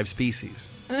of the 5 species.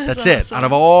 That's awesome. It. Out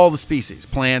of all the species,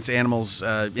 plants, animals,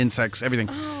 insects, everything.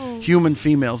 Oh. Human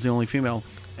female's the only female,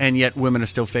 and yet women are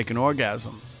still faking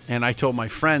orgasm. And I told my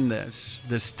friend this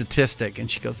statistic,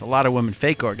 and she goes, a lot of women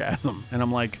fake orgasm. And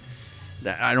I'm like,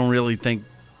 I don't really think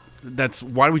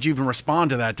why would you even respond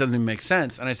to that? It doesn't even make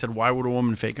sense. And I said, why would a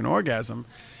woman fake an orgasm?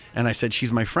 And I said,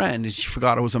 she's my friend, and she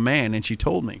forgot I was a man, and she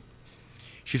told me.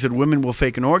 She said, women will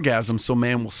fake an orgasm so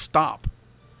man will stop.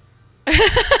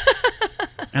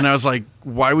 And I was like,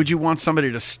 why would you want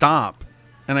somebody to stop?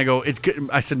 And I go,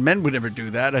 I said, men would never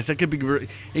do that. I said, it could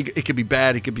be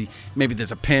bad. It could be, maybe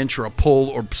there's a pinch or a pull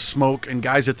or smoke, and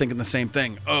guys are thinking the same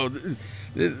thing. Oh,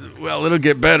 well, it'll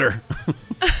get better.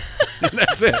 And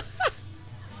that's it.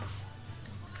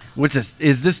 What's this?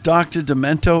 Is this Dr.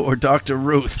 Demento or Dr.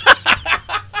 Ruth?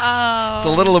 Oh. It's a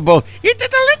little of both. It's a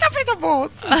little bit of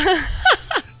both.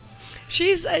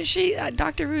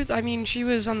 Dr. Ruth, I mean, she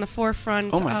was on the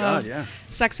forefront of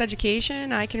sex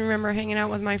education. I can remember hanging out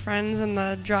with my friends in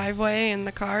the driveway in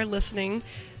the car, listening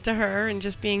to her and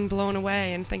just being blown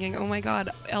away and thinking, oh my God,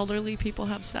 elderly people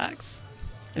have sex.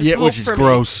 There's which is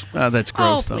gross. That's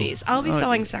gross, though. Oh, please. I'll be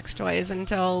selling sex toys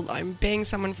until I'm banging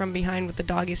someone from behind with the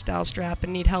doggy-style strap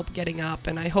and need help getting up,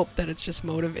 and I hope that it's just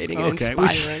motivating and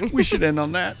inspiring. We should end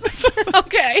on that.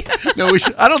 Okay. No, we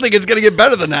should. I don't think it's going to get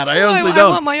better than that. I honestly don't. I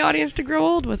want my audience to grow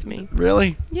old with me.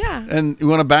 Really? Yeah. And you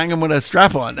want to bang them with a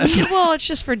strap on? Well, it's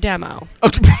just for demo.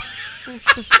 It's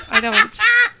just,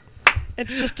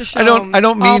 it's just to show I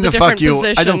don't mean to fuck you.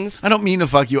 Positions. I don't mean to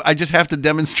fuck you. I just have to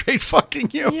demonstrate fucking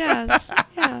you. Yes.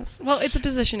 Well, it's a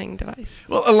positioning device.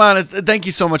 Well, Alana, thank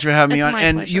you so much for having me on.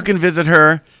 And pleasure. You can visit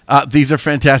her. These are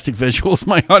fantastic visuals.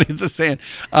 My audience is saying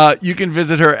you can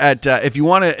visit her at if you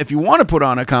want to put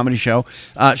on a comedy show.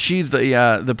 She's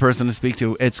the person to speak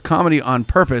to. It's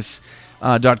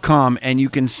comedyonpurpose.com, and you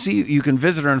can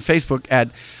visit her on Facebook at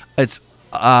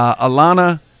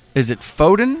Alana. Is it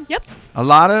Foden? Yep.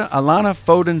 Alana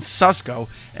Foden Susko,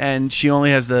 and she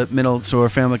only has the middle, so her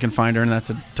family can find her, and that's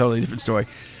a totally different story.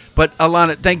 But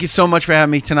Alana, thank you so much for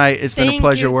having me tonight. It's been a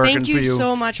pleasure working for you. Thank you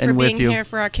so much for being here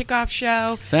for our kickoff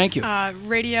show. Thank you.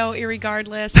 Radio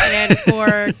Irregardless, and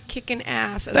for kicking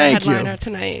ass as a headliner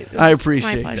tonight. I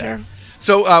appreciate my pleasure. that.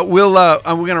 So we're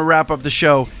going to wrap up the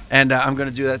show, and I'm going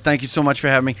to do that. Thank you so much for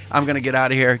having me. I'm going to get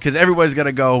out of here because everybody's got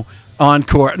to go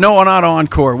encore. No, not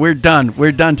encore. We're done.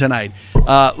 We're done tonight.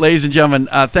 Ladies and gentlemen,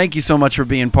 thank you so much for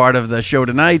being part of the show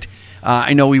tonight.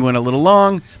 I know we went a little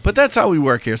long, but that's how we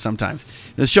work here sometimes.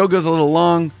 The show goes a little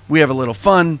long. We have a little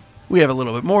fun. We have a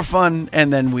little bit more fun,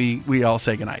 and then we all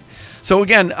say goodnight. So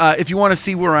again, if you want to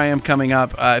see where I am coming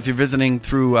up, if you're visiting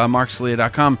through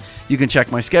markscalia.com, you can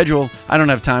check my schedule. I don't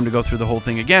have time to go through the whole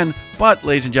thing again, but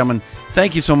ladies and gentlemen,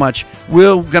 thank you so much.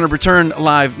 We're going to return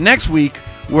live next week,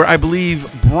 where I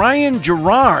believe Brian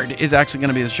Gerard is actually going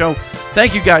to be the show.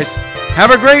 Thank you, guys.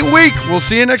 Have a great week. We'll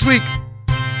see you next week.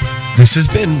 This has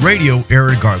been Radio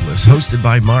Irregardless, hosted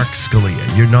by Mark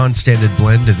Scalia, your non-standard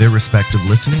blend of irrespective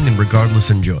listening and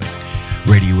regardless enjoying.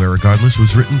 Radio Irregardless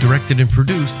was written, directed, and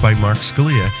produced by Mark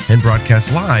Scalia and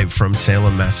broadcast live from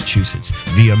Salem, Massachusetts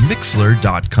via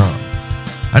Mixler.com.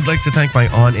 I'd like to thank my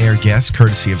on-air guests,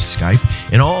 courtesy of Skype,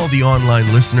 and all the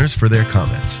online listeners for their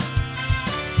comments.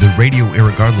 The Radio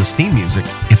Irregardless theme music,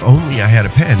 If Only I Had a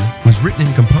Pen, was written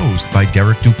and composed by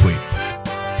Derek Dupuy.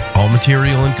 All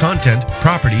material and content,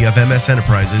 property of MS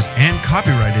Enterprises and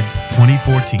copyrighted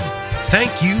 2014.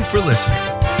 Thank you for listening.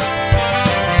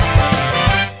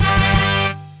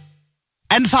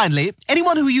 And finally,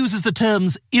 anyone who uses the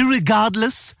terms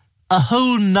irregardless, a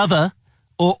whole nother,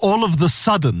 or all of the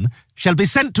sudden shall be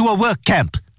sent to a work camp.